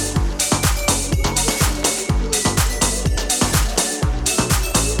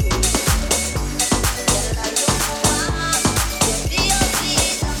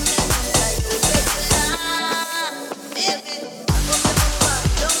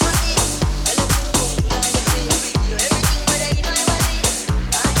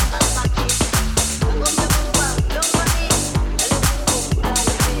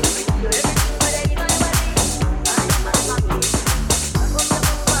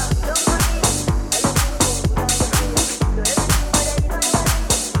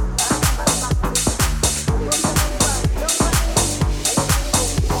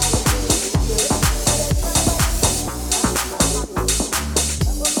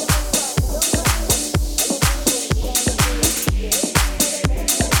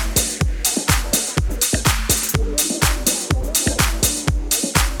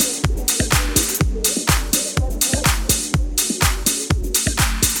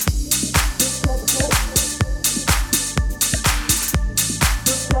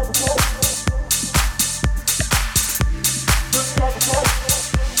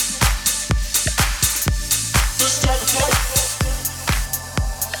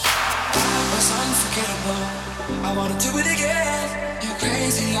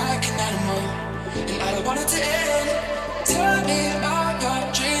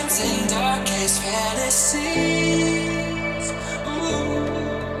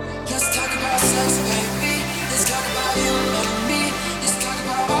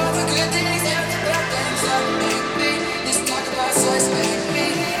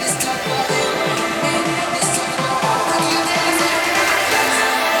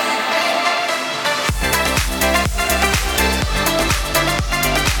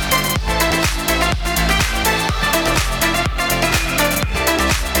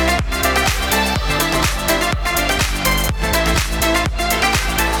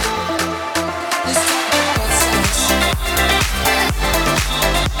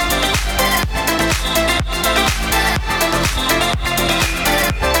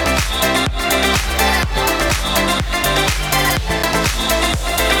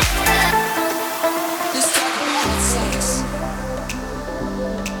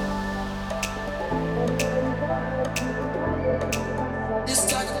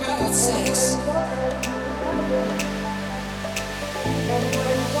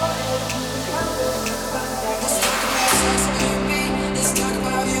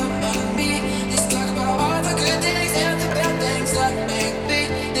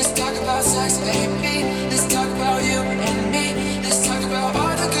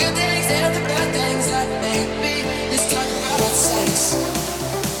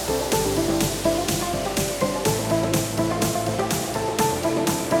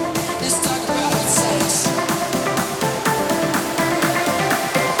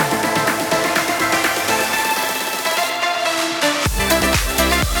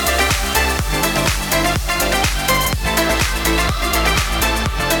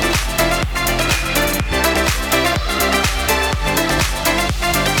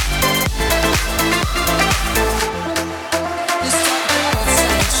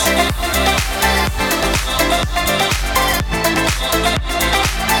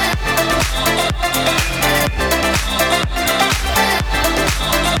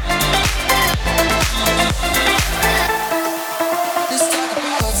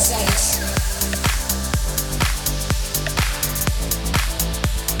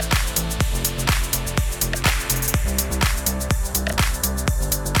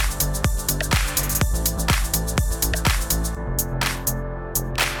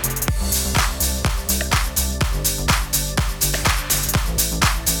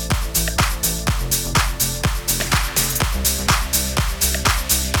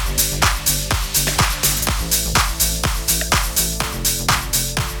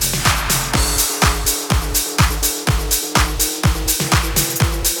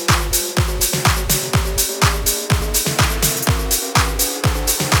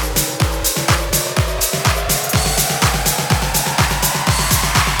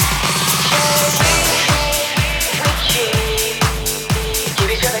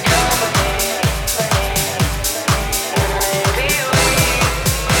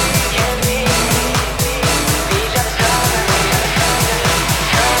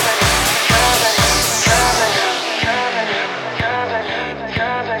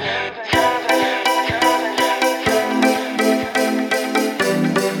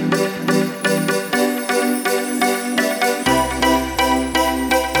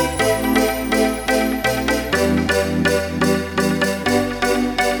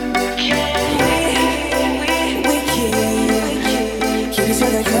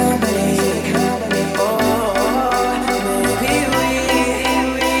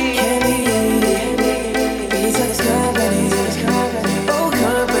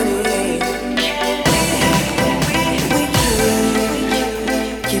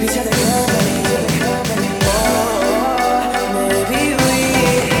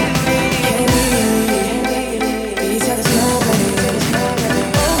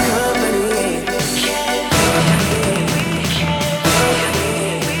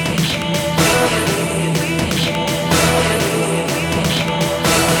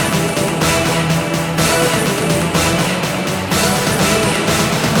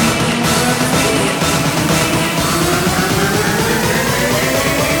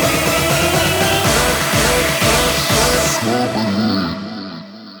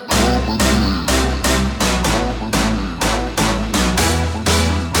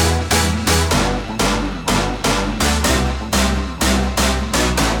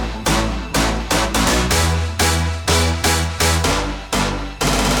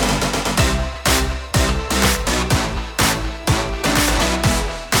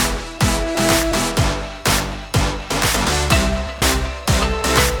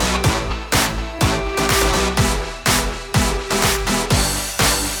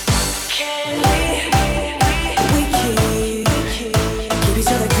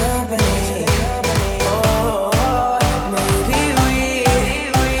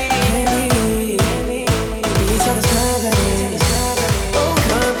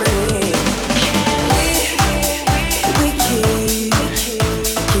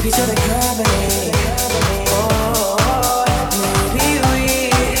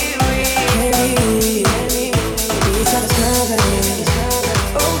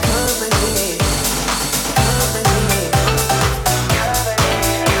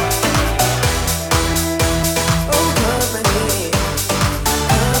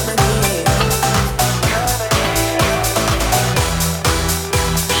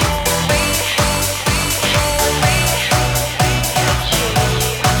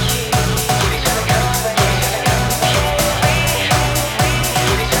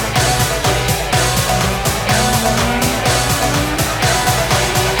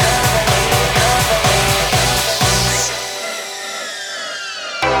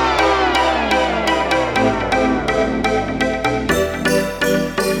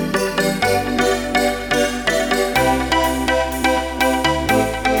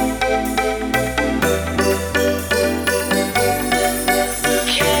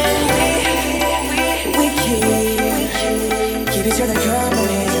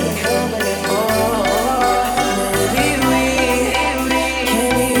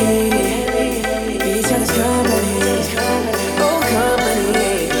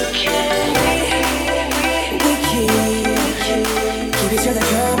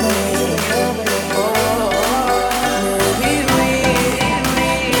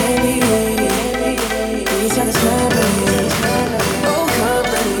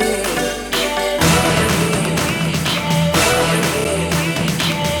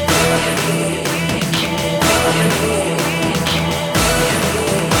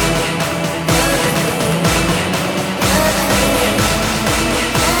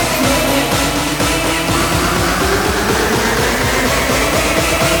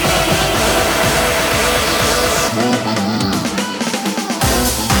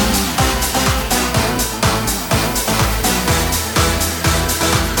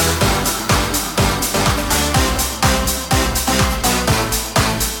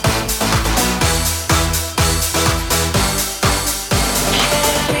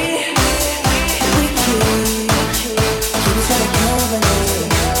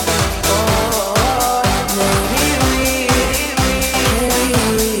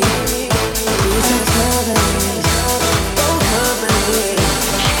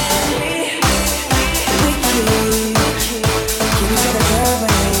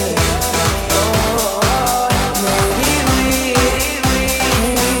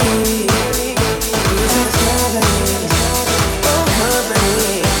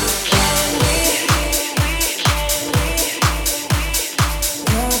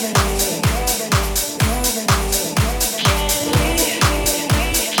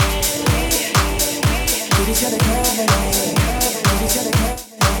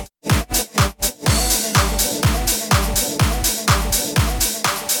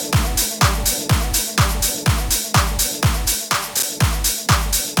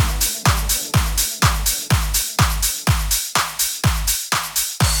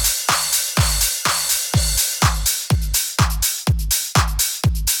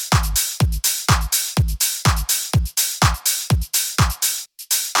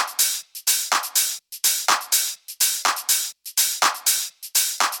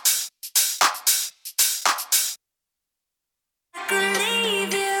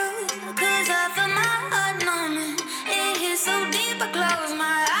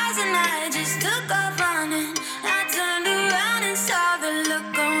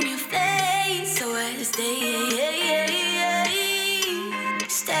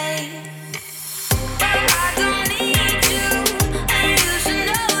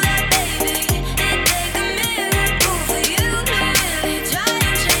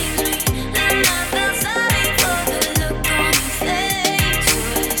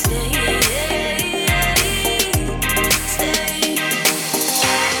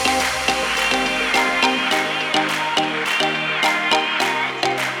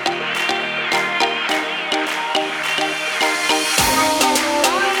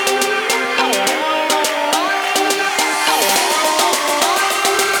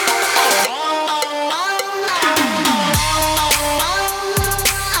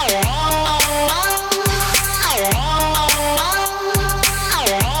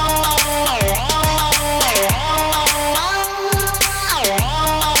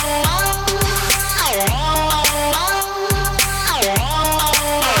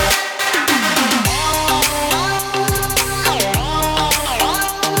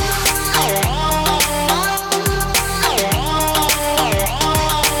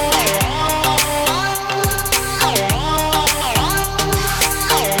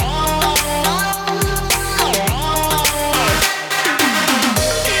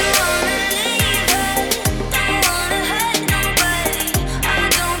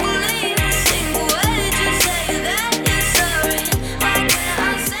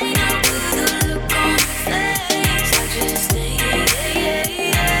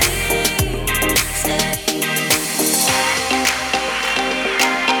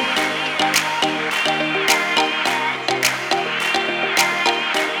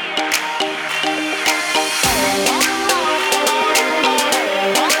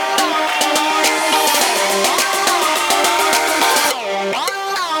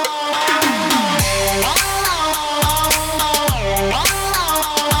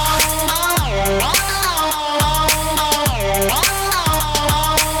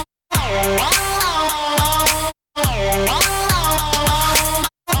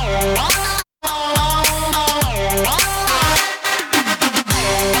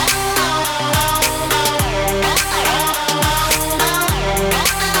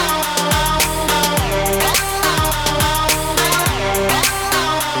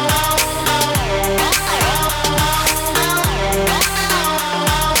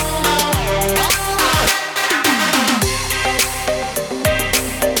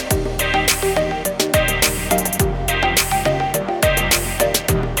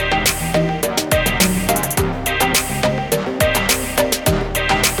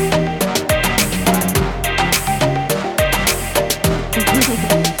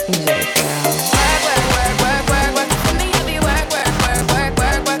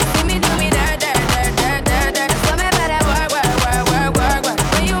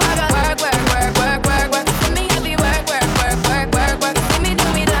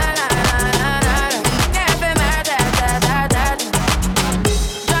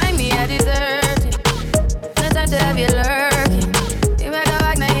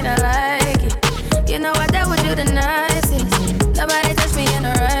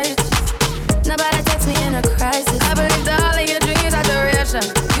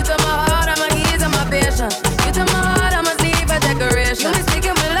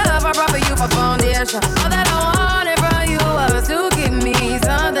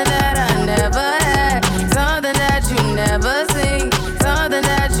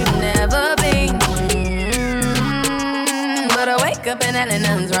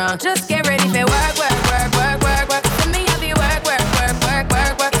 Just get ready for work, work, work, work, work, work. For me, I be work, work, work, work,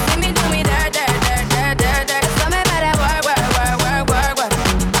 work, work. See me do me dirt, dirt, dirt, dirt, dirt, dirt. So me better work, work, work, work, work, work.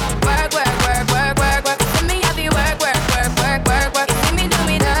 Work, work, work, work, work, work. For me, I be work, work, work, work, work, work. See me do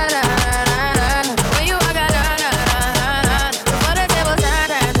me da da da da da. When you walk out, da da da da da. Before the table turn,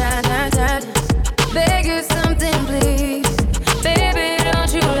 turn, turn, turn, turn. Beg you something, please, baby, don't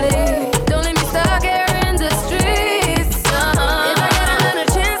you leave. Don't leave me stuck here in the streets. If I get another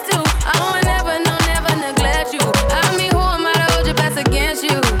chance to, I won't never, no, never neglect you. I mean, who am I to hold your best against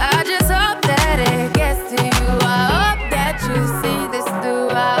you? I just hope that it gets to you. I hope that you see this through.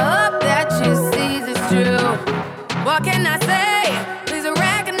 I hope that you see this true. What can I say? Please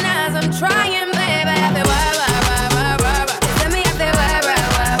recognize I'm trying, baby. I feel why, tell me if they why.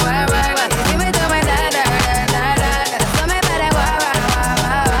 Give me the way, da da da da da. So me better why.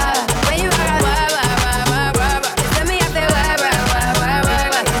 When you are why. Tell me if they why.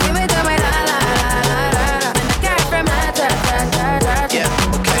 Give me the way, la la la la. And I got from my da da da da. Yeah,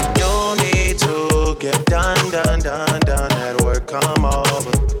 okay. You need to get done. That work come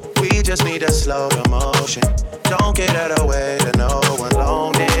over. We just need a slow motion. Don't get out of the way to no one.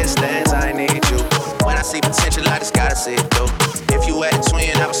 Long distance, I need you. When I see potential, I just gotta see it through. If you had a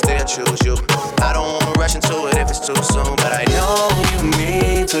twin, I would still choose you. I don't wanna rush into it if it's too soon, but I know you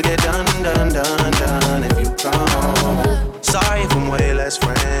need to get done. If you come, sorry if I'm way less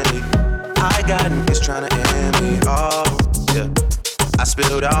friendly. I got niggas tryna end me. Oh, yeah. I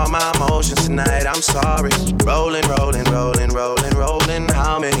spilled all my emotions tonight, I'm sorry. Rolling.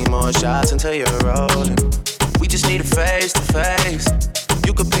 How many more shots until you're rolling? We just need a face to face.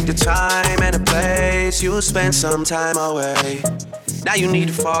 You could pick the time and the place. You'll spend some time away. Now you need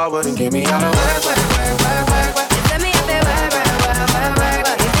to forward and give me all the work. Tell me if they work.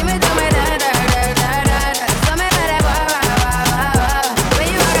 Give me the way, da da da da da. So me better why. When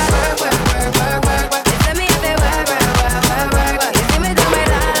you work. Tell me if they work. Give me the way,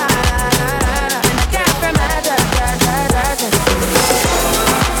 la la la la. And I got from my da da da da.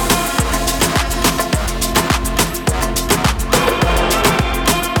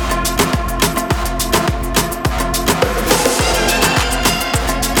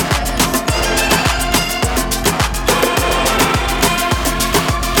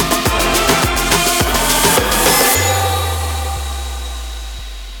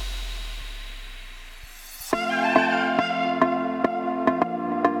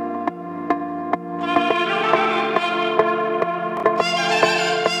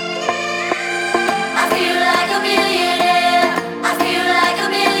 I feel like a millionaire. I feel like a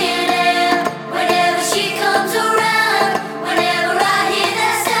millionaire. Whenever she comes around, whenever I hear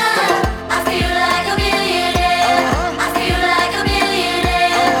that sound, I feel like a millionaire. I feel like a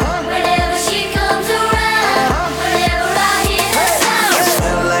millionaire. Whenever she comes around, whenever I hear that sound.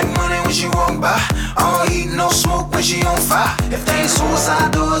 Smell like money when she walk by. I don't eat no smoke when she on fire. If they ain't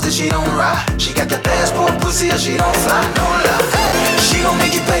suicide doors, then she don't ride. She got that passport pussy or she don't fly, no lie. She gon'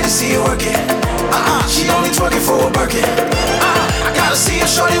 make you pay to see her work it. She only twerking for a Birkin. I gotta see her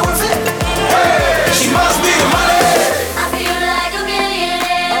shorty worth it. Hey, she must be the money. I feel like a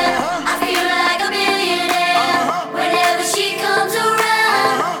millionaire. I feel like a millionaire. Whenever she comes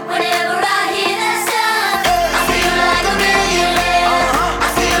around, whenever I hear that sound, I feel like a millionaire. I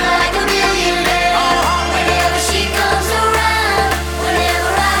feel like a millionaire. Whenever she comes around,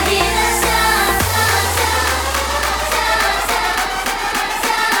 whenever I hear that sound.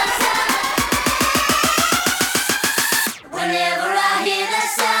 Whenever I hear that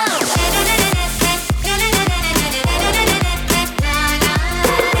sound.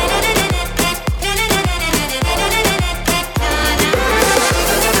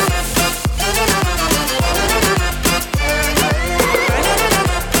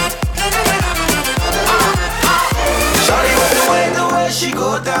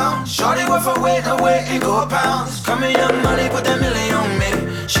 down. Shorty worth her weight in gold pounds. Come here, young money, put that million on me.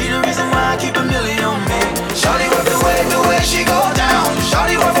 She the reason why I keep a million on me. Shorty worth the way she go down.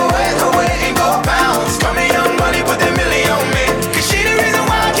 Shorty worth her weight in gold pounds. Come here, young money, put that million on me. Cause she the reason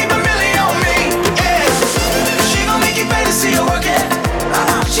why I keep a million on me. Yeah, she gon' make you pay to see her working.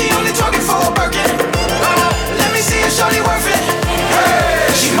 She only talking for a Birkin. Let me see if shorty worth it.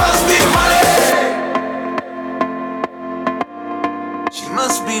 Hey, she must be the money. She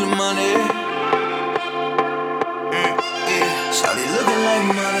must be the money. Yeah, shorty looking like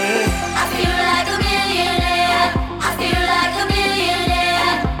money. I feel like a millionaire. I feel like a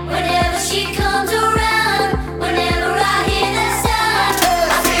millionaire. Whenever she comes around, whenever I hear that sound,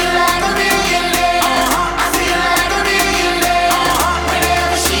 I feel like a millionaire. I feel like a millionaire.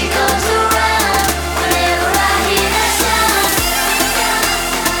 Whenever she comes around, whenever I hear that sound.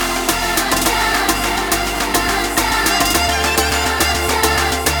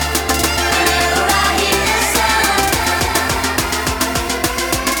 Whenever I hear that sound.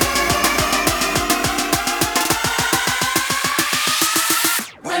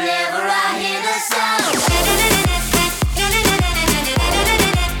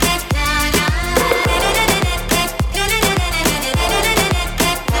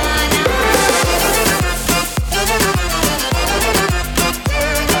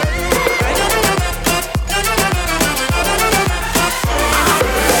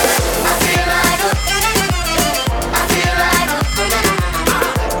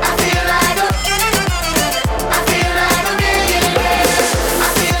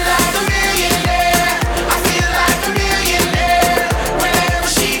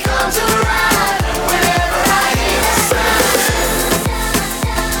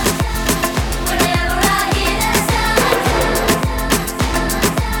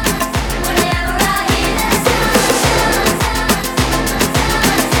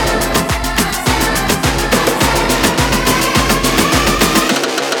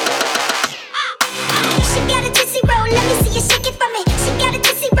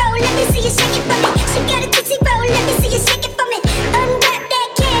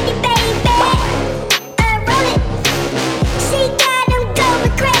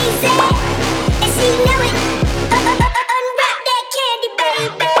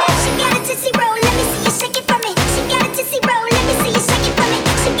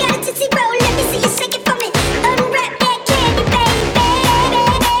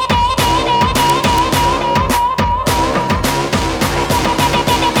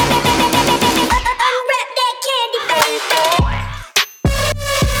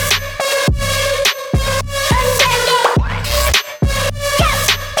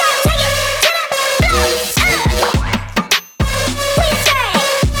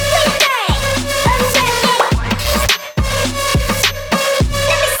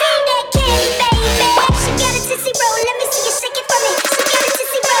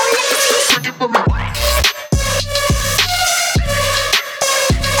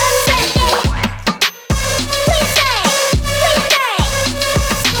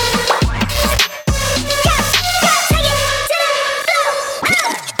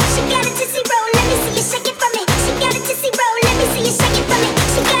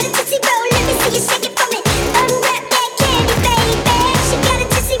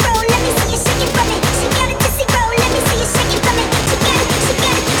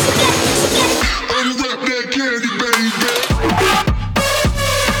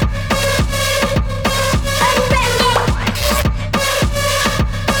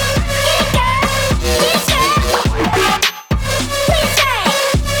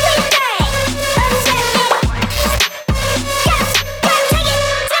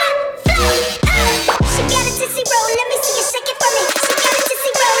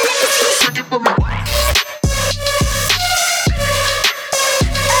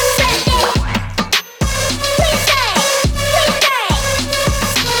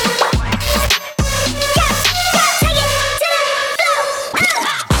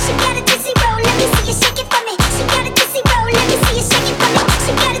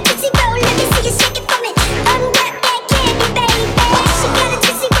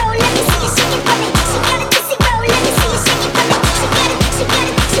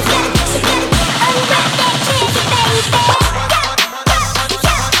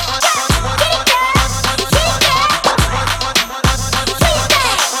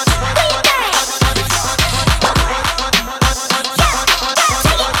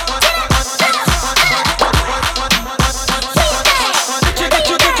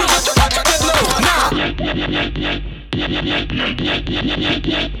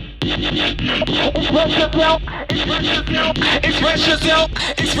 Express yourself,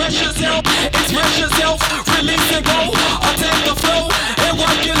 express yourself, express yourself, release and go, attack the flow and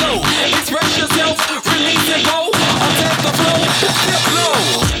work it low. Express yourself, release and go, attack the flow, dip low.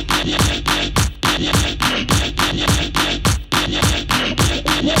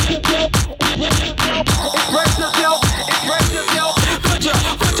 Express yourself,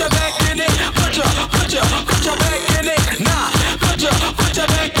 put your back in it, put your back in it, nah, put your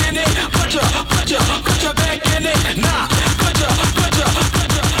back in it, put your back in it, nah, put your back in it,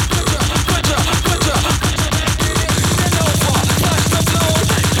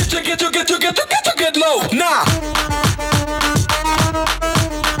 get low, nah.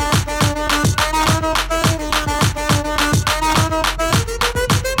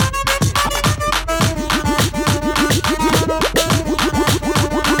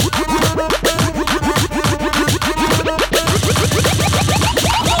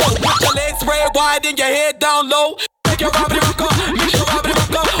 Wide and your head down low. Make your body rock up, make your body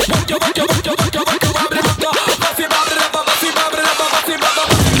rock up. Work your body rock up. Bust it, body up, bust it, body up, bust it, body up.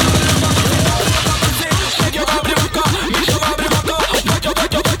 Make your body rock up, make your body rock up. Work your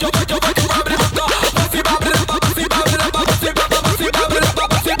body rock up. Bust it, body up, bust it, body up, bust it, body up, bust it, body up,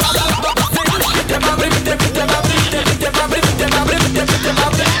 bust it, body up, bust it. Get them body, get them body, get them body, get them body, get them body, get them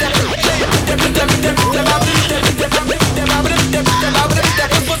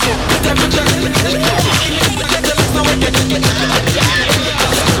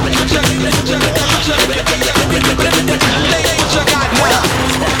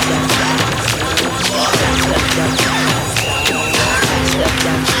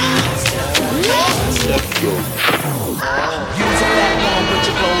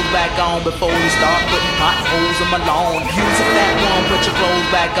before you start putting potholes in my lawn. Use a fat one, put your clothes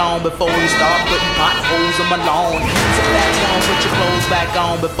back on before you start putting potholes in my lawn. Use a fat one, put your clothes back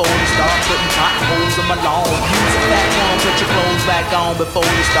on before you start putting potholes in my lawn. Use a fat one, put your clothes back on before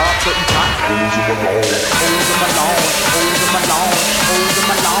you start putting potholes in my lawn. Holes in my lawn, holes in my lawn, holes in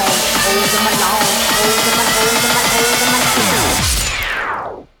my lawn, holes in my lawn, holes in my lawn.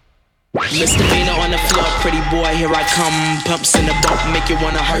 Misdemeanor on the floor, pretty boy, here I come. Pumps in the bump, make you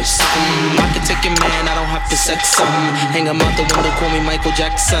wanna hurt something. I can take your man, I don't have to sex him. Hang him out the window, call me Michael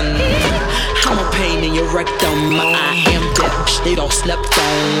Jackson. I'm a pain in your rectum. I am dead, they don't slept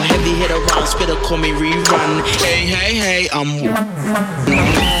on. Heavy hit around, spitter, call me rerun. Hey, hey, hey, I'm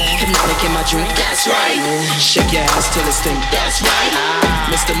hypnotic in my drink, that's right. Shake your ass till it stink, that's right.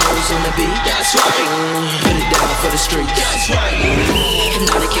 Mr. Mo's on the beat, that's right. Put it down for the street, that's right.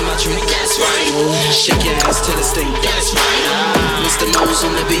 Hypnotic in my drink, that's right. Shake your ass till it stink, that's right. Mr. Mo's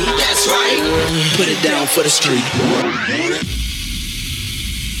on the beat, that's right. Put it down for the street.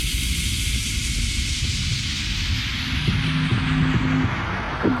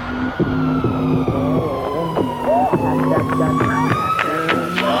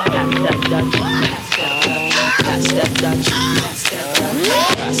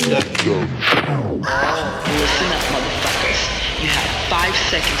 Listen up, motherfuckers. You have 5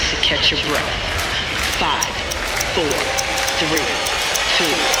 seconds to catch your breath. 5, 4, 3,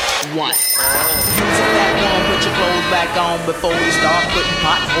 2, 1. Use a fat one, put your clothes back on before you start putting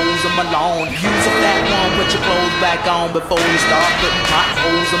potholes in my lawn. Use a fat one, put your clothes back on before you start putting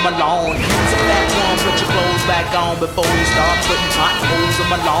potholes in my lawn. Use a fat one, put your clothes back on before you start putting potholes in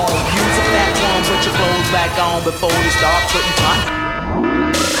my lawn. Use a fat one, put your clothes back on before you start putting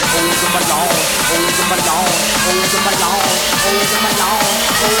potholes in my lawn, holes in my lawn, holes in my lawn, holes in my lawn,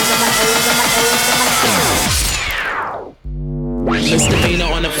 holes in my lawn.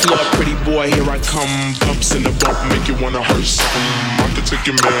 Misdemeanor on the floor, pretty boy, here I come. Pumps in the bump, make you wanna hurt something. I can take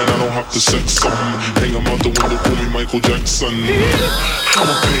your man, I don't have to sex some. Hang him out the window, call me Michael Jackson. I'm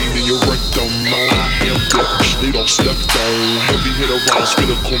a pain in your rectum. I am bitch, they don't step down. Heavy hit around,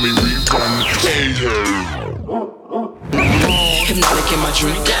 spitter, call me rerun. Hey, hey. Hypnotic in my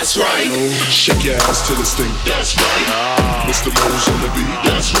drink, that's right. Shake your ass till it stink, that's right. Mr. Mo's on the beat,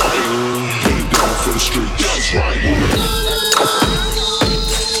 that's right. Put it down for the street, that's right.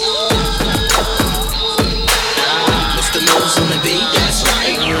 Mr. Mo's on the beat, that's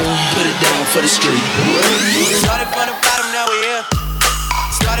right. Put it down for the street. Started from the bottom, now we here.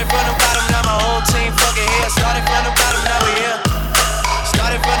 Started from the bottom, now my whole team fucking here. Started from the bottom, now we here.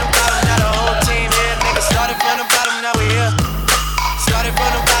 Started from the bottom, now the whole team here. Nigga, started from the bottom, now we here. Started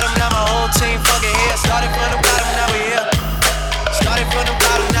from the bottom, now my whole team fucking here. Started from the bottom, now we here. Started from the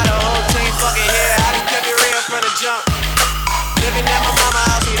bottom, now the whole team fucking here. I done kept it real from the jump. Living at my mama's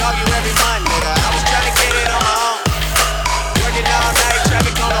house, we'd argue every month, nigga. I was trying to get it on my own. Working all night,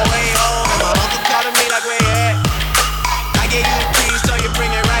 traffic on the way home. And my uncle calling me like, where you at? I gave you the keys, so you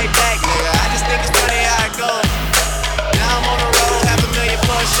bring it right back.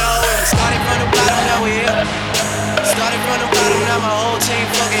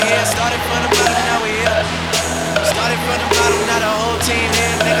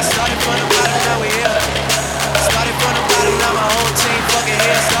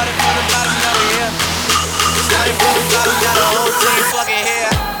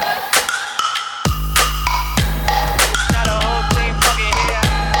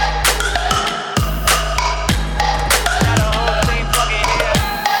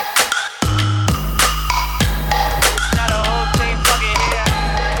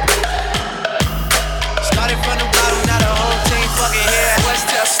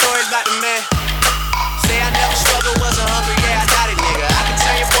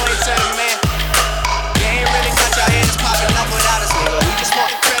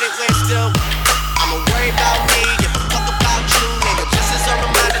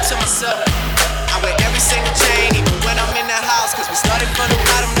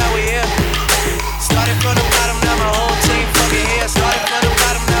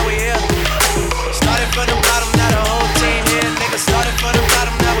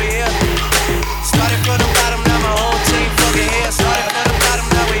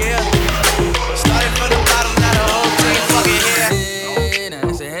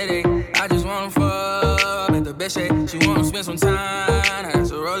 cliche. She wanna spend some time,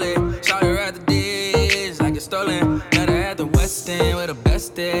 that's a rollie. Shout her at the dish like it's stolen. Met her at the West End with a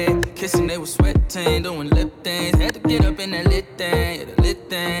best day. Kissing, they was sweating, doing lip things. Had to get up in that lit thing, yeah, the lit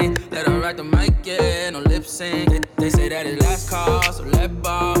thing. Let her rock the mic, yeah, no lip sync. They say that it's last call, so let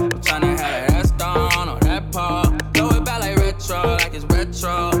ball. I'm tryna have that ass down on that paw. Throw it back like retro, like it's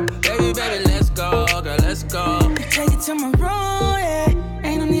retro. Baby, baby, let's go, girl, let's go. Take it to my room, yeah.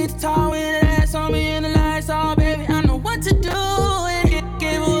 Ain't no need to talk with that ass on me in the lights off, baby. I know what to do. Yeah.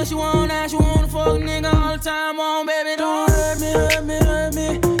 Give her what she want, now she wanna fuck nigga all the time on, baby. Don't hurt me, hurt me, hurt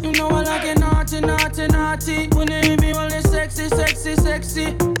me. You know I like it naughty, naughty, naughty. When it hit me, well, it's sexy, sexy,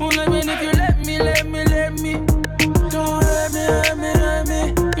 sexy. Won't let me if you let me, let me, let me. Don't hurt me, hurt me, hurt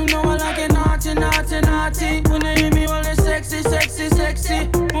me. You know I like it naughty, naughty, naughty. When it hit me, well, it's sexy, sexy, sexy.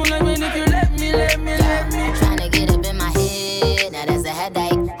 Won't let me if you let me, let me, let me. Tryna get up in my head, now that's a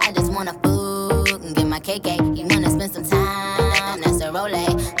headache. I just wanna food and get my cake. You wanna spend some time, that's a role.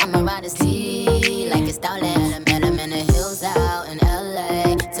 I'ma ride his tea like it's stolen. Met him in the hills out in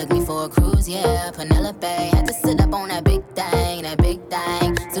LA. Took me for a cruise, yeah, Penelope. Had to sit up on that big thing, that big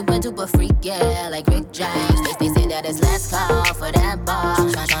thing. Super duper freak, yeah, like Rick James. They say that it's last call for that bar.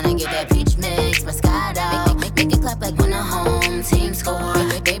 Tryna get that peach mix, Moscato. Make it clap like when the home team score.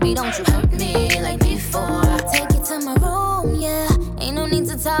 Baby, don't you hurt me like before. Take it to my room, yeah. Ain't no need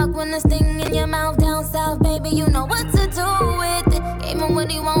to talk when there's thing in your mouth down south, baby. You know what to do with it. Gave him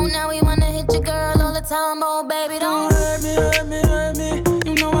what he want, now he wanna hit your girl all the time. Oh, baby, don't hurt me, hurt me, hurt me.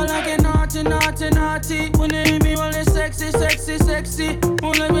 You know I like it naughty, naughty, naughty. When it hit me, well, it's sexy, sexy, sexy.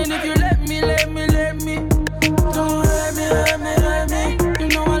 Won't let me if you let me, let me, let me. Don't hurt me, hurt me, hurt me. You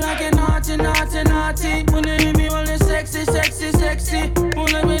know I like it naughty, naughty, naughty. When it hit me, well, it's sexy, sexy, sexy.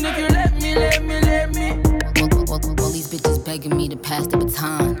 Won't let me if you let me, let me, let me. All these bitches begging me to pass the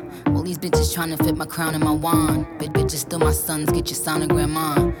baton. All these bitches trying to fit my crown in my wand. Bitches still my sons, get your sonogram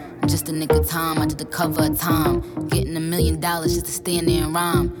on. Just a nick of time, I did the cover of time. Getting $1 million just to stand there and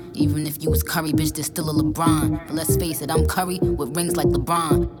rhyme. Even if you was Curry, bitch, there's still a LeBron. But let's face it, I'm Curry with rings like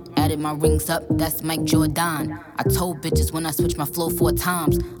LeBron. Added my rings up, that's Mike Jordan. I told bitches when I switch my flow 4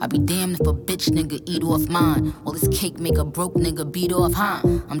 times, I'd be damned if a bitch nigga eat off mine. All this cake make a broke nigga beat off, huh?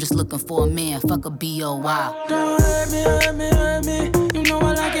 I'm just looking for a man, fuck a B.O.Y. Don't hurt me, hurt me, hurt me. You know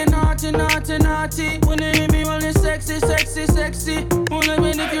I like it naughty, naughty, naughty. When it hit me, well, it's sexy, sexy, sexy. Won't let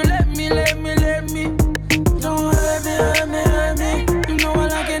me if you let me, let me, let me. Don't hurt me, hurt me, hurt me. You know I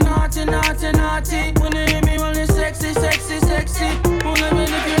like it naughty, naughty, naughty. When it hit me, well, it's sexy, sexy, sexy. Won't let me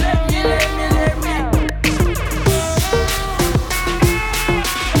if you let me, let me, let me.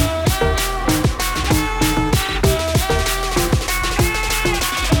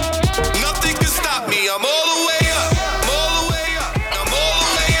 Nothing can stop me. I'm all the way up. I'm all the way up. I'm all the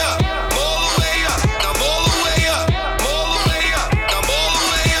way up. I'm all the way up. I'm all the way up. I'm all the way up. I'm all the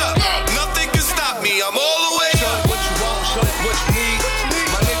way up. Nothing can stop me. I'm all the way up. What you want, show it what you need.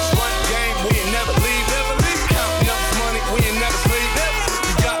 My niggas run the game, we ain't never leave. Counting up this money, we ain't never sleep.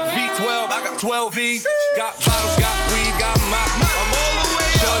 You got V12, I got 12 V's. Got bottles, got weed, got my. I'm all the way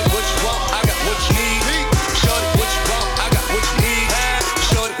up. Show it what you want, I got what you need. Show it what you want, I got what you need.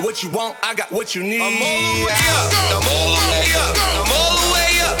 Show it what you want, I got what you need. I'm all the way up. I'm all the way up. I'm all the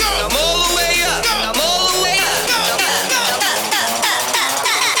way up. I'm all the way up. I'm all the way up.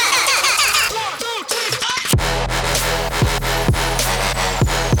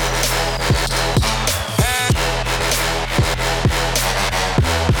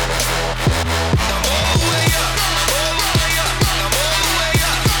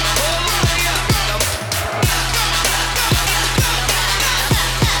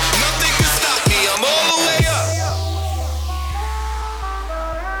 Nothing can stop me. I'm all the way up.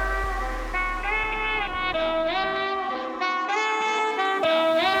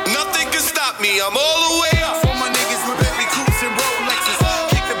 Nothing can stop me. I'm all the way up. For my niggas with Bentley Coupes and Rolexes.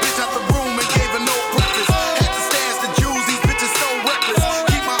 Kicked the bitch out the room and gave her no breakfast. Had to stash the jewels, these bitches so reckless.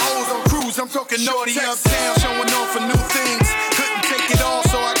 Keep my hoes on cruise, I'm talking naughty uptown, showing off for new things. Couldn't take it all,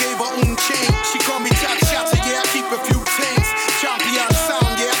 so I gave her own chain. She called me Top Shots, yeah, I keep a few things. Champion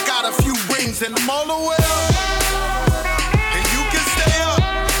sound, yeah, I got a few rings, and I'm all the way up. And you can stay up.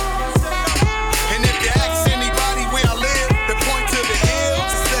 And if you ask anybody where I live, they point to the hills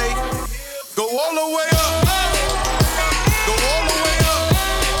and say, go all the way up. Go all the way up.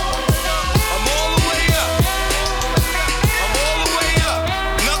 I'm all the way up. I'm all the way up.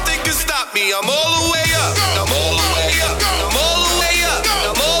 Nothing can stop me. I'm all the way up. I'm all the way up. I'm all the way up.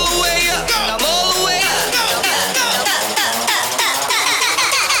 I'm all the way up. I'm all the way up.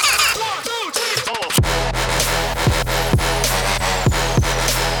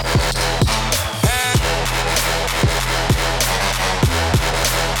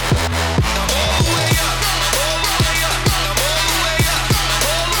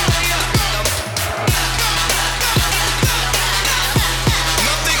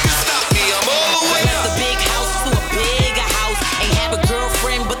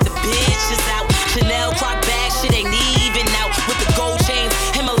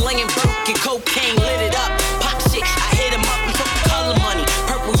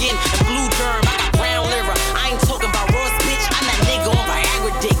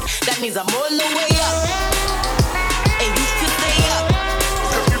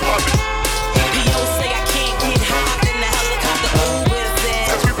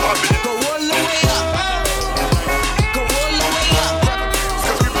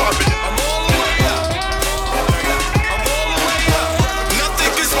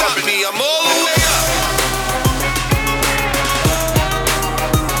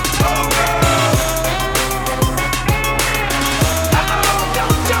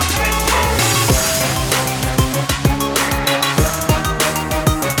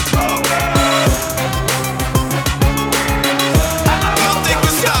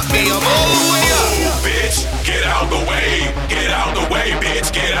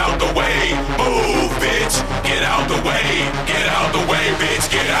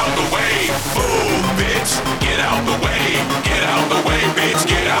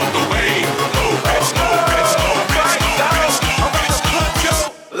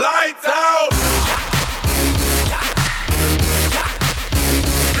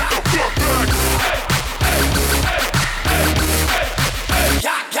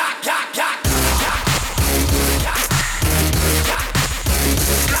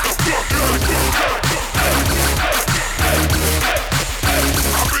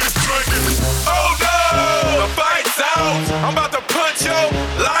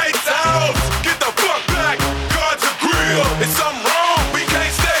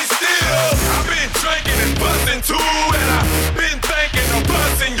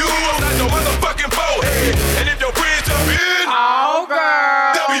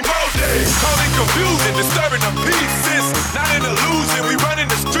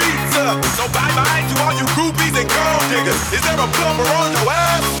 a plumber on your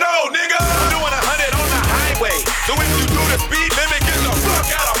ass? No, nigga. I'm doing 100 on the highway. So if you do the speed limit, get the fuck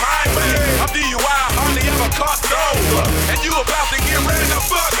out of my way. I'm DUI, hardly ever caught sober. And you about to get ready to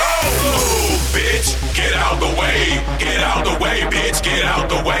fuck over. Move, bitch. Get out the way. Get out the way, bitch. Get out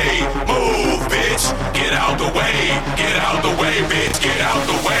the way. Move, bitch. Get out the way. Get out the way, bitch. Get out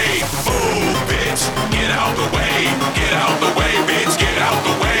the way. Move, bitch. Get out the way. Get out the way, bitch. Get out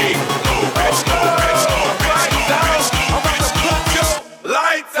the way. No, bitch. No, bitch. No, bitch. No, bitch. No, bitch. No, bitch.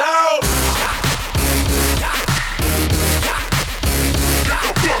 Lights out.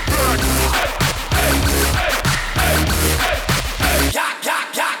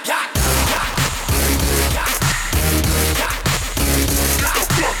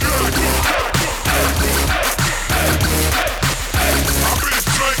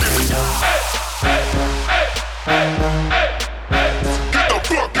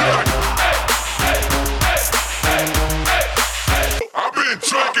 I've been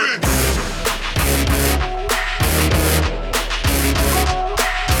drinking.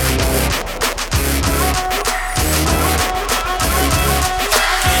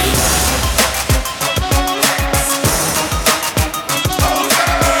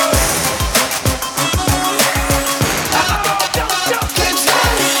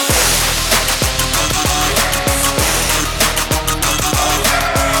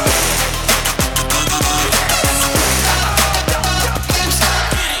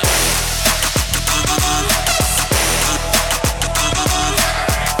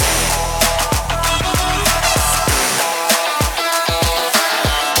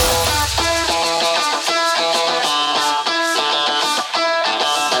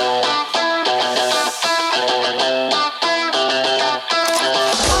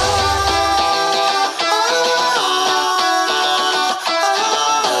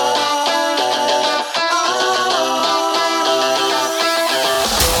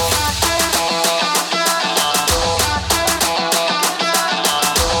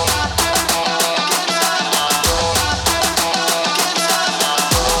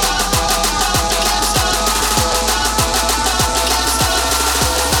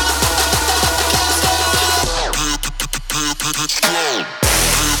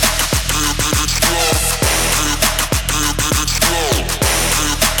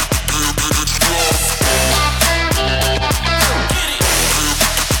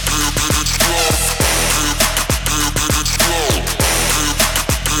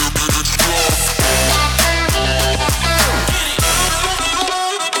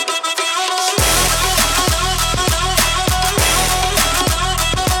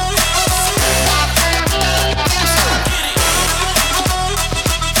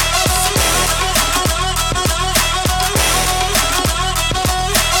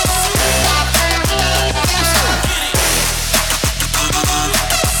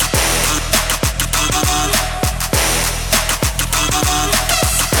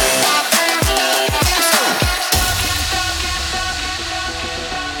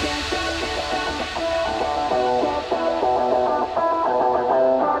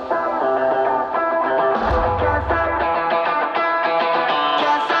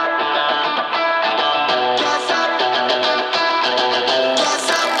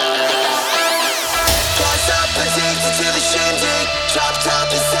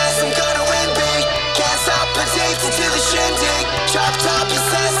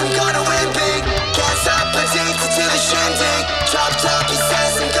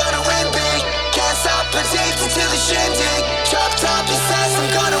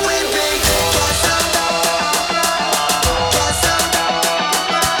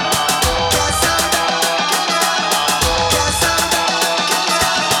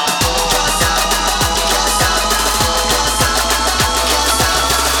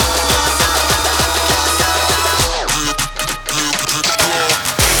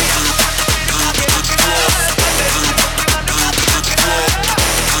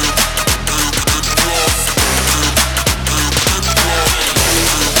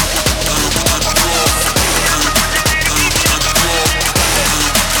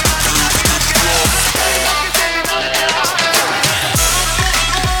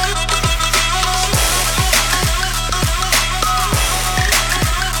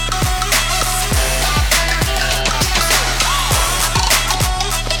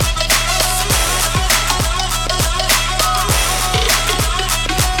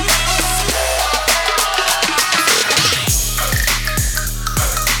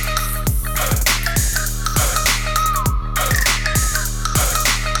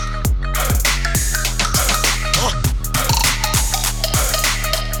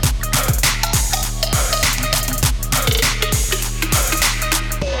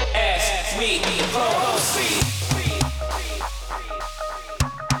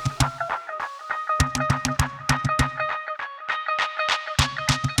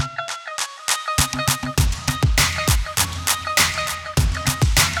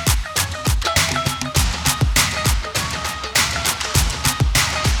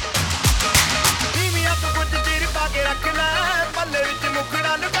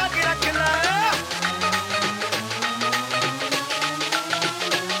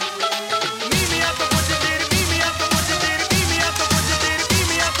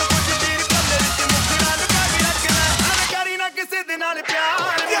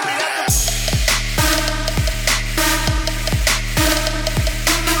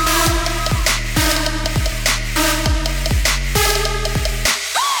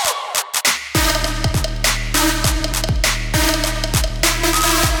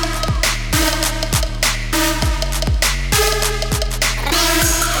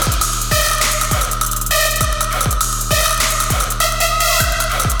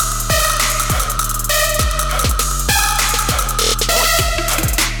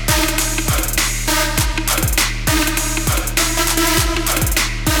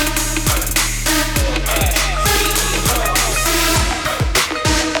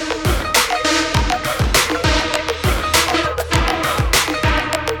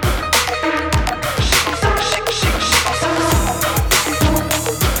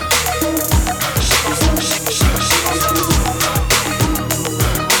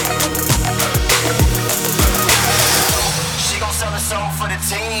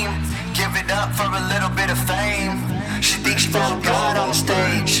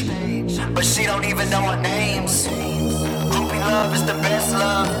 but she don't even know our names. Groupie love is the best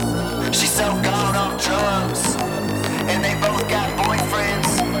love. She's so gone off drugs, and they both got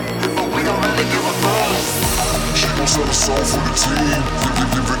boyfriends, but we don't really give a fuck. She gon' sell a song for the team,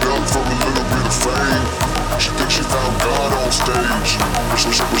 give it up for a little bit of fame. She thinks she found God on stage, but she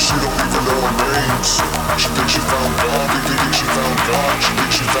don't even know her names. She thinks she found God, think she found God. She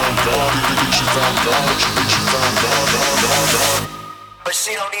thinks she found God, think she found God. She thinks she found God. But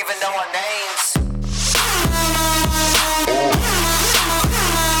she don't even know our names.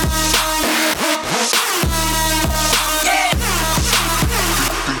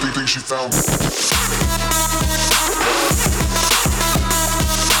 Think she found.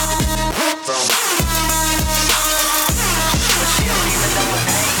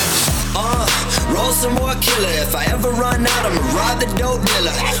 Roll some more killer. If I ever run out, I'ma rob the dope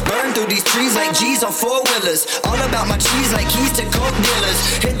dealer. Burn through these trees like G's on four-wheelers. All about my cheese like keys to coke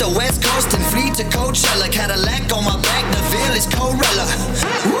dealers. Hit the west coast and flee to Coachella. Cadillac on my back, the veil is Corella.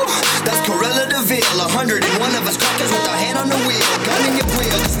 Woo, that's Corella DeVille. 101 of us crackers with our hand on the wheel. Gun in your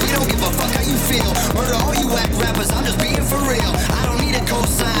wheel, cause we don't give a fuck how you feel. Murder all you whack rappers, I'm just being for real. I don't need a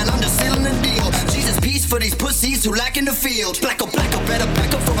cosign, I'm just sealing the deal. Jesus, peace for these pussies who lack in the field. Blacko, better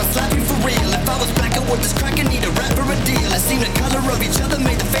back up for I slap you for real. If I was black, I would just crack and need a rap or a deal. It seemed the color of each other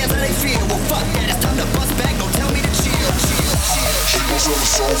made the fans how they feel. Well, fuck that, it's time to bust back, don't tell me to chill. She gon' sell a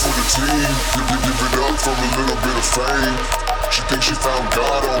song for the team, give it up for a little bit of fame. She thinks she found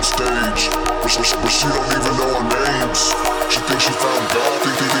God on stage, but she don't even know her names. She thinks she found God,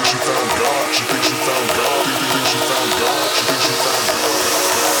 think she found God. She thinks she found God, think she found God. She thinks she found God.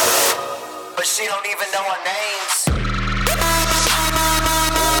 But she don't even know our names.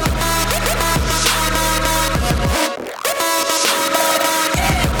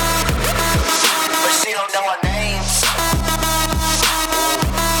 But she don't know our names.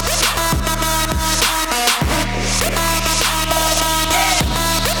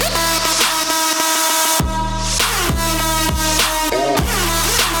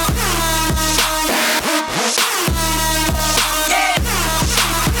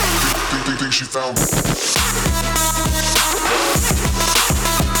 Think she found.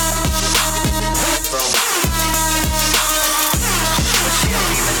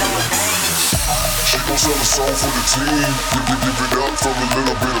 She gon' sell a song for the team, give it up for a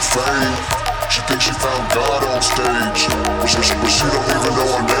little bit of fame. She thinks she found God on stage, but she don't even know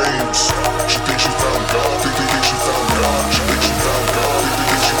her names. She thinks she found God, think she found God. She thinks she found God,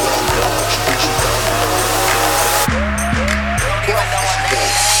 think she found God. She thinks she found